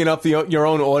of making up your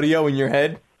own audio in your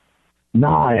head? No,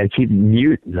 I keep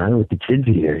mute. I don't want the kids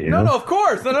here. No, of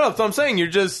course, no. So I'm saying you're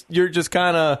just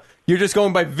going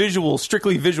by visuals,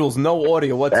 strictly visuals, no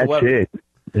audio whatsoever.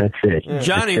 That's it. Yeah.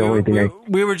 Johnny,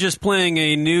 we were just playing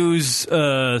a news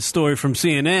story from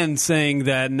CNN saying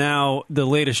that now the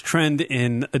latest trend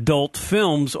in adult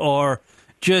films are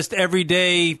just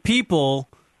everyday people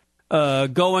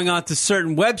going onto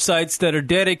certain websites that are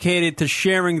dedicated to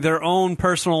sharing their own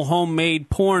personal homemade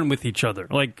porn with each other.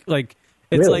 Like it's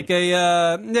really? Like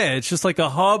it's just like a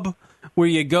hub where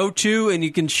you go to and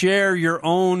you can share your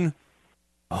own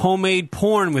homemade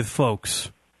porn with folks.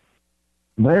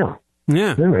 Wow.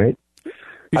 Yeah. All right.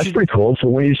 That's pretty cool. So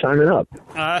when are you signing up?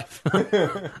 I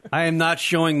am not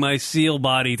showing my seal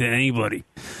body to anybody.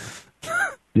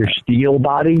 Your steel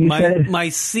body, you said? My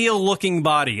seal-looking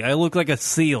body. I look like a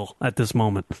seal at this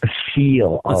moment. A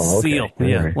seal. A seal, okay.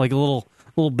 yeah. Right. Like a little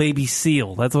baby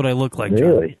seal. That's what I look like, John.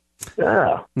 Really?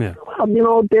 Oh. Yeah.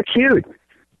 Well, they're cute.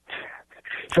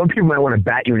 Some people might want to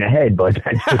bat you in the head, but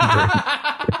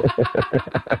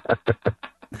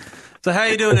So how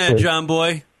you doing there, John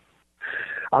boy?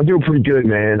 I'm doing pretty good,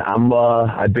 man.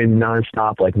 I've been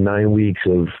nonstop, like 9 weeks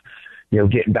of,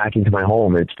 getting back into my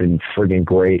home. It's been friggin'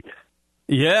 great.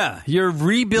 Yeah, you're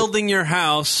rebuilding your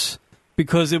house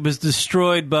because it was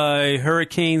destroyed by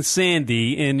Hurricane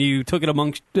Sandy, and you took it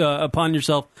upon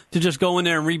yourself to just go in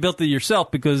there and rebuild it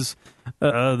yourself because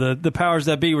the powers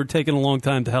that be were taking a long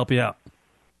time to help you out.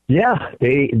 Yeah,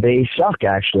 they suck,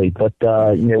 actually. But,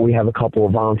 we have a couple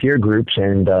of volunteer groups,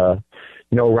 and,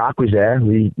 Rock was there.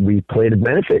 We played a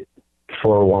benefit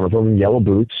for one of them, Yellow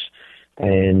Boots,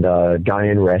 and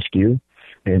Guyan Rescue.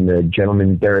 And the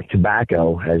gentleman, Derek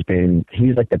Tobacco,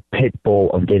 he's like the pit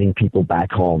bull of getting people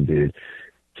back home, dude.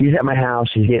 He's at my house.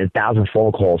 He's getting 1,000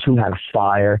 phone calls. Who had a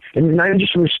fire? And not even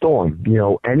just from a storm,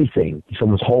 anything.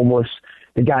 Someone's homeless.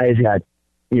 The guy has got,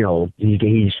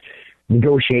 he's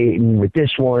negotiating with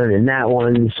this one and that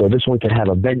one, so this one can have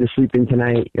a bed to sleep in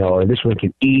tonight, or this one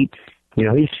can eat.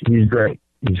 He's great.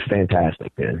 He's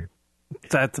fantastic, man.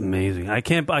 That's amazing. I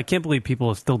can't believe people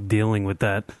are still dealing with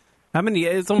that. How many?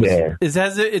 It's almost. Yeah.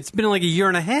 It's been like a year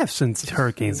and a half since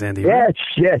Hurricane Sandy. Yeah, Right?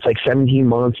 it's like 17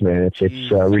 months, man.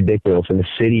 It's ridiculous, and the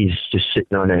city's just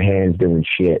sitting on their hands doing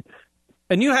shit.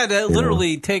 And you had to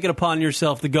literally take it upon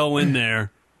yourself to go in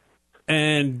there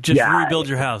and just rebuild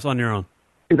your house on your own.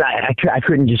 I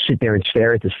couldn't just sit there and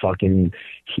stare at this fucking,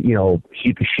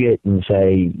 heap of shit and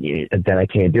say that I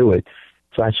can't do it.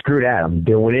 So I screwed that. I'm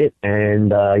doing it.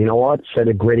 And you know what? Set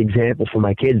a great example for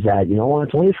my kids that,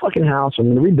 it's only a fucking house. I'm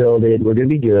going to rebuild it. We're going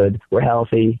to be good. We're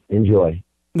healthy. Enjoy.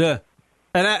 Yeah.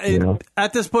 And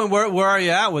at this point, where are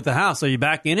you at with the house? Are you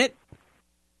back in it?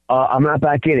 I'm not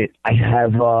back in it.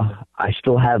 I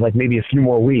still have like maybe a few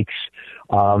more weeks.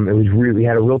 We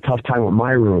had a real tough time with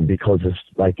my room because it's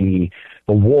like the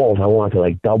walls, I wanted to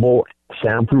like double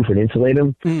soundproof and insulate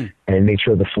them and make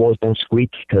sure the floors don't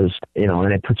squeak because, and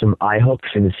I put some eye hooks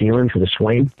in the ceiling for the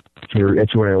swing.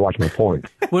 That's where I watch my porn.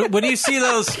 When do you see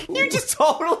those? You just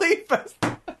totally...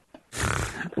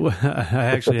 I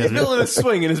actually he's building a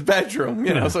swing in his bedroom,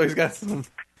 so he's got some...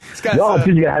 No,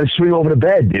 because you gotta have a swing over the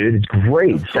bed, dude. It's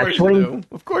great. Sex swing.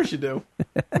 Of course you do.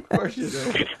 Of course you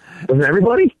do. Doesn't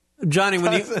everybody? Johnny,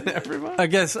 everybody? I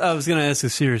guess I was going to ask a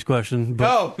serious question. But,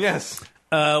 oh, yes.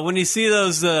 When you see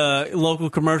those local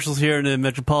commercials here in the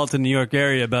metropolitan New York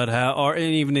area about how, or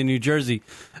even in New Jersey,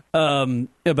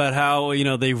 about how,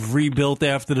 they've rebuilt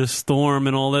after the storm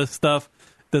and all this stuff,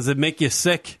 does it make you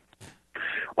sick?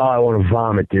 Oh, I want to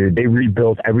vomit, dude. They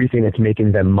rebuilt everything that's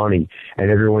making them money, and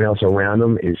everyone else around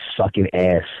them is sucking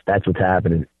ass. That's what's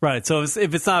happening. Right. So if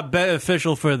it's not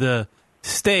beneficial for the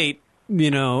state,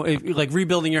 like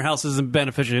rebuilding your house isn't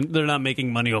beneficial. They're not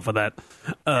making money off of that.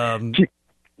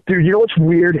 Dude, you know what's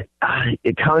weird?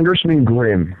 Congressman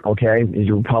Grimm, okay, is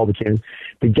a Republican.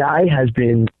 The guy has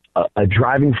been a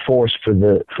driving force for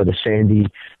the Sandy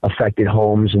affected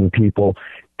homes and people.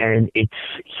 And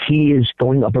he is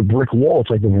going up a brick wall.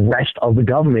 It's like the rest of the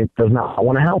government does not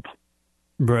want to help.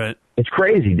 Right. It's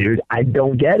crazy, dude. I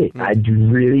don't get it. I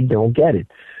really don't get it.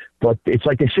 But it's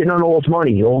like they're sitting on all this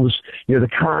money, all this, the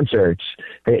concerts,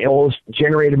 all this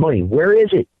generated money. Where is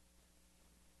it?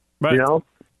 Right.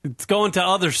 It's going to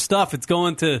other stuff. It's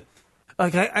going to,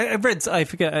 like I've read. I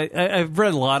forget. I've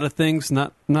read a lot of things.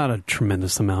 Not a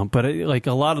tremendous amount, but like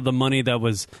a lot of the money that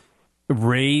was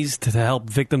raised to help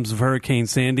victims of Hurricane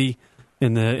Sandy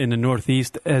in the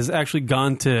Northeast has actually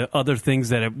gone to other things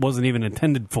that it wasn't even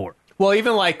intended for. Well,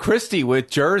 even like Christie with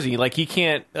Jersey, like he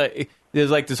can't. There's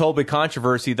like this whole big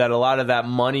controversy that a lot of that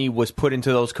money was put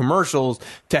into those commercials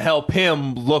to help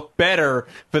him look better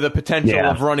for the potential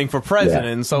of running for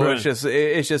president. Yeah. So Right.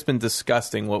 it's just been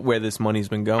disgusting where this money's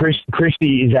been going.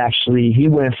 Christie is actually, he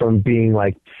went from being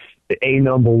like a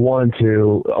number one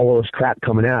to all this crap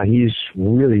coming out. He's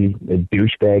really a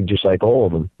douchebag, just like all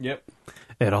of them. Yep.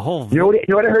 And a whole. You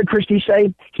know what I heard Christie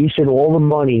say? He said all the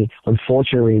money,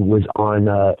 unfortunately, was on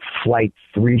flight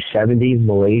 370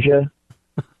 Malaysia.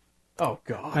 Oh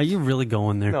God! Are you really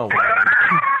going there? No.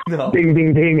 No. Ding,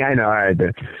 ding, ding. I know. All right.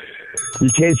 You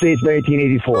can't say it's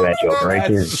 1984, that joke,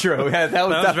 right? That's true. Yeah, that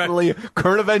was definitely a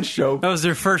current events show. That was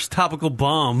their first topical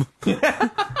bomb. You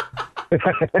got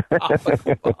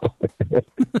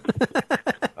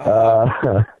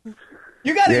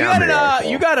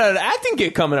an acting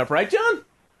gig coming up, right, John?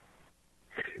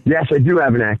 Yes, I do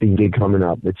have an acting gig coming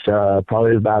up. It's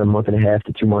probably about a month and a half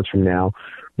to 2 months from now.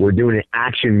 We're doing an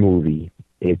action movie.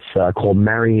 It's called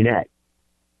Marionette.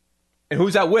 And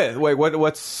who's that with? Wait,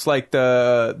 what's like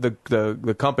the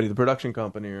company, the production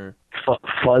company, or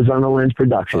Fuzz on the Lens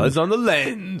Productions. Fuzz on the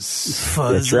Lens.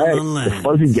 That's right. The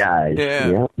Fuzzy guys.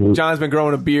 Yeah. John's been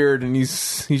growing a beard, and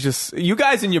he's just, you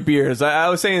guys in your beards. I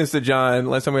was saying this to John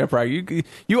last time we had practice.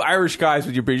 You Irish guys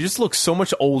with your beard, you just look so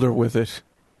much older with it.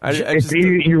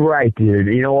 You're right, dude.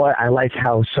 You know what? I like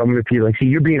how some of the people, like, see,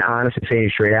 you're being honest and saying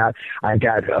it straight out. I've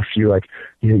got a few, like,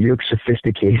 you look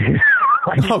sophisticated.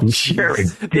 Like,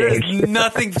 There's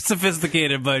nothing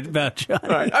sophisticated about John.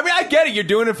 Right. I mean, I get it. You're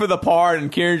doing it for the part,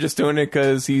 and Kieran's just doing it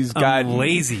because he's got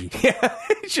lazy. Yeah,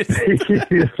 he's just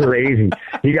lazy.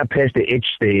 He got past the itch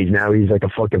stage. Now he's like a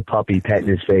fucking puppy petting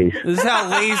his face. This is how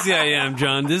lazy I am,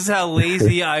 John. This is how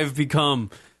lazy I've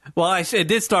become. Well, I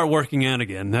did start working out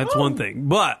again. That's one thing.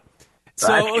 But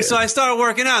so I started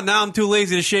working out. Now I'm too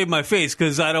lazy to shave my face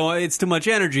because it's too much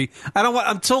energy.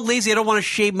 I'm so lazy. I don't want to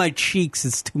shave my cheeks.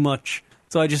 It's too much.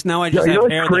 So I just have hair. You know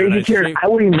what's crazy, Kieran? I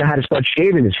wouldn't even know how to start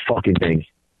shaving this fucking thing.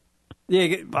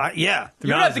 Yeah.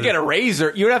 You'd have to get a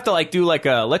razor. You'd have to do like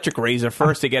an electric razor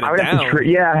first to get it down.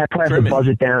 I probably have to buzz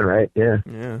it down, right?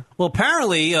 Yeah. Well,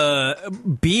 apparently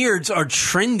beards are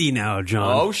trendy now,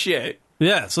 John. Oh shit.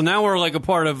 Yeah, so now we're like a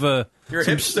part of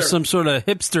some sort of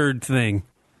hipster thing,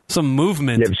 some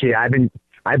movement. Yeah, but see,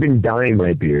 I've been dyeing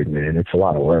my beard, man. It's a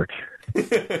lot of work.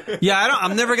 Yeah,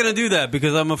 I'm never gonna do that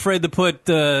because I'm afraid to put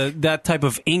that type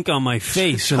of ink on my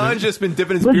face. John's just been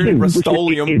dipping his beard in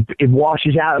Rust-Oleum. It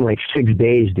washes out in like 6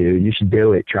 days, dude. You should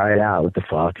do it. Try it out. What the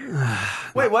fuck?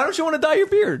 Wait, why don't you want to dye your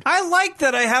beard? I like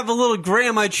that I have a little gray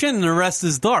on my chin and the rest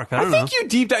is dark. I think you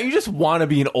deep down, you just want to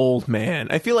be an old man.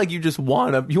 I feel like you just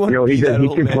want to.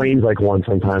 He complains like one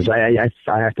sometimes. I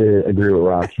have to agree with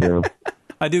Rock. You know.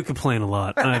 I do complain a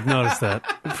lot. I've noticed that.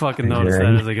 I fucking noticed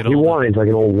that as I get older. He whines like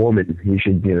an old woman. You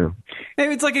should,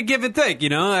 Maybe it's like a give and take,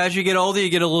 As you get older,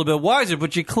 you get a little bit wiser,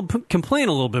 but you complain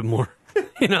a little bit more,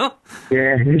 Yeah,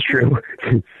 it's true.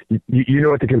 You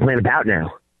know what to complain about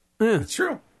now. Yeah, it's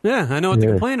true. Yeah, I know what to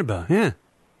complain about. Yeah.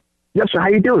 Yeah, so how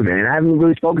you doing, man? I haven't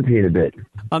really spoken to you in a bit.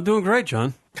 I'm doing great,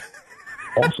 John.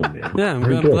 Awesome, man. Yeah,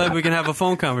 I'm glad we can have a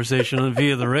phone conversation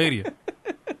via the radio.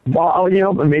 Well,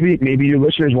 maybe your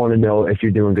listeners want to know if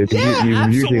you're doing good. Because you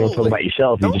usually don't talk about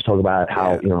yourself. You just talk about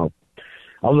how,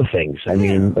 other things. I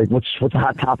mean, like, what's the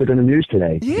hot topic on the news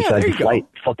today? Yeah, besides the flight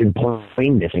fucking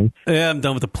plane missing. Yeah, I'm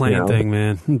done with the plane thing,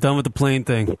 man. I'm done with the plane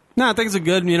thing. Nah, things are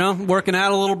good, working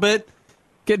out a little bit,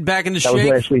 getting back into shape. That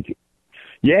was last week.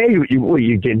 Yeah,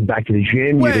 you're getting back to the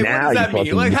gym. Wait, you're what out. does that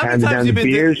mean? Like, how many times have you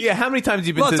been to, how many times have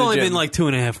you been to the gym? Well, it's only been like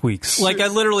 2.5 weeks. Like, I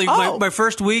literally, my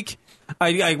first week,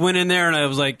 I went in there and I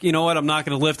was like, you know what? I'm not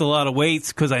going to lift a lot of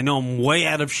weights because I know I'm way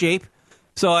out of shape.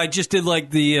 So I just did like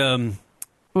the,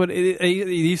 they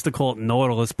used to call it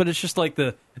Nautilus, but it's just like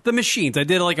the machines. I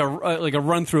did like a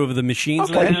run through of the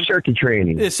machines. Okay, circuit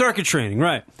training. Yeah, circuit training,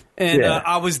 right. And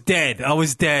I was dead. I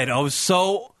was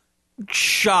so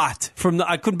shot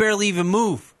I could barely even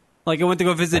move. Like, I went to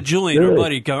go visit Julian, our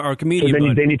buddy, our comedian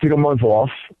buddy. Then you took a month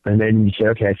off, and then you said,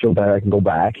 okay, I feel better, I can go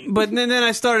back. But then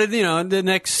I started,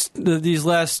 these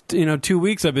last, 2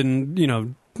 weeks, I've been,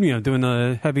 doing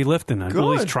the heavy lifting. I'm at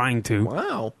least trying to.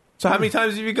 Wow. So how many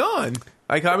times have you gone?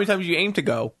 Like, how many times do you aim to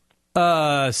go?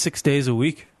 6 days a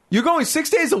week. You're going 6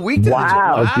 days a week to the gym?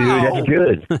 Wow,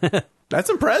 dude, that's good. That's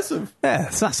impressive. Yeah,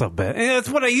 it's not so bad. And that's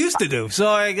what I used to do. So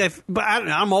but I don't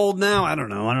know, I'm old now. I don't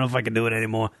know if I can do it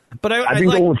anymore. But I've been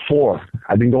going 4.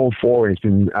 I've been going 4,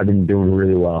 and I've been doing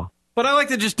really well. But I like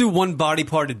to just do one body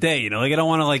part a day. Like, I don't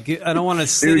want to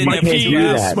sit Dude, in you can't do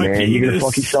that, man. You're gonna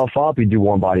fuck yourself up. You do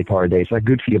one body part a day. It's not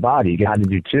good for your body. You got to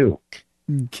do 2.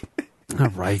 All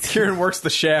right. Kieran works the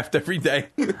shaft every day.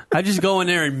 I just go in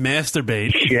there and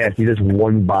masturbate. Yeah, he does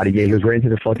one body game. He goes right into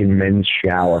the fucking men's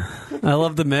shower. I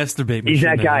love the masturbate. He's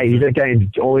that guy. He's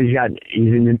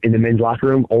in the men's locker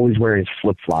room, always wearing his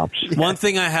flip flops. One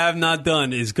thing I have not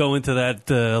done is go into that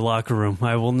locker room.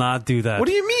 I will not do that. What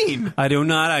do you mean? I do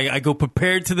not. I go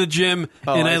prepared to the gym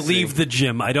and I leave the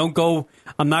gym. I don't go.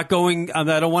 I'm not going. I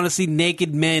don't want to see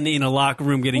naked men in a locker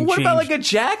room getting what changed. What about like a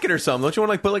jacket or something? Don't you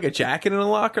want to put like a jacket in a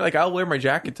locker? Like, I'll wear my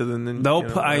jacket to them. Nope.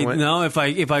 No.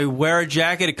 If I wear a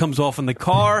jacket, it comes off in the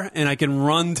car, and I can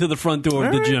run to the front door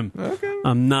of the gym. Okay.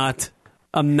 I'm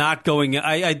not going.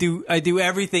 I do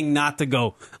everything not to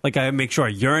go. Like, I make sure I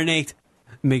urinate,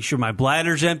 make sure my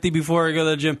bladder's empty before I go to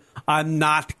the gym. I'm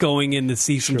not going in to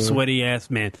see some sweaty ass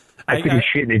man. I took a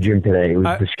shit in the gym today. It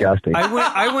was disgusting.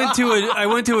 I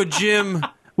went to a gym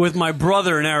with my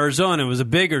brother in Arizona. It was a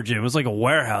bigger gym. It was like a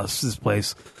warehouse, this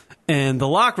place. And the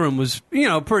locker room was,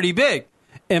 pretty big.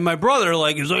 And my brother,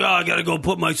 he's like, I got to go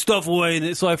put my stuff away.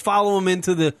 And so I follow him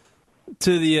into the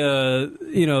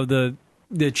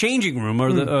the changing room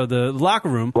or the locker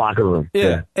room. Locker room.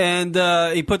 Yeah, and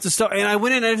he puts the stuff, and I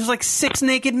went in, and there's like 6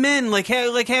 naked men. Like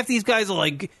half these guys are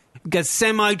like got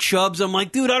semi chubs. I'm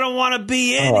like, dude, I don't want to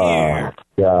be in here.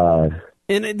 God.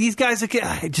 And these guys,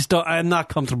 I just don't. I'm not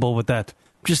comfortable with that.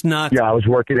 Just not. Yeah, I was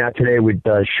working out today with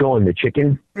Sean, the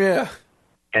chicken. Yeah.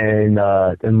 And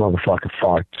that motherfucker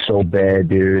fucked so bad,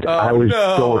 dude. I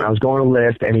was going to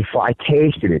lift, and I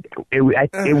tasted it. It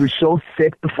was so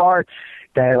thick, the fart,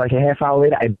 that like a half hour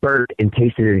later, I burped and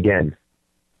tasted it again.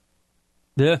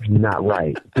 Yeah. It was not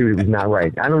right. Dude, it was not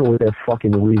right. I don't know what that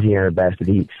fucking Louisiana bastard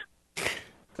eats.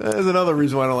 That's another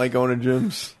reason why I don't like going to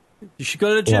gyms. You should go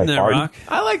to the gym there, Rock.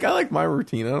 I like my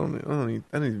routine. I don't need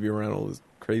to be around all this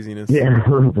craziness. Yeah,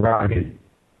 Rock.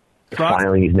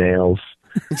 Filing his nails.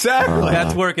 Exactly.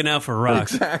 That's working out for Rock.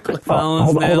 Exactly.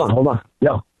 Hold on.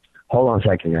 Yo, hold on a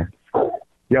second, man.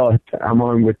 Yo, I'm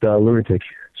on with Lunatic,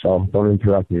 so don't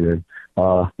interrupt me, man.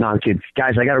 No, I'm kidding.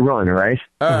 Guys, I got to run, all right?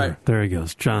 All right. There he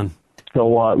goes, John.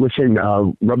 So, listen,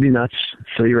 rub your nuts,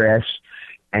 fill your ass,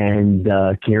 and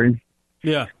Kieran.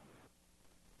 Yeah.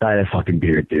 Dye that fucking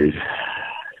beard, dude.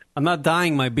 I'm not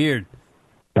dyeing my beard.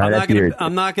 Beard.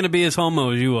 I'm not gonna be as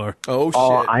homo as you are. Oh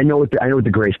shit! I know what the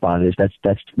gray spot is. That's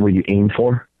where you aim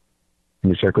for in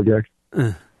the circle jerk.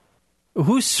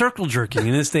 Who's circle jerking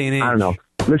in this day and age? I don't know.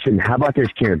 Listen, how about this,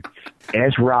 Kieran?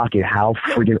 Ask Rocket how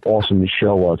friggin' awesome the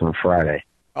show was on Friday.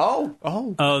 Oh,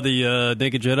 the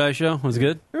Naked Jedi show was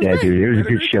good. Yeah, dude, it was a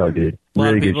good show, dude.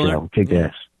 Really good show. Kick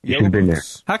ass. You should have been there.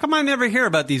 How come I never hear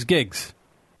about these gigs?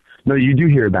 No, you do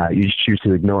hear about it. You just choose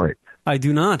to ignore it. I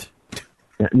do not.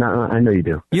 No, I know you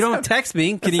do. You don't text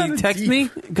me. Can you text me?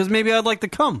 Because maybe I'd like to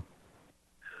come.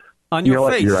 On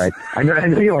your face. You're right. I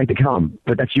know you like to come,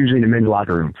 but that's usually in the men's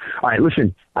locker room. All right,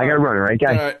 listen. I got to run, all right,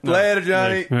 guys? All right. Later,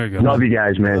 Johnny. There you go. Love you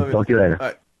guys, man. Talk to you later. All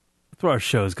right. That's where our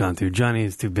show's gone through. Johnny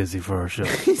is too busy for our show.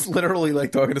 He's literally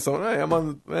like talking to someone. Hey, I'm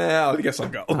on. I guess I'll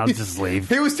go. I'll just leave.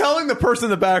 He was telling the person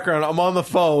in the background, I'm on the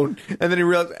phone, and then he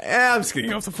realized, I'm just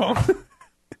getting off the phone.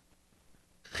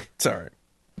 It's all right.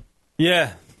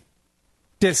 Yeah.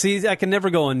 Yeah, see, I can never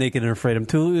go on Naked and Afraid. I'm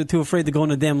too afraid to go in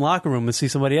the damn locker room and see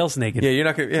somebody else naked. Yeah, you're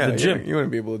not gonna. Yeah, the gym. You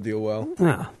wouldn't be able to deal well.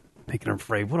 No, Naked and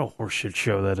Afraid. What a horseshit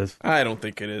show that is. I don't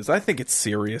think it is. I think it's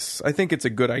serious. I think it's a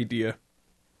good idea.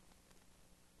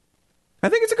 I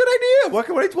think it's a good idea.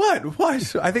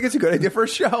 What? I think it's a good idea for a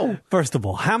show. First of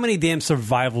all, how many damn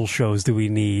survival shows do we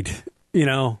need? You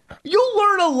know, you'll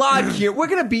learn a lot here. We're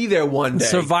gonna be there one day.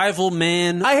 Survival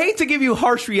Man. I hate to give you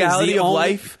harsh reality of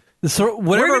life.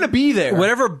 We're going to be there.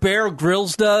 Whatever Bear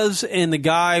Grylls does and the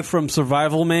guy from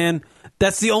Survival Man,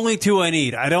 that's the only two I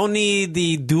need. I don't need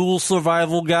the dual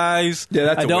survival guys. Yeah,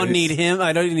 that's I don't need him.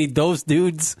 I don't need those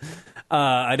dudes.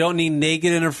 I don't need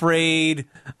Naked and Afraid.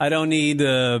 I don't need,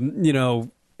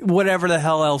 whatever the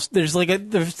hell else. There's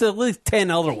at least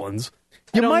 10 other ones.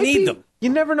 I don't need them. You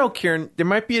never know, Kieran. There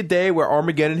might be a day where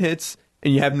Armageddon hits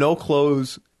and you have no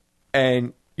clothes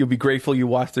and you'll be grateful you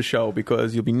watched the show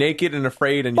because you'll be naked and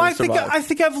afraid and you'll survive. I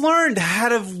think I've learned how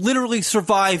to literally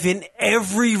survive in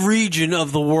every region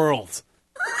of the world.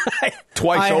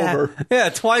 Twice over. Yeah,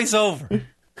 twice over.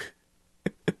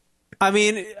 I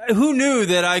mean, who knew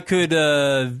that I could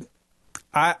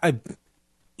I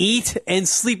eat and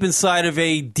sleep inside of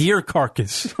a deer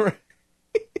carcass?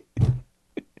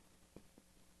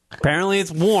 Apparently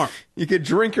it's warm. You could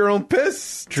drink your own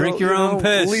piss. Drink your own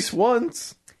piss. At least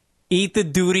once. Eat the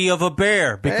duty of a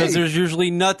bear because there's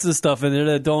usually nuts and stuff in there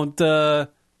that don't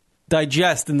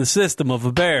digest in the system of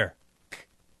a bear.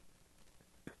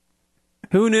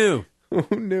 Who knew?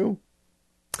 Who knew?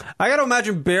 I got to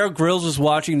imagine Bear Grylls is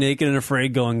watching Naked and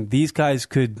Afraid going, these guys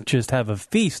could just have a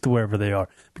feast wherever they are.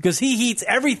 Because he eats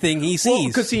everything he sees.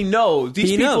 Because he knows.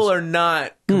 These people are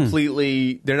not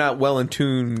completely, they're not well in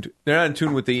tuned. They're not in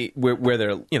tune with where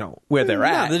they're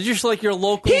at. They're just like your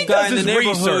local guy in the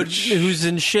neighborhood who's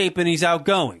in shape and he's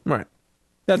outgoing. Right.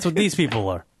 That's what these people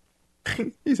are.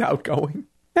 He's outgoing.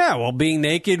 Yeah, well, being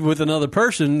naked with another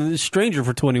person, a stranger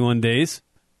for 21 days.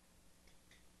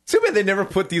 Too bad they never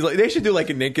put these. They should do like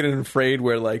a Naked and Afraid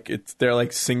where they're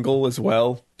like single as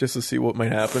well, just to see what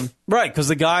might happen. Right, because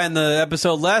the guy in the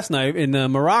episode last night in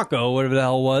Morocco, whatever the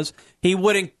hell it was, he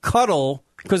wouldn't cuddle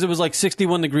because it was like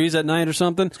 61 degrees at night or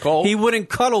something. It's cold. He wouldn't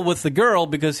cuddle with the girl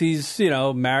because he's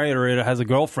married or has a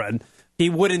girlfriend. He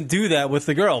wouldn't do that with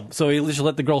the girl, so he just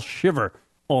let the girl shiver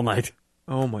all night.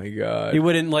 Oh my god! He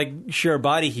wouldn't share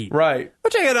body heat, right?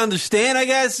 Which I can understand, I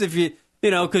guess, if you.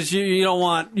 Because you don't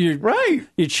want your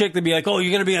chick to be like, oh,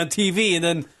 you're going to be on TV, and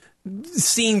then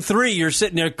scene 3, you're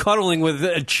sitting there cuddling with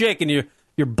a chick, and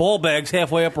your ball bag's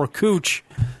halfway up her cooch.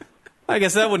 I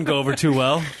guess that wouldn't go over too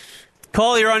well.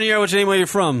 Call, you're on the air. What's your name? Where you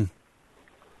from?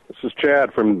 This is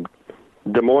Chad from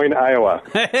Des Moines, Iowa.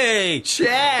 Hey,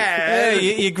 Chad!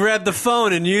 Hey, you grabbed the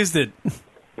phone and used it.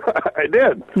 I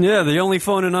did. Yeah, the only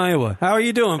phone in Iowa. How are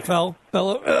you doing, fellow?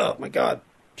 Oh, my God.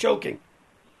 Choking.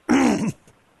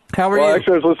 How are well, you?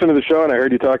 Actually, I was listening to the show, and I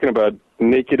heard you talking about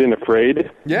Naked and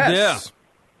Afraid. Yes.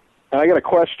 And I got a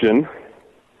question,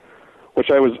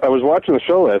 which I was watching the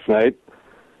show last night,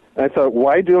 and I thought,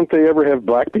 why don't they ever have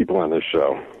black people on this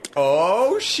show?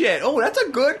 Oh, shit. Oh, that's a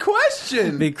good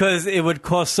question. Because it would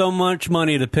cost so much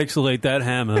money to pixelate that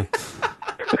hammer.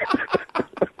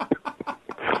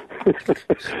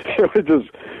 It would just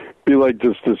be like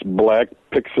just this black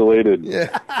pixelated.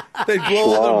 Yeah. They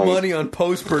blow all their money on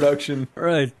post-production.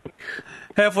 Right.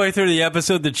 Halfway through the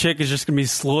episode, the chick is just going to be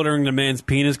slaughtering the man's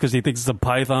penis because he thinks it's a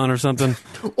python or something.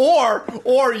 Or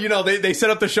you know, they set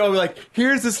up the show like,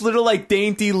 here's this little, like,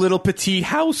 dainty little petite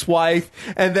housewife,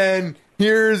 and then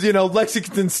here's, you know,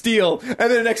 Lexington Steele, and then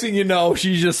the next thing you know,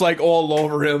 she's just, like, all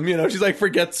over him. You know, she's like,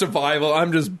 forget survival,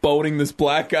 I'm just boning this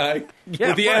black guy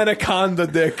with the anaconda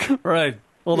dick. Right.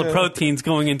 All the protein's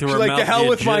going into She's her like, mouth. to hell via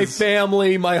with my jizz.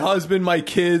 family, my husband, my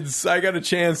kids. I got a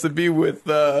chance to be with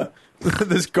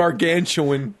this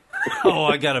gargantuan. Oh,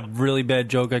 I got a really bad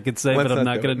joke I could say, but I'm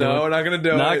not going to do it. No, we're not going to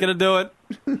do it. Not going to do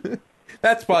it.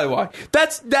 That's probably why.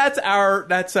 That's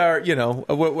our you know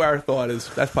what our thought is.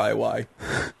 That's probably why.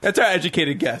 That's our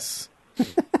educated guess.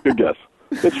 Good guess.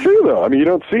 It's true though. I mean, you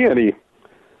don't see any.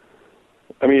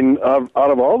 I mean, out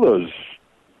of all those.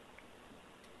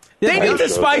 They need to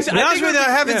spice. To be honest with you,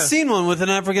 I haven't seen one with an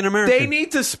African American. They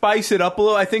need to spice it up a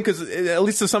little. I think because at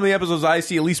least in some of the episodes I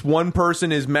see, at least one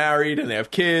person is married and they have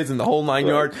kids and the whole nine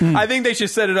yards. I think they should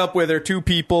set it up where there are two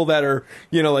people that are,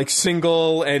 you know, like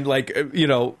single and like, you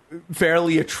know,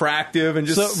 fairly attractive and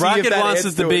just. So see Rocket if that wants adds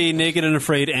us to be it. naked and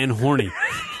afraid and horny.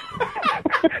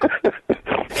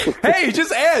 Hey, it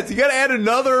just adds. You got to add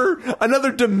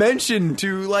another dimension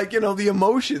to, like, you know, the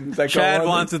emotions that Chad go on.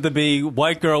 wants it to be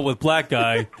white girl with black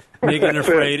guy, naked and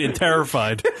afraid and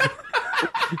terrified.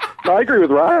 I agree with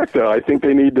Rock though. I think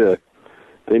they need to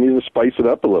spice it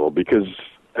up a little because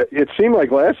it seemed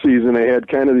like last season they had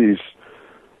kind of these,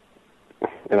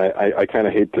 and I kind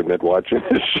of hate to admit watching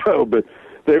this show, but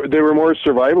they were more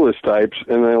survivalist types,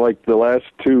 and then like the last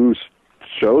two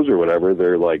shows or whatever,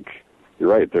 they're like, you're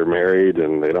right, they're married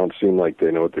and they don't seem like they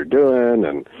know what they're doing,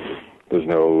 and there's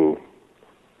no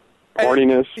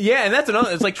horniness. Yeah, and that's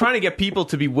another. It's like trying to get people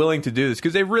to be willing to do this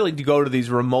because they really do go to these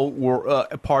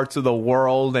remote parts of the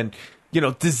world and, you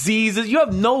know, diseases. You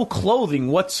have no clothing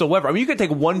whatsoever. I mean, you could take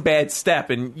one bad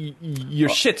step and your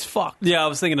shit's fucked. Yeah, I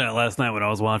was thinking that last night when I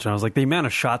was watching. I was like, the amount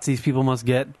of shots these people must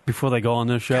get before they go on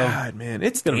this show. God, man,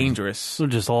 it's dangerous. They're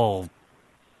just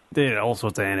they had all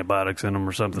sorts of antibiotics in them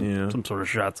or something, some sort of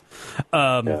shots.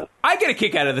 I get a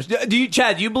kick out of this.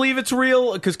 Chad, do you believe it's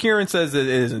real? Because Kieran says it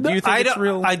isn't. Do you think it's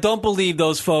real? I don't believe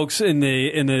those folks in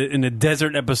the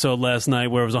desert episode last night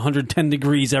where it was 110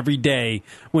 degrees every day,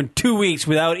 went 2 weeks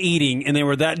without eating, and they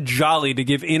were that jolly to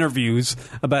give interviews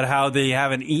about how they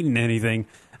haven't eaten anything.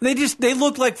 They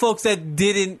looked like folks that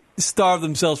didn't starve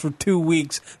themselves for 2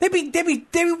 weeks.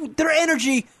 Their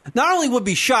energy not only would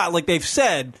be shot, like they've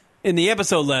said in the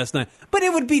episode last night, but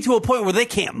it would be to a point where they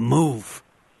can't move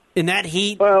in that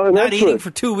heat, not eating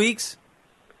for 2 weeks.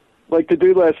 Like the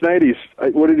dude last night,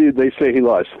 what did they say he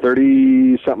lost?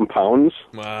 30-something pounds?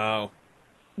 Wow.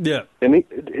 Yeah. And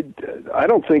I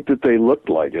don't think that they looked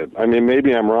like it. I mean,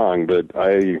 maybe I'm wrong, but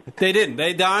They didn't.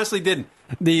 They honestly didn't.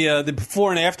 The before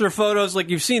and after photos,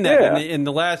 like you've seen that in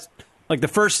the last, like the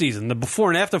first season, the before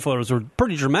and after photos were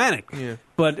pretty dramatic. Yeah.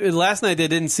 But last night they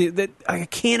didn't see that. I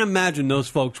can't imagine those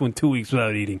folks went 2 weeks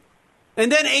without eating,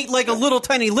 and then ate like a little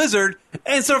tiny lizard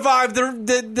and survived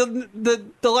the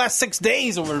last 6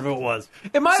 days or whatever it was.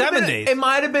 It might 7 have been, days. It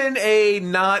might have been a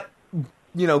not,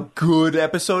 you know, good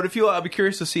episode. If you, I'll be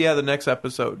curious to see how the next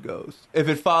episode goes. If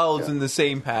it follows in the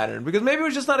same pattern, because maybe it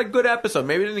was just not a good episode.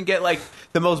 Maybe it didn't get like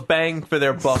the most bang for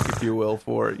their buck, if you will,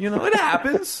 for it. You know, it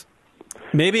happens.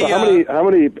 Maybe so how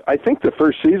many? I think the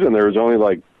first season there was only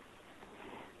like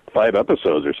 5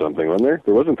 episodes or something, wasn't there?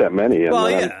 There wasn't that many. Well,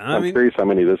 I'm curious how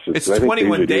many this is. It's I think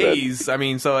 21 they usually do days. I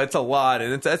mean, so it's a lot,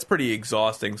 and that's pretty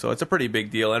exhausting. So it's a pretty big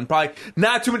deal, and probably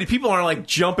not too many people aren't like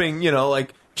jumping, you know,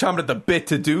 like chomping at the bit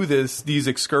to do these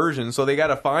excursions. So they got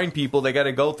to find people. They got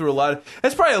to go through a lot.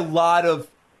 That's probably a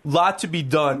lot to be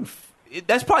done.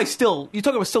 That's probably still, you're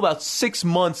talking about still about 6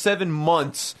 months, 7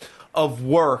 months of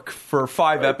work for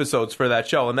 5 episodes for that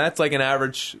show, and that's like an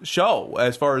average show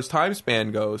as far as time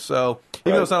span goes. So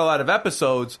even though it's not a lot of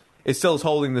episodes, it still is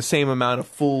holding the same amount of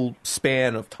full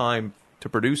span of time to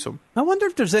produce them. I wonder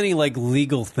if there's any like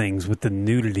legal things with the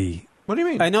nudity. What do you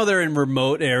mean? I know they're in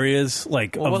remote areas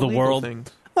like Well, of the what legal world.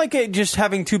 things? Like just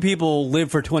having two people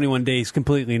live for 21 days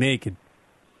completely naked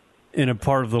in a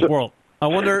part of the world. I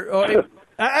wonder.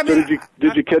 I mean, so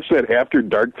did you catch that After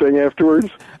Dark thing afterwards?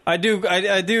 I do.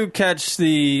 I do catch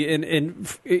the in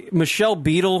Michelle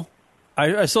Beadle.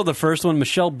 I saw the first one,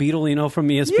 Michelle Beadle, from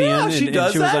ESPN. Yeah, she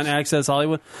does she was that. on Access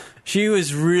Hollywood. She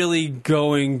was really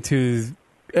going to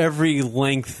every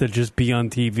length to just be on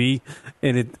TV,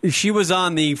 and she was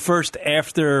on the first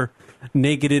After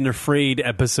Naked and Afraid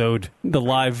episode, the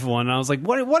live one. I was like,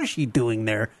 what is she doing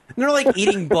there? And they're like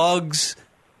eating bugs.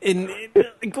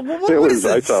 What is this?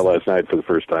 I saw it last night for the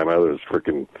first time. It was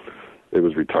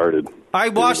retarded. I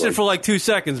watched it for like 2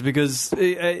 seconds because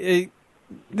it's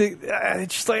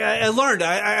just like I learned.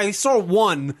 I saw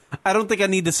one. I don't think I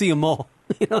need to see them all.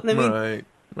 You know what I mean?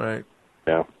 Right.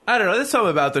 Yeah. I don't know. There's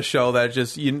something about the show that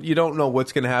just you don't know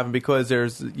what's going to happen because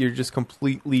you're just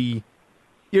completely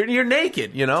you're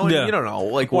naked. And you don't know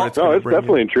what it's going to bring. It's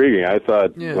definitely intriguing. I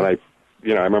thought Yeah. when I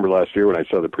remember last year when I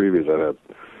saw the previews, I thought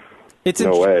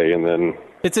no way, and then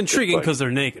it's intriguing because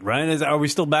they're naked, right? Are we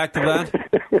still back to that?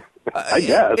 I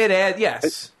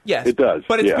guess yes, it does,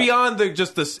 but it's yeah. beyond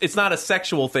it's not a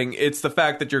sexual thing. It's the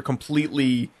fact that you're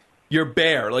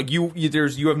bare. Like you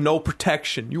have no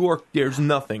protection. There's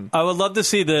nothing. I would love to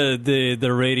see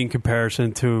the rating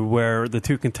comparison to where the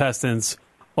two contestants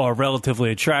are relatively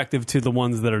attractive to the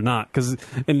ones that are not. Because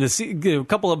in a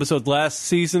couple episodes last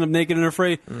season of Naked and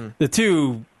Afraid, the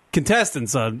two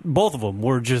contestants, both of them,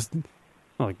 were just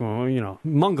like,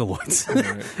 mongoloids.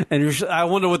 Right. And I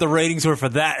wonder what the ratings were for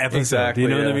that episode. Exactly,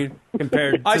 what I mean?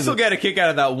 Compared, I still get a kick out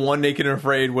of that one Naked and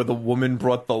Afraid where the woman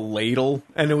brought the ladle,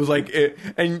 and it was like,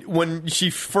 and when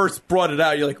she first brought it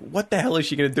out, you're like, what the hell is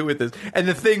she going to do with this? And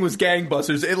the thing was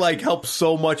gangbusters. It like helped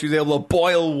so much. She was able to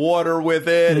boil water with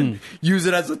it and use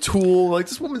it as a tool. Like,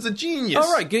 this woman's a genius.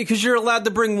 All right, because you're allowed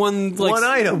to bring one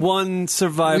item, one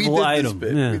survival item. We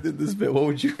did this bit. What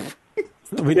would you?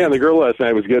 And the girl last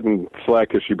night was getting slack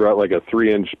because she brought like a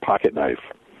 3-inch pocket knife.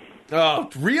 Oh,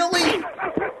 really?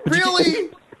 Really?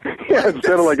 Yeah,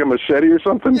 instead of like a machete or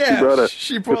something, Yeah,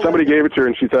 she brought somebody gave it to her,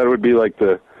 and she thought it would be like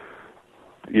it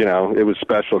was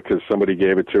special because somebody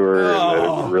gave it to her and that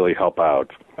it would really help out.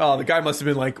 Oh, the guy must have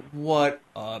been like, what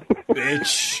a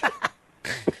bitch.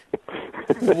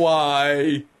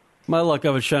 Why? My luck, I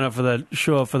would show up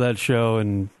for that show,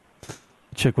 and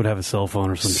chick would have a cell phone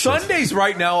or some shit. Sundays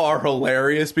right now are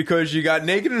hilarious because you got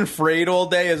Naked and Afraid all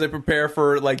day as I prepare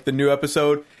for like the new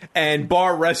episode, and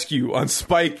Bar Rescue on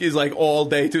Spike is like all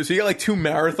day too. So you got like two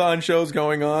marathon shows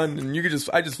going on, and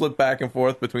I just flip back and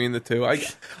forth between the two.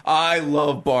 I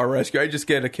love Bar Rescue. I just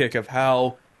get a kick of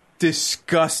how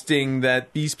disgusting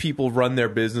that these people run their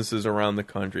businesses around the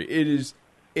country. It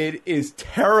is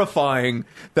terrifying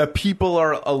that people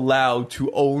are allowed to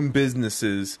own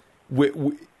businesses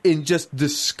in just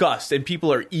disgust, and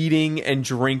people are eating and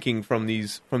drinking from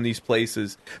these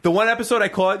places. The one episode I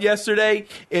caught yesterday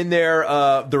in their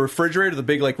the refrigerator, the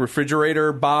big like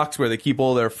refrigerator box where they keep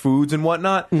all their foods and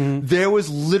whatnot, there was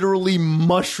literally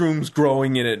mushrooms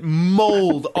growing in it,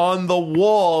 mold on the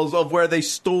walls of where they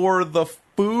store the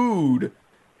food.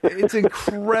 It's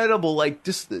incredible, like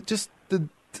just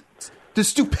the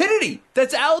stupidity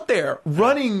that's out there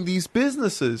running these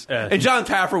businesses. And John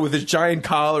Taffer with his giant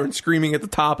collar and screaming at the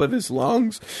top of his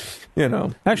lungs,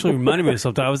 Actually reminded me of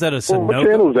something. I was at a Well, what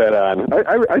channel is that on?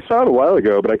 I saw it a while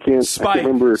ago, but I can't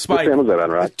remember. Spike. What channel is that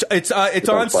on, right? It's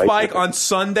on Spike on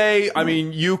Sunday. I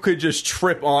mean, you could just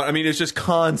trip on. I mean, it's just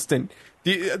constant.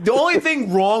 The only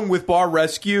thing wrong with Bar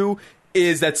Rescue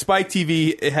is that Spike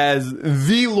TV has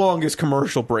the longest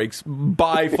commercial breaks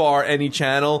by far any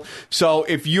channel. So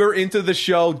if you're into the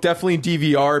show, definitely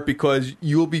DVR it because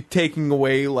you'll be taking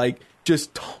away like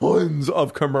just tons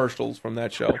of commercials from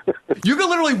that show. You can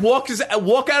literally walk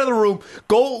out of the room,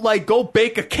 go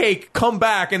bake a cake, come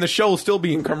back, and the show will still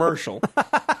be in commercial.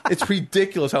 It's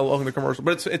ridiculous how long the commercial,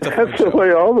 but it's a fun That's show. the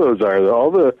way all those are. All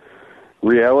the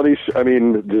reality,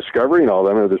 Discovery and all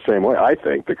them are the same way. I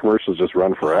think the commercials just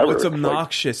run forever. Oh, it's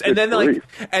obnoxious, like, and then grief.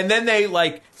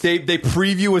 they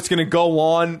preview what's going to go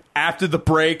on after the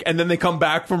break, and then they come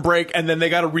back from break, and then they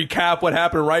got to recap what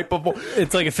happened right before.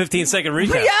 It's like a 15-second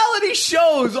recap. Reality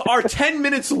shows are 10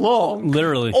 minutes long.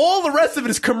 Literally, all the rest of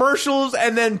it is commercials,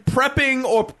 and then prepping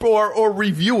or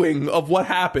reviewing of what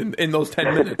happened in those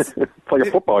 10 minutes. It's like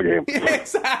a football game. Yeah,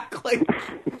 exactly.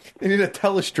 They need a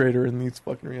telestrator in these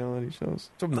fucking reality shows.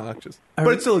 It's obnoxious, but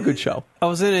it's still a good show. I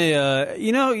was in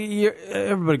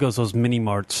everybody goes to those mini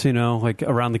marts, like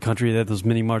around the country. They have those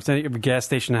mini marts. Every gas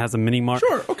station has a mini mart.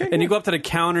 Sure, okay. And you go up to the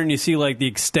counter and you see like the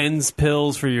Extends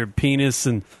pills for your penis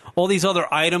and all these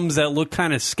other items that look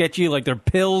kind of sketchy, like they're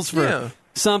pills for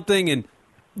something. And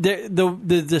the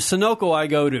Sunoco I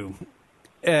go to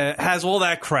has all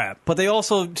that crap, but they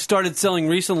also started selling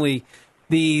recently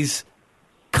these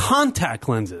contact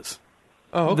lenses.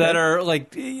 Oh, okay. That are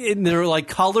they're like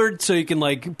colored, so you can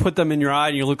like put them in your eye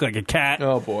and you look like a cat.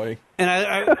 Oh boy! And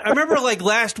I remember like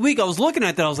last week I was looking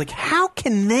at that. I was like, how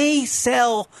can they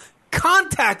sell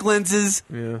contact lenses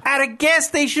at a gas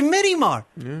station mini mart?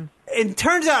 Yeah. And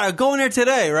turns out I go in there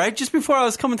today, right, just before I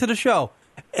was coming to the show,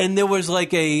 and there was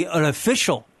like an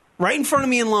official right in front of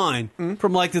me in line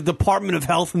from like the Department of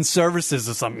Health and Services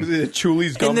or something. The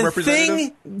Chuli's gum and the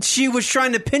representative? thing she was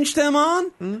trying to pinch them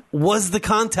on was the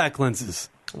contact lenses.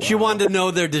 Wow. She wanted to know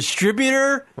their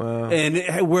distributor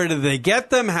and where did they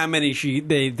get them, how many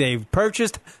they've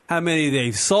purchased, how many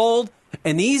they've sold.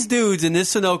 And these dudes in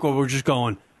this Sunoco were just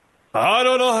going, I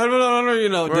don't know, you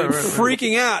know, they're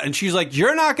freaking out. And she's like,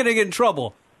 you're not going to get in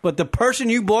trouble, but the person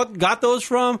you got those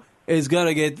from is going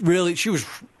to get really... She was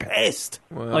pissed.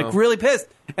 Wow. Like, really pissed.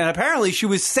 And apparently she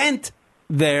was sent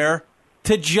there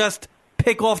to just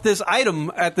pick off this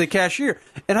item at the cashier.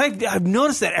 And I've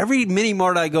noticed that every mini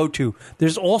mart I go to,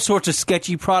 there's all sorts of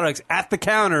sketchy products at the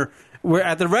counter,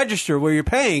 at the register where you're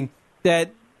paying,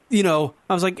 that, you know,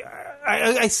 I was like...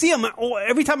 I see them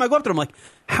every time I go up there. I'm like,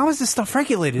 how is this stuff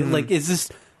regulated? Like, is this,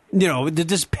 you know, did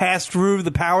this pass through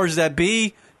the powers that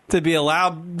be to be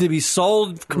allowed to be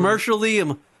sold commercially?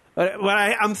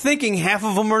 I'm thinking half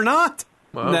of them are not.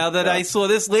 Wow. Now that I saw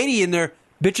this lady in there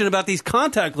bitching about these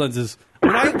contact lenses.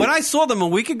 When I saw them a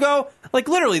week ago, like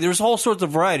literally, there's all sorts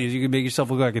of varieties. You can make yourself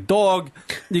look like a dog.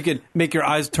 You can make your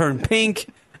eyes turn pink.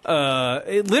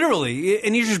 Literally,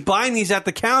 and you're just buying these at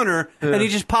the counter, and you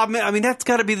just pop them in. I mean, that's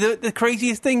got to be the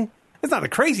craziest thing. It's not the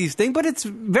craziest thing, but it's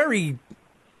very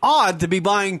odd to be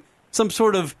buying some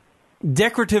sort of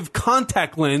decorative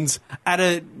contact lens at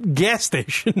a gas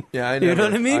station. Yeah, I you know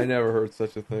what I mean? I never heard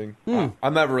such a thing.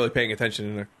 I'm never really paying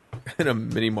attention in a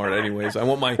mini mart, anyways. I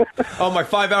want my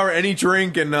 5-hour any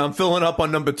drink, and I'm filling up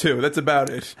on number 2. That's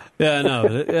about it. Yeah,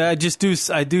 no, I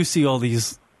do see all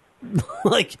these.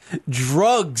 Like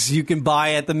drugs you can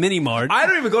buy at the mini mart. I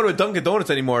don't even go to a Dunkin' Donuts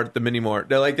anymore at the mini mart.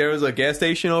 They're like, there was a gas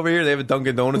station over here. They have a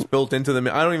Dunkin' Donuts built into them.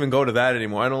 I don't even go to that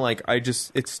anymore. I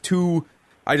just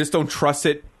don't trust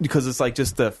it because it's like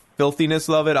just the filthiness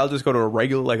of it. I'll just go to a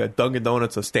regular, like a Dunkin'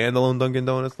 Donuts, a standalone Dunkin'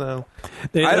 Donuts now.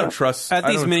 I don't trust at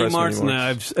these mini marts now.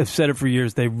 I've said it for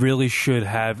years. They really should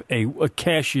have a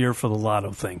cashier for the lotto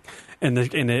thing and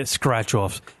the scratch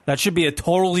offs. That should be a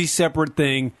totally separate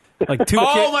thing. Like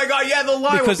my God, yeah, the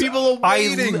line where people are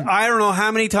waiting. I don't know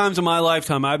how many times in my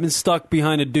lifetime I've been stuck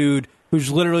behind a dude who's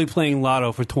literally playing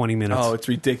lotto for 20 minutes. Oh, it's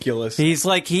ridiculous. He's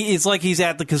like he's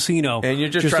at the casino. And you're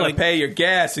just trying to pay your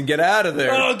gas and get out of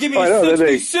there. Oh, give me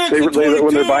 66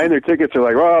 when they're buying their tickets, they're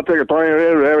like, well, I'll take a 20.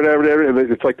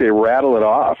 It's like they rattle it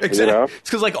off. Exactly. You know? It's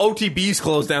because like OTB's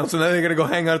closed down, so now they're going to go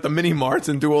hang out at the mini marts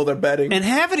and do all their betting. And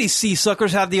half of these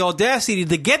C-suckers have the audacity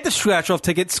to get the scratch-off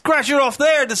ticket, scratch it off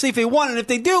there to see if they won, and if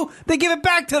they do, they give it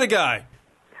back to the guy.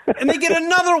 And they get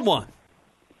another one.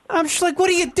 I'm just like, what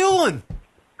are you doing?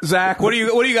 Zach, what do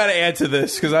you got to add to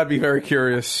this? Because I'd be very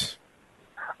curious.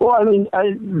 Well, I mean,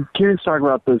 I'm curious to talk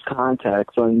about those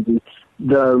contacts.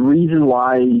 The reason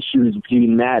why she was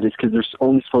being mad is because they're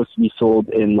only supposed to be sold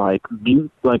in like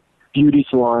beauty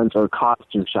salons or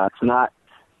costume shops, not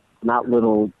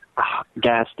little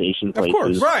gas station places. Of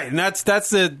course, right, and that's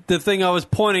the thing I was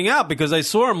pointing out because I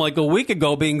saw them like a week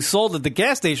ago being sold at the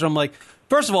gas station. I'm like,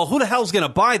 first of all, who the hell's going to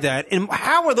buy that, and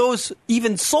how are those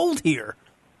even sold here?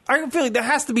 I feel like that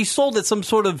has to be sold at some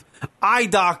sort of eye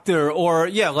doctor or,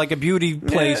 like a beauty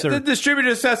place. The distributor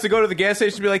just has to go to the gas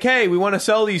station and be like, hey, we want to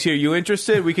sell these here. You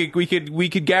interested? We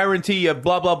could guarantee a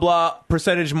blah, blah, blah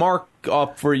percentage mark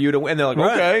up for you to... And they're like,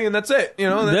 okay, and that's it. You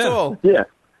know, that's all. Yeah.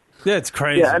 Yeah, it's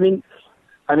crazy. Yeah, I mean,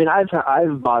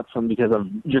 I've bought some because of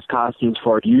just costumes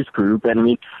for our youth group, and I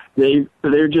mean,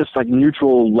 they're just like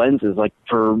neutral lenses, like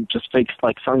for just fake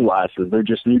like sunglasses. They're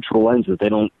just neutral lenses. They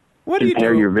don't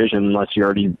impair your vision unless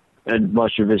your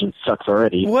vision sucks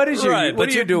already. What are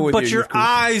you doing with But your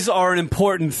eyes are an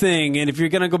important thing, and if you're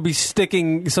going to go be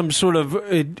sticking some sort of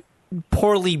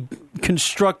poorly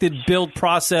constructed,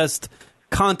 processed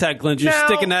contact lens, you're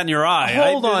sticking that in your eye.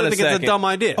 Hold on a second. It's a dumb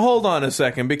idea. Hold on a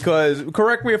second, because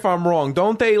correct me if I'm wrong.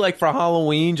 Don't they like for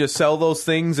Halloween just sell those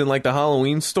things in like the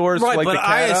Halloween stores? Right, like but the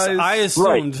cat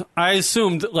eyes? I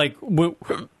assumed like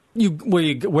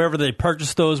wherever they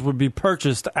purchased those would be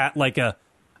purchased at like a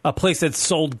place that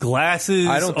sold glasses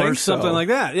or something like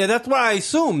that. Yeah, that's what I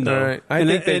assumed. Though. Right.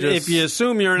 If you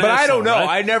assume you're an but asshole, I don't know.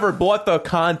 Right? I never bought the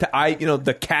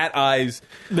the cat eyes.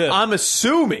 Yeah. I'm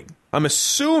assuming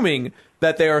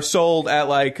that they are sold at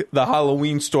like the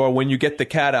Halloween store. When you get the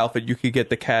cat outfit, you could get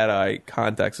the cat eye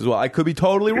contacts as well. I could be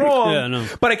totally wrong, Yeah, no.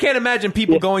 but I can't imagine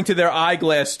people going to their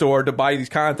eyeglass store to buy these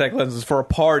contact lenses for a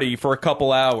party for a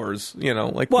couple hours. You know,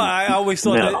 like Well, I always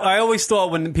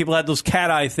thought when people had those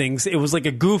cat eye things, it was like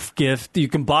a goof gift you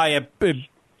can buy at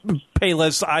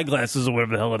Payless eyeglasses or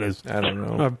whatever the hell it is. I don't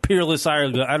know. Or Peerless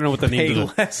eyeglasses. I don't know what the name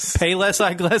is. Payless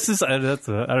eyeglasses. I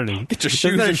don't know. Get your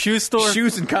Isn't that a shoe store.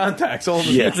 shoes and contacts. All the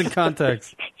Shoes and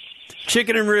contacts.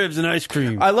 Chicken and ribs and ice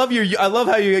cream. I love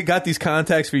how you got these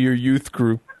contacts for your youth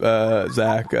group,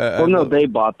 Zach. Well, no, they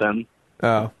bought them.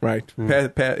 Oh, right.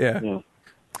 Yeah.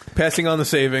 Passing on the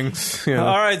savings. You know.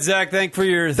 All right, Zach. Thank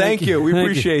you. Thank you. We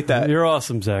appreciate that. You're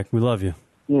awesome, Zach. We love you.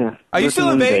 Yeah. Are you still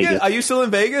in Vegas? Are you still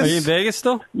in Vegas? Are you in Vegas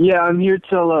still? Yeah, I'm here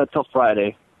till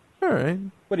Friday. All right.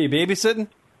 What are you babysitting?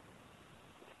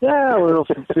 Yeah, we'll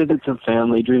visit some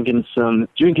family, drinking some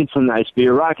nice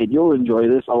beer. Rocket, you'll enjoy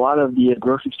this. A lot of the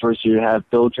grocery stores here have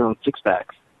build your own six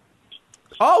packs.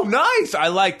 Oh, nice! I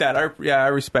like that. I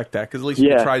respect that because at least you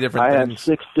can try different I things.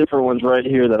 have 6 different ones right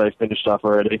here that I finished off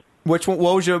already. Which one?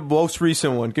 What was your most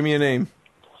recent one? Give me a name.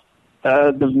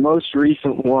 The most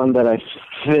recent one that I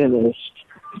finished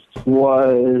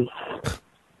was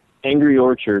Angry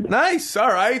Orchard. Nice.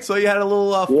 All right. So you had a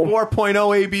little 4.0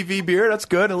 ABV beer. That's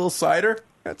good. A little cider.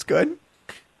 That's good.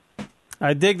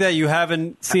 I dig that you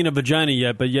haven't seen a vagina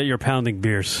yet, but yet you're pounding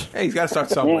beers. Hey, he's got to start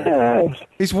somewhere. Yeah.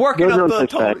 He's working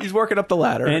up the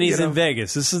ladder. And he's in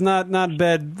Vegas. This is not a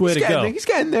bad way to go. He's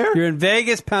getting there. You're in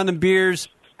Vegas pounding beers,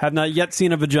 have not yet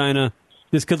seen a vagina.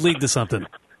 This could lead to something.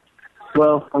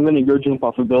 Well, I'm going to go jump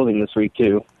off a building this week,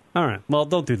 too. All right. Well,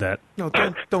 don't do that. No,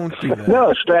 don't do that.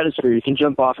 No, Stratosphere. You can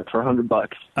jump off it for $100.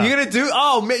 You're going to do...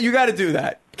 Oh, man, you got to do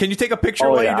that. Can you take a picture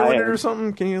while you're doing it or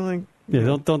something? Can you, like...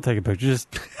 Yeah, don't take a picture.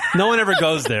 Just no one ever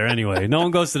goes there anyway. No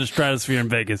one goes to the Stratosphere in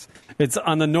Vegas. It's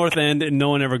on the north end, and no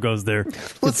one ever goes there.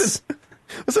 Listen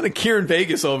to Kieran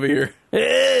Vegas over here.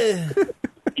 No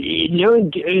one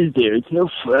goes there. It's no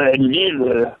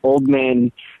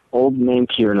fun. Old man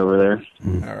Kieran over there.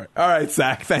 All right,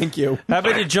 Zach. Thank you. How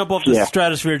about you jump off the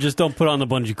Stratosphere? Just don't put on the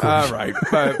bungee cord. All right.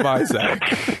 Bye, Zach.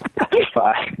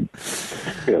 Bye.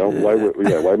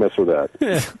 Why mess with that?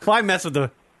 Yeah. Why mess with the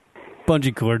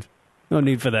bungee cord? No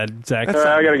need for that, Zach.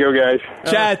 I gotta go, guys.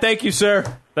 Chad, thank you, sir.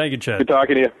 Thank you, Chad. Good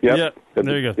talking to you. Yep.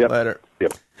 There you go. Yep. Later.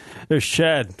 Yep. There's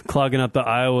Chad clogging up the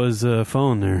Iowa's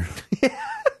phone there.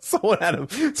 Someone had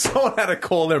to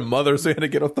call their mother, so he had to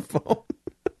get off the phone.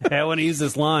 I want to use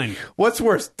this line. What's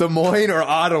worse, Des Moines or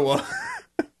Ottawa?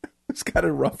 It's got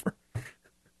it rougher.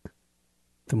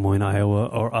 Des Moines, Iowa,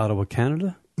 or Ottawa,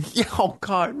 Canada? Yeah, oh,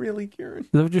 God, really, Kieran? Is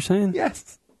that what you're saying?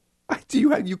 Yes.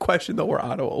 You questioned though where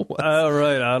Ottawa was. Oh,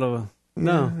 right, Ottawa.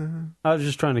 No. I was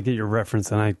just trying to get your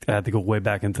reference, and I had to go way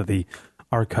back into the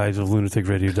archives of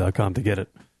lunaticradio.com to get it.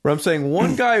 But I'm saying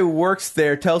one guy who works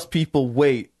there tells people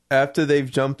wait after they've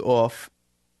jumped off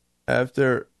as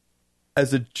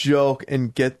a joke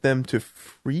and get them to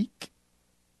freak.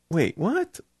 Wait,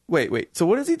 what? Wait. So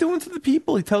what is he doing to the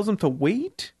people? He tells them to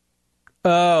wait?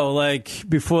 Oh, like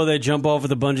before they jump off of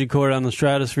the bungee cord on the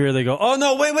Stratosphere, they go, oh,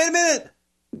 no, wait a minute.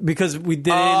 Because we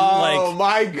didn't,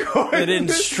 my God. They didn't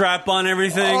strap on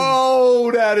everything.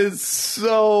 Oh, that is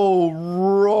so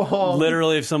wrong.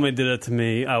 Literally, if somebody did that to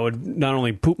me, I would not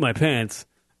only poop my pants,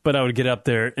 but I would get up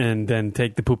there and then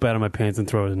take the poop out of my pants and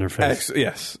throw it in their face.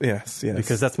 Yes.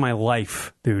 Because that's my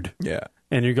life, dude. Yeah.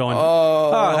 And you're going,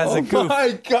 that's a goof.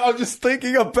 My God, I'm just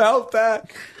thinking about that.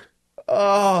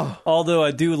 Oh. Although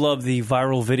I do love the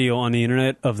viral video on the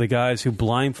internet of the guys who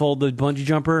blindfold the bungee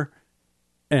jumper,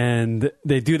 and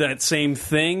they do that same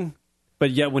thing,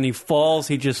 but yet when he falls,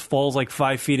 he just falls like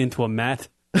 5 feet into a mat.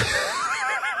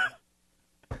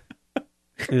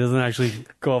 He doesn't actually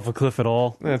go off a cliff at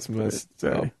all. That's messed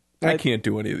up. I can't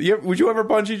do any of that. Would you ever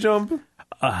bungee jump?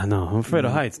 No, I'm afraid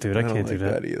of heights, dude. I can't do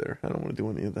that either. I don't want to do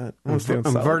any of that. I'm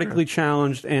vertically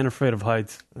challenged and afraid of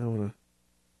heights. I don't want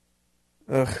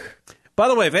to. Ugh. By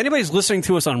the way, if anybody's listening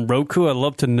to us on Roku, I'd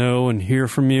love to know and hear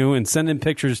from you, and send in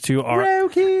pictures to our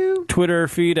Roku Twitter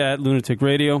feed at Lunatic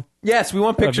Radio. Yes, we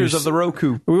want pictures of the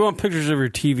Roku. We want pictures of your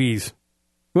TVs.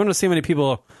 We want to see how many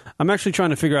people. I'm actually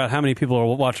trying to figure out how many people are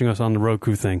watching us on the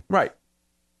Roku thing. Right.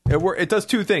 It does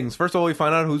two things. First of all, we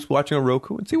find out who's watching a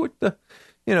Roku and see what the,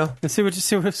 and see what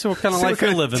kind of life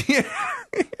you're living.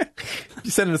 You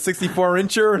send it a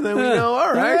 64-incher, and then we know.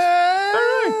 All right.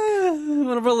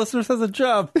 One of our listeners has a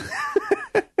job.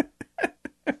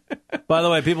 By the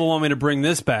way, people want me to bring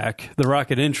this back, the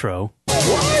Rocket intro.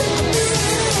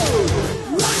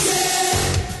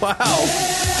 Wow.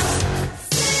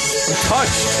 I'm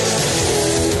touched.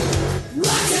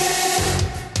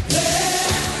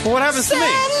 Well, what happens to me?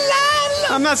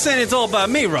 I'm not saying it's all about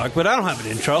me, Rock, but I don't have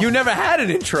an intro. You never had an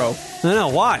intro. I know,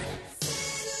 why?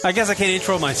 I guess I can't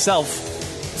intro myself.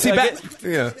 See,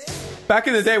 back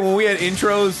in the day when we had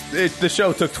intros, the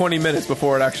show took 20 minutes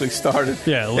before it actually started.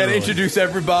 Yeah, literally. And introduce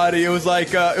everybody. It was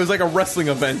like a wrestling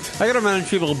event. I got to imagine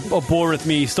people are bored with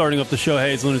me starting up the show.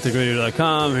 Hey, it's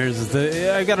lunaticradio.com.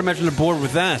 I got to imagine they're bored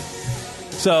with that.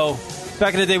 So,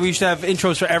 back in the day, we used to have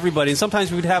intros for everybody. And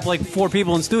sometimes we'd have like 4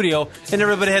 people in studio, and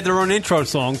everybody had their own intro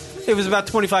song. It was about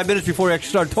 25 minutes before we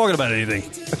actually started talking about anything.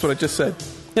 That's what I just said.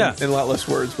 Yeah. In a lot less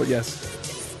words, but yes.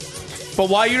 But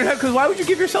why you didn't have? Because why would you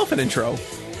give yourself an intro?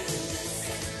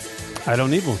 I don't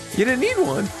need one. You didn't need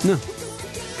one? No.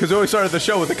 Because we always started the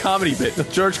show with a comedy bit. The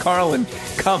George Carlin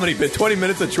comedy bit. 20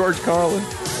 minutes of George Carlin.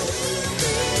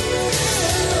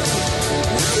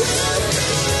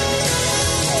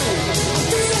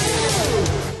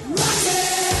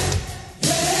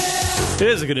 It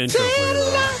is a good intro for you,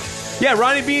 though. Yeah,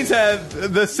 Ronnie Beans had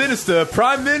the sinister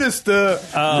Prime Minister,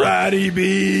 Ronnie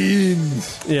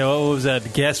Beans. Yeah, what was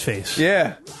that? Gas Face.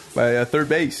 Yeah, by Third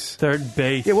Base. Third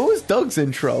Base. Yeah, what was Doug's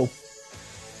intro?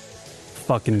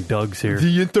 Fucking Doug's here.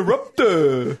 The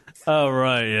Interrupter. Oh,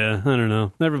 right, yeah. I don't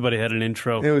know. Everybody had an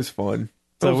intro. It was fun.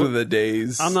 Those were the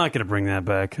days. I'm not going to bring that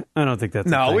back. I don't think that's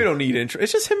No, a thing. we don't need intro.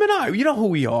 It's just him and I. You know who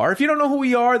we are. If you don't know who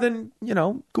we are, then,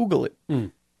 Google it.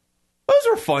 Those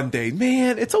were fun days.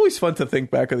 Man, it's always fun to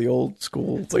think back of the old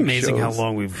school. It's amazing how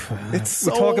long we've... we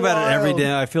talk about it every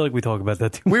day. I feel like we talk about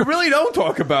that too much. We really don't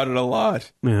talk about it a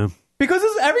lot. Yeah. Because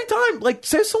it's every time,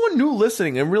 say someone new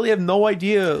listening and really have no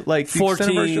idea, the extent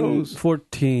of our shows.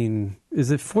 14.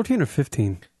 Is it 14 or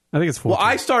 15? I think it's 14. Well,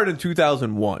 I started in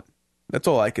 2001. That's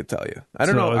all I could tell you. I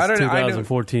don't know. It's I don't know.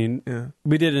 2014. Yeah.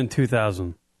 We did it in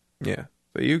 2000. Yeah.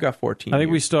 So you got 14 I think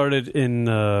years. we started in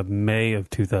May of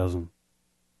 2000.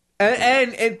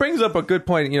 And it brings up a good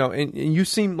point, and you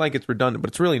seem like it's redundant,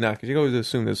 but it's really not, because you always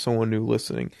assume there's someone new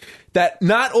listening. That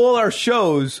not all our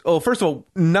shows, first of all,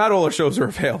 not all our shows are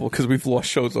available, because we've lost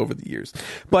shows over the years.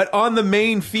 But on the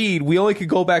main feed, we only could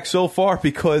go back so far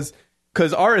because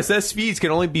RSS feeds can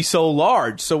only be so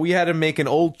large. So we had to make an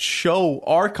old show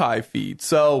archive feed.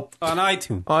 So on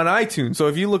iTunes. On iTunes. So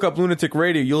if you look up Lunatic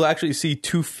Radio, you'll actually see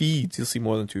 2 feeds. You'll see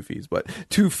more than 2 feeds, but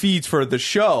 2 feeds for the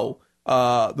show.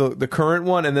 The current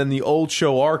one, and then the old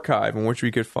show archive, in which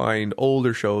we could find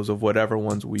older shows of whatever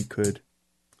ones we could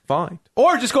find,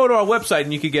 or just go to our website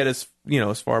and you could get as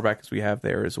far back as we have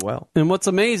there as well. And what's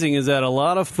amazing is that a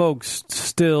lot of folks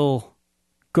still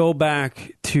go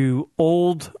back to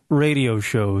old radio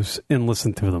shows and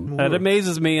listen to them. That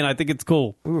amazes me, and I think it's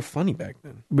cool. We were funny back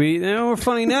then. We're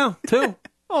funny now too.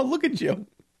 Oh, look at you!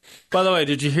 By the way,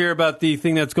 did you hear about the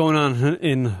thing that's going on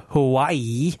in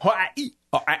Hawaii?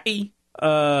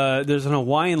 There's an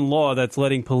Hawaiian law that's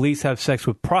letting police have sex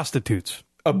with prostitutes.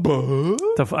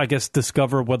 To, I guess,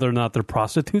 discover whether or not they're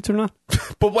prostitutes or not.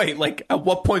 But wait, at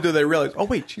what point do they realize, oh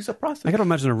wait, she's a prostitute? I gotta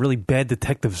imagine they're really bad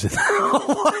detectives in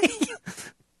Hawaii.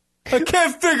 I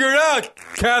can't figure it out,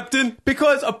 Captain.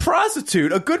 Because a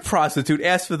good prostitute,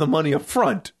 asks for the money up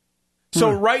front. So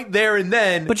right there and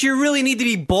then... But you really need to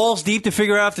be balls deep to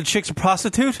figure out if the chick's a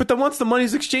prostitute? But then once the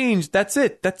money's exchanged, that's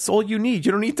it. That's all you need.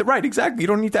 You don't need to... Right, exactly. You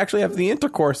don't need to actually have the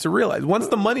intercourse to realize. Once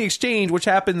the money exchange, which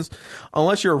happens,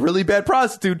 unless you're a really bad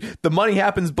prostitute, the money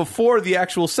happens before the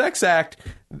actual sex act.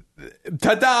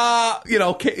 Ta-da!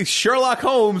 Sherlock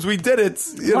Holmes, we did it.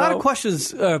 A lot of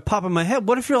questions pop in my head.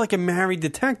 What if you're like a married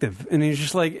detective and he's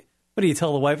just like, what do you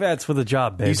tell the wife? It's for the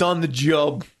job, babe. He's on the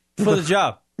job. For the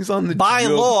job. He's on the By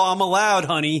job. law, I'm allowed,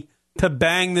 honey, to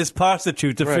bang this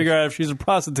prostitute to figure out if she's a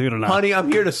prostitute or not. Honey,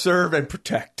 I'm here to serve and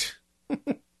protect.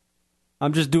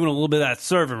 I'm just doing a little bit of that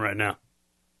serving right now.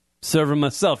 Serving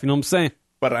myself, you know what I'm saying?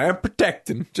 But I am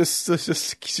protecting, just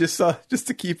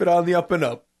to keep it on the up and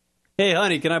up. Hey,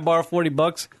 honey, can I borrow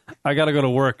 $40? I got to go to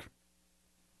work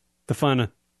to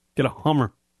get a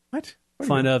Hummer. What?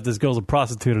 Find out if this girl's a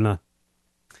prostitute or not.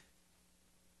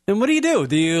 And what do?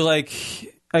 Do you,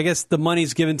 I guess the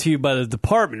money's given to you by the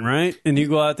department, right? And you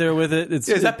go out there with it. Is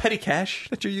that petty cash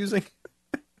that you're using?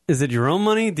 Is it your own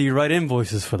money? Do you write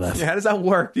invoices for that? Yeah, how does that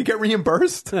work? Do you get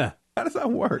reimbursed? Yeah. How does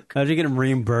that work? How do you get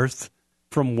reimbursed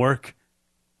from work?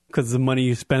 Because the money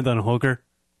you spent on a hooker?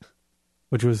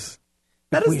 Which was...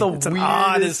 That is the It's an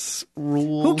weirdest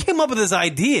rule. Who came up with this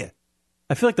idea?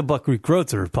 I feel like the Buck Creek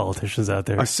Groats are politicians out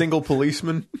there. A single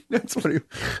policeman? That's what he...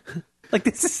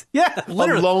 this is... Yeah,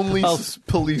 literally. A lonely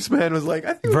policeman was like,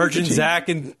 I think Virgin Zach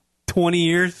in 20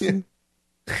 years? Yeah.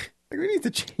 We need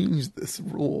to change this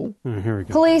rule. Here we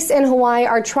go. Police in Hawaii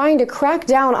are trying to crack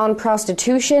down on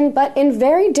prostitution, but in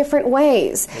very different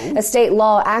ways. A state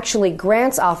law actually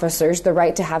grants officers the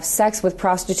right to have sex with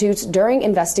prostitutes during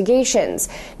investigations.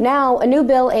 Now, a new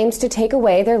bill aims to take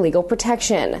away their legal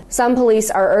protection. Some police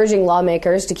are urging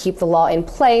lawmakers to keep the law in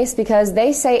place because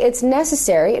they say it's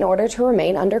necessary in order to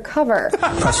remain undercover.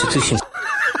 Prostitution.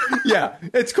 Yeah,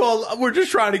 it's called, we're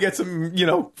just trying to get some,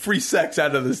 free sex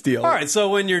out of this deal. All right, so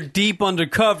when you're deep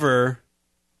undercover,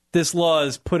 this law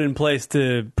is put in place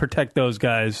to protect those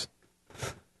guys.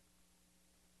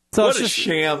 So What a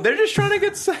sham. They're just trying to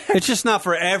get sex. It's just not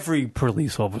for every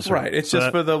police officer. Right, it's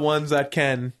just for the ones that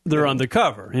can. They're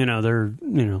undercover. They're.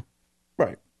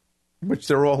 Right. Which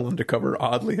they're all undercover,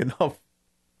 oddly enough.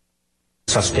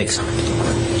 Suspects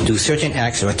do certain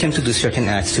acts or attempt to do certain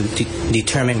acts to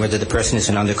determine whether the person is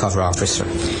an undercover officer.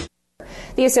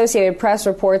 The Associated Press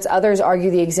reports others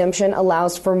argue the exemption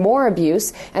allows for more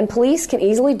abuse, and police can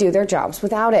easily do their jobs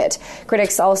without it.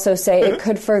 Critics also say it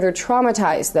could further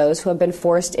traumatize those who have been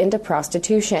forced into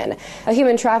prostitution. A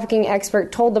human trafficking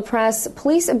expert told the press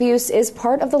police abuse is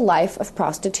part of the life of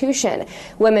prostitution.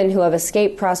 Women who have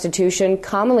escaped prostitution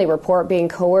commonly report being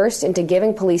coerced into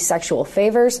giving police sexual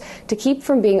favors to keep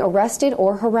from being arrested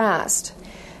or harassed.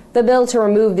 The bill to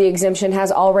remove the exemption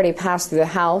has already passed through the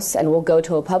House and will go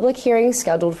to a public hearing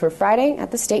scheduled for Friday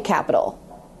at the state capitol.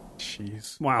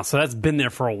 Jeez. Wow, so that's been there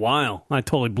for a while. I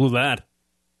totally blew that.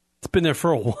 It's been there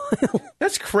for a while.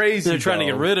 That's crazy. They're trying to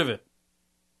get rid of it.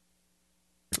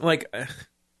 Like,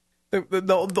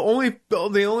 the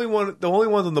only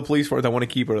ones on the police force I want to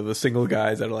keep are the single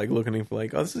guys that are like looking for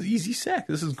like, oh, this is easy sex.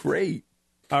 This is great.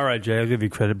 All right, Jay, I'll give you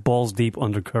credit. Balls deep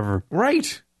undercover.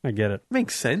 Right. I get it.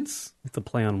 Makes sense. It's a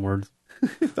play on words.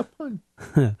 It's a pun.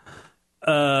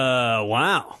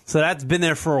 Wow. So that's been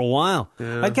there for a while.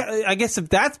 Yeah. I guess if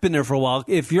that's been there for a while,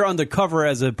 if you're undercover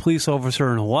as a police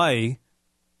officer in Hawaii,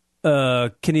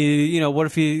 can you, what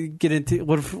if you get into,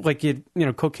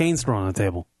 cocaine's thrown on the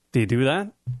table? Do you do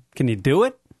that? Can you do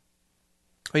it?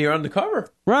 Oh, you're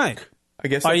undercover. Right. I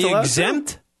guess Are that's you allowed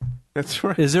exempt? too. That's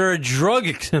right. Is there a drug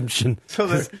exemption? So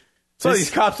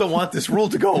these cops don't want this rule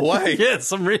to go away. Yeah,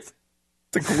 some reason.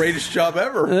 It's the greatest job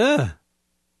ever. Yeah.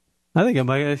 I think it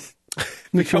might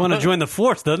makes you want to join the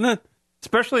force, doesn't it?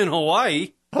 Especially in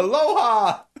Hawaii.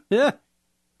 Aloha! Yeah.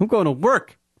 I'm going to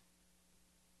work.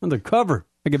 Undercover.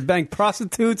 I can bang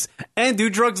prostitutes and do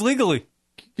drugs legally.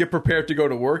 Get prepared to go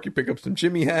to work. You pick up some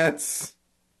Jimmy hats.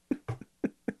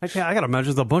 I got to imagine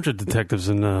there's a bunch of detectives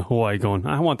in Hawaii going,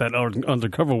 I want that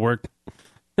undercover work.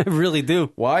 I really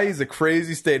do. Hawaii is a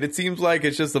crazy state. It seems like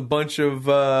it's just a bunch of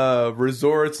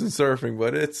resorts and surfing,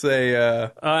 but it's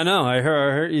a... I know. I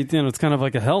heard it's kind of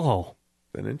like a hellhole.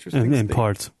 An interesting in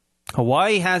parts.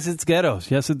 Hawaii has its ghettos.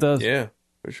 Yes, it does. Yeah,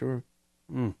 for sure.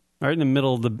 Right in the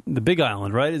middle of the Big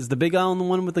Island, right? Is the Big Island the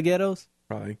one with the ghettos?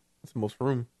 Probably. That's the most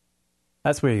room.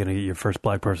 That's where you're going to get your first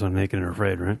black person on Naked and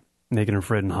Afraid, right? Naked and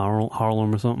Afraid in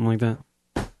Harlem or something like that.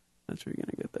 That's where you're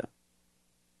going to get that.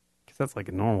 Because that's like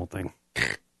a normal thing.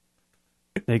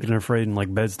 Naked and Afraid in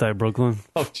like Bed-Stuy, Brooklyn.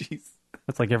 Oh, jeez.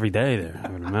 That's like every day there, I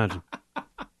would imagine. A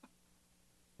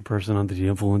person under the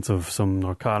influence of some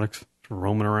narcotics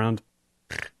roaming around.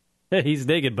 Hey, he's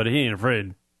naked, but he ain't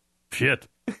afraid. Shit.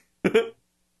 And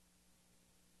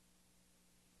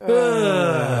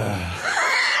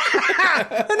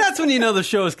that's when you know the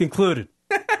show is concluded.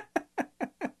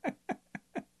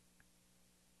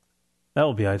 That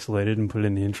will be isolated and put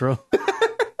in the intro.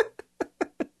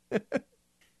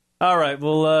 All right,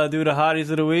 we'll do the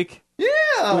hotties of the week.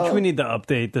 Yeah. Which we need to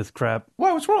update this crap.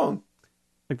 Why? What's wrong?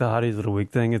 Like the hotties of the week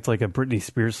thing. It's like a Britney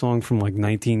Spears song from like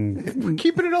We're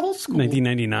keeping it old school.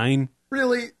 1999.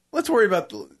 Really? Let's worry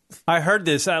about... I heard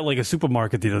this at like a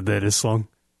supermarket the other day, this song.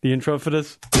 The intro for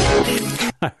this.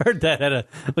 I heard that at a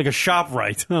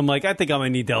ShopRite. I'm like, I think I might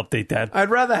need to update that. I'd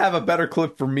rather have a better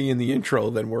clip for me in the intro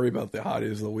than worry about the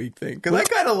hotties of the week thing. Because I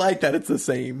kind of like that it's the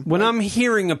same. When I'm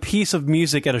hearing a piece of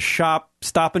music at a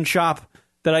Stop and Shop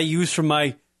that I use for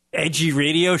my edgy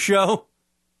radio show,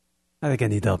 I think I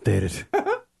need to update it.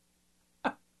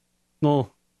 No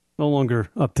longer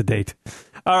up to date.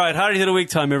 All right, hotties of the week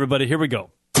time, everybody. Here we go.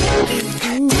 Do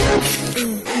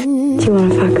you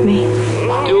want to fuck me?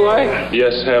 Do I?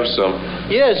 Yes, have some.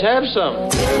 Yes, have some.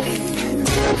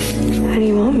 How do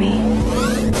you want me?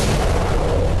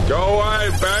 Go away,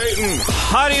 Baton.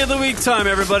 Hottie of the week time,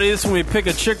 everybody. This is when we pick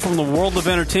a chick from the world of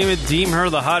entertainment, deem her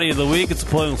the hottie of the week. It's a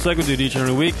political segment we do each and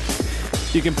every week.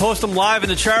 You can post them live in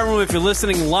the chat room. If you're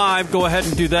listening live, go ahead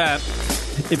and do that.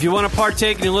 If you want to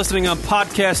partake and you're listening on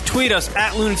podcast, tweet us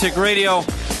at Lunatic Radio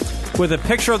with a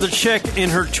picture of the chick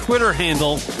and her Twitter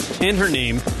handle and her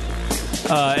name.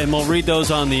 and we'll read those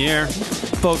on the air.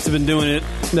 Folks have been doing it.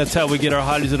 That's how we get our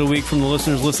hotties of the week from the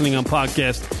listeners listening on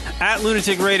podcast. At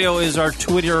Lunatic Radio is our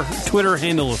Twitter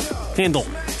handle.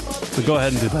 So go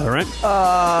ahead and do that, all right?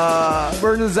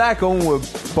 Vernon Zach going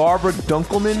with Barbara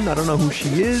Dunkelman. I don't know who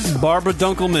she is. Barbara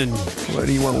Dunkelman. What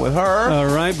do you want with her? All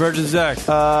right, Virgin Zach. He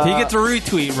gets a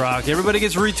retweet, Rock. Everybody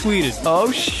gets retweeted.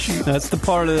 Oh, shoot. That's another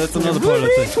part of the thing.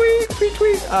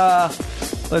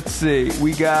 Retweet. Let's see.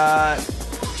 We got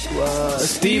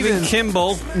Stephen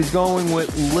Kimball. He's going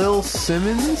with Lil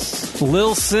Simmons.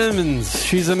 Lil Simmons.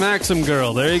 She's a Maxim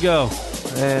girl. There you go.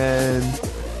 And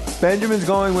Benjamin's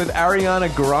going with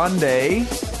Ariana Grande.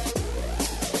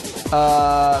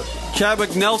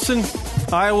 Chadwick Nelson,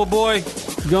 Iowa boy,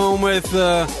 going with...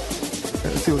 let's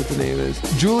see what the name is.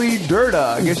 Julie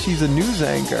Durda. I guess she's a news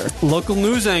anchor. Local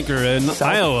news anchor in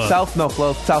Iowa. South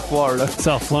Florida.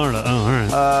 South Florida. Oh, all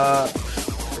right.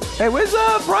 Hey, where's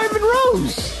Brian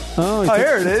Monroe's?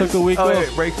 Here it is. Took a week off.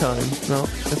 Wait, break time. No,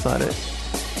 that's not it.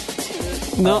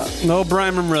 No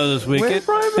Brian Monroe this week. Where's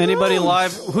Brian Monroe? Anybody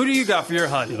live? Who do you got for your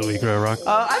hottie of the week, Rock?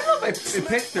 I don't know if I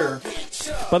picked her.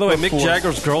 By the way, Mick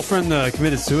Jagger's girlfriend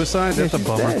committed suicide. That's a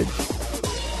bummer. Dead.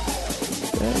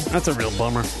 That's a real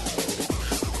bummer.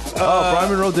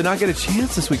 Brian Monroe did not get a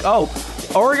chance this week.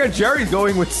 Oregon Jerry's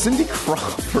going with Cindy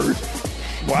Crawford.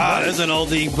 Wow, that's an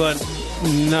oldie, but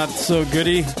not so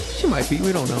goodie. She might be.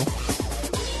 We don't know.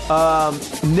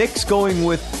 Nick's going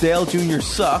with Dale Jr.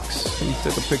 Sucks. He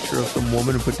took a picture of some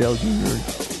woman and put Dale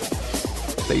Jr.'s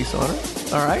face on her.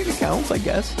 All right, it counts, I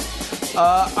guess.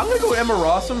 I'm going to go with Emma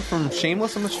Rossum from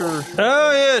Shameless. I'm not sure.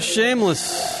 Oh, yeah,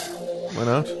 Shameless. Why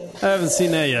not? I haven't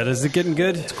seen that yet. Is it getting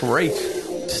good? It's great.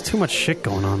 There's too much shit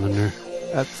going on in there.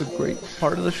 That's a great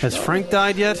part of the show. Has Frank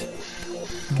died yet?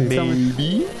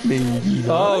 Maybe. Maybe not.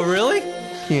 Oh, really?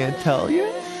 Can't tell you.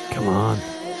 Come on.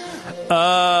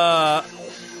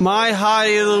 My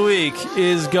hottie of the week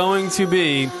is going to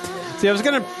be... See, I was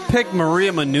going to pick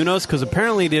Maria Menounos because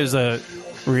apparently there's a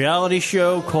reality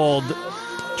show called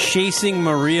Chasing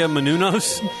Maria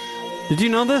Menounos. Did you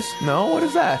know this? No, what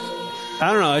is that?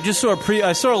 I don't know. I just saw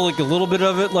I saw like a little bit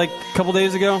of it like a couple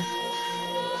days ago.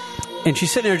 And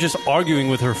she's sitting there just arguing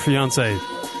with her fiance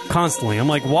constantly. I'm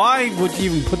like, why would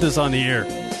you even put this on the air?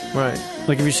 Right.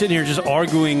 Like if you're sitting here just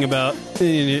arguing about...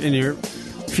 and your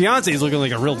fiance is looking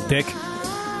like a real dick.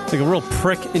 Like a real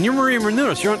prick. And you're Maria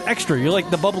Menounos. You're on Extra. You're like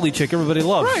the bubbly chick everybody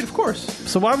loves. Right, of course.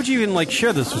 So why would you even like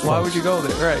share this with Why folks? would you go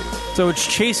there? Right. So it's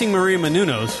Chasing Maria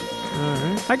Menounos. All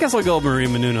right. I guess I'll go Maria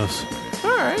Menounos.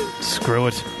 All right. Screw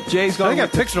it. Jay's going. I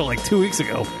think I picked her like 2 weeks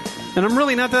ago. And I'm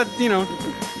really not that,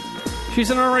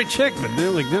 she's an alright chick, but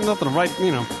there's nothing to write, I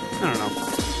don't know.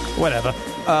 Whatever.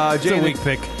 Jay it's a weak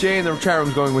pick. Jay in the chat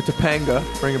room's going with Topanga,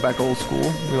 bringing back old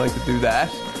school. We like to do that.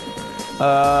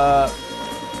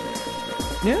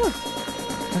 Yeah.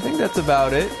 I think that's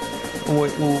about it.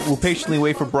 We'll patiently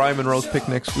wait for Brian Monroe's pick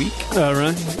next week. All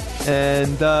right.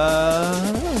 And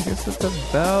I guess that's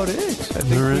about it. I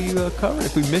think we covered it.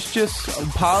 If we missed you,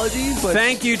 apologies. But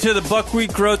thank you to the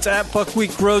Buckwheat Groats at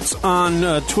Buckwheat Groats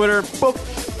on Twitter,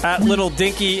 at Little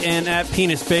Dinky, and at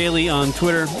Penis Bailey on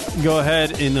Twitter. Go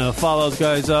ahead and follow those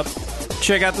guys up.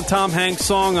 Check out the Tom Hanks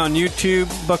song on YouTube,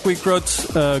 Buckwheat Groats.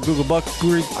 Google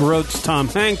Buckwheat Groats Tom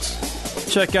Hanks.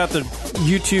 Check out the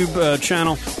YouTube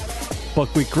channel,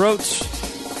 Buckwheat Groats.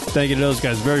 Thank you to those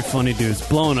guys. Very funny dudes.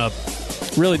 Blowing up.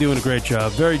 Really doing a great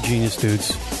job. Very genius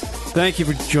dudes. Thank you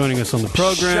for joining us on the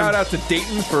program. Shout out to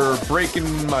Dayton for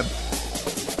breaking my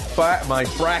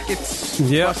brackets.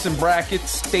 Yep. Busting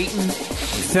brackets. Dayton.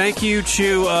 Thank you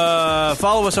to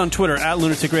follow us on Twitter at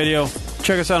Lunatic Radio.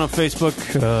 Check us out on Facebook.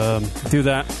 Do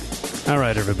that. All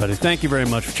right, everybody. Thank you very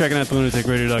much for checking out the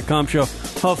lunaticradio.com show.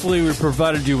 Hopefully we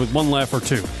provided you with one laugh or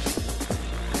two.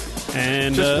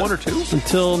 And just one or two?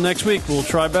 Until next week, we'll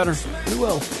try better. We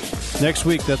will. Next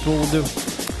week, that's what we'll do.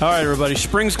 All right, everybody.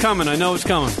 Spring's coming. I know it's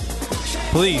coming.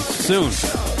 Please, soon.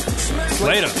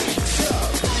 Later.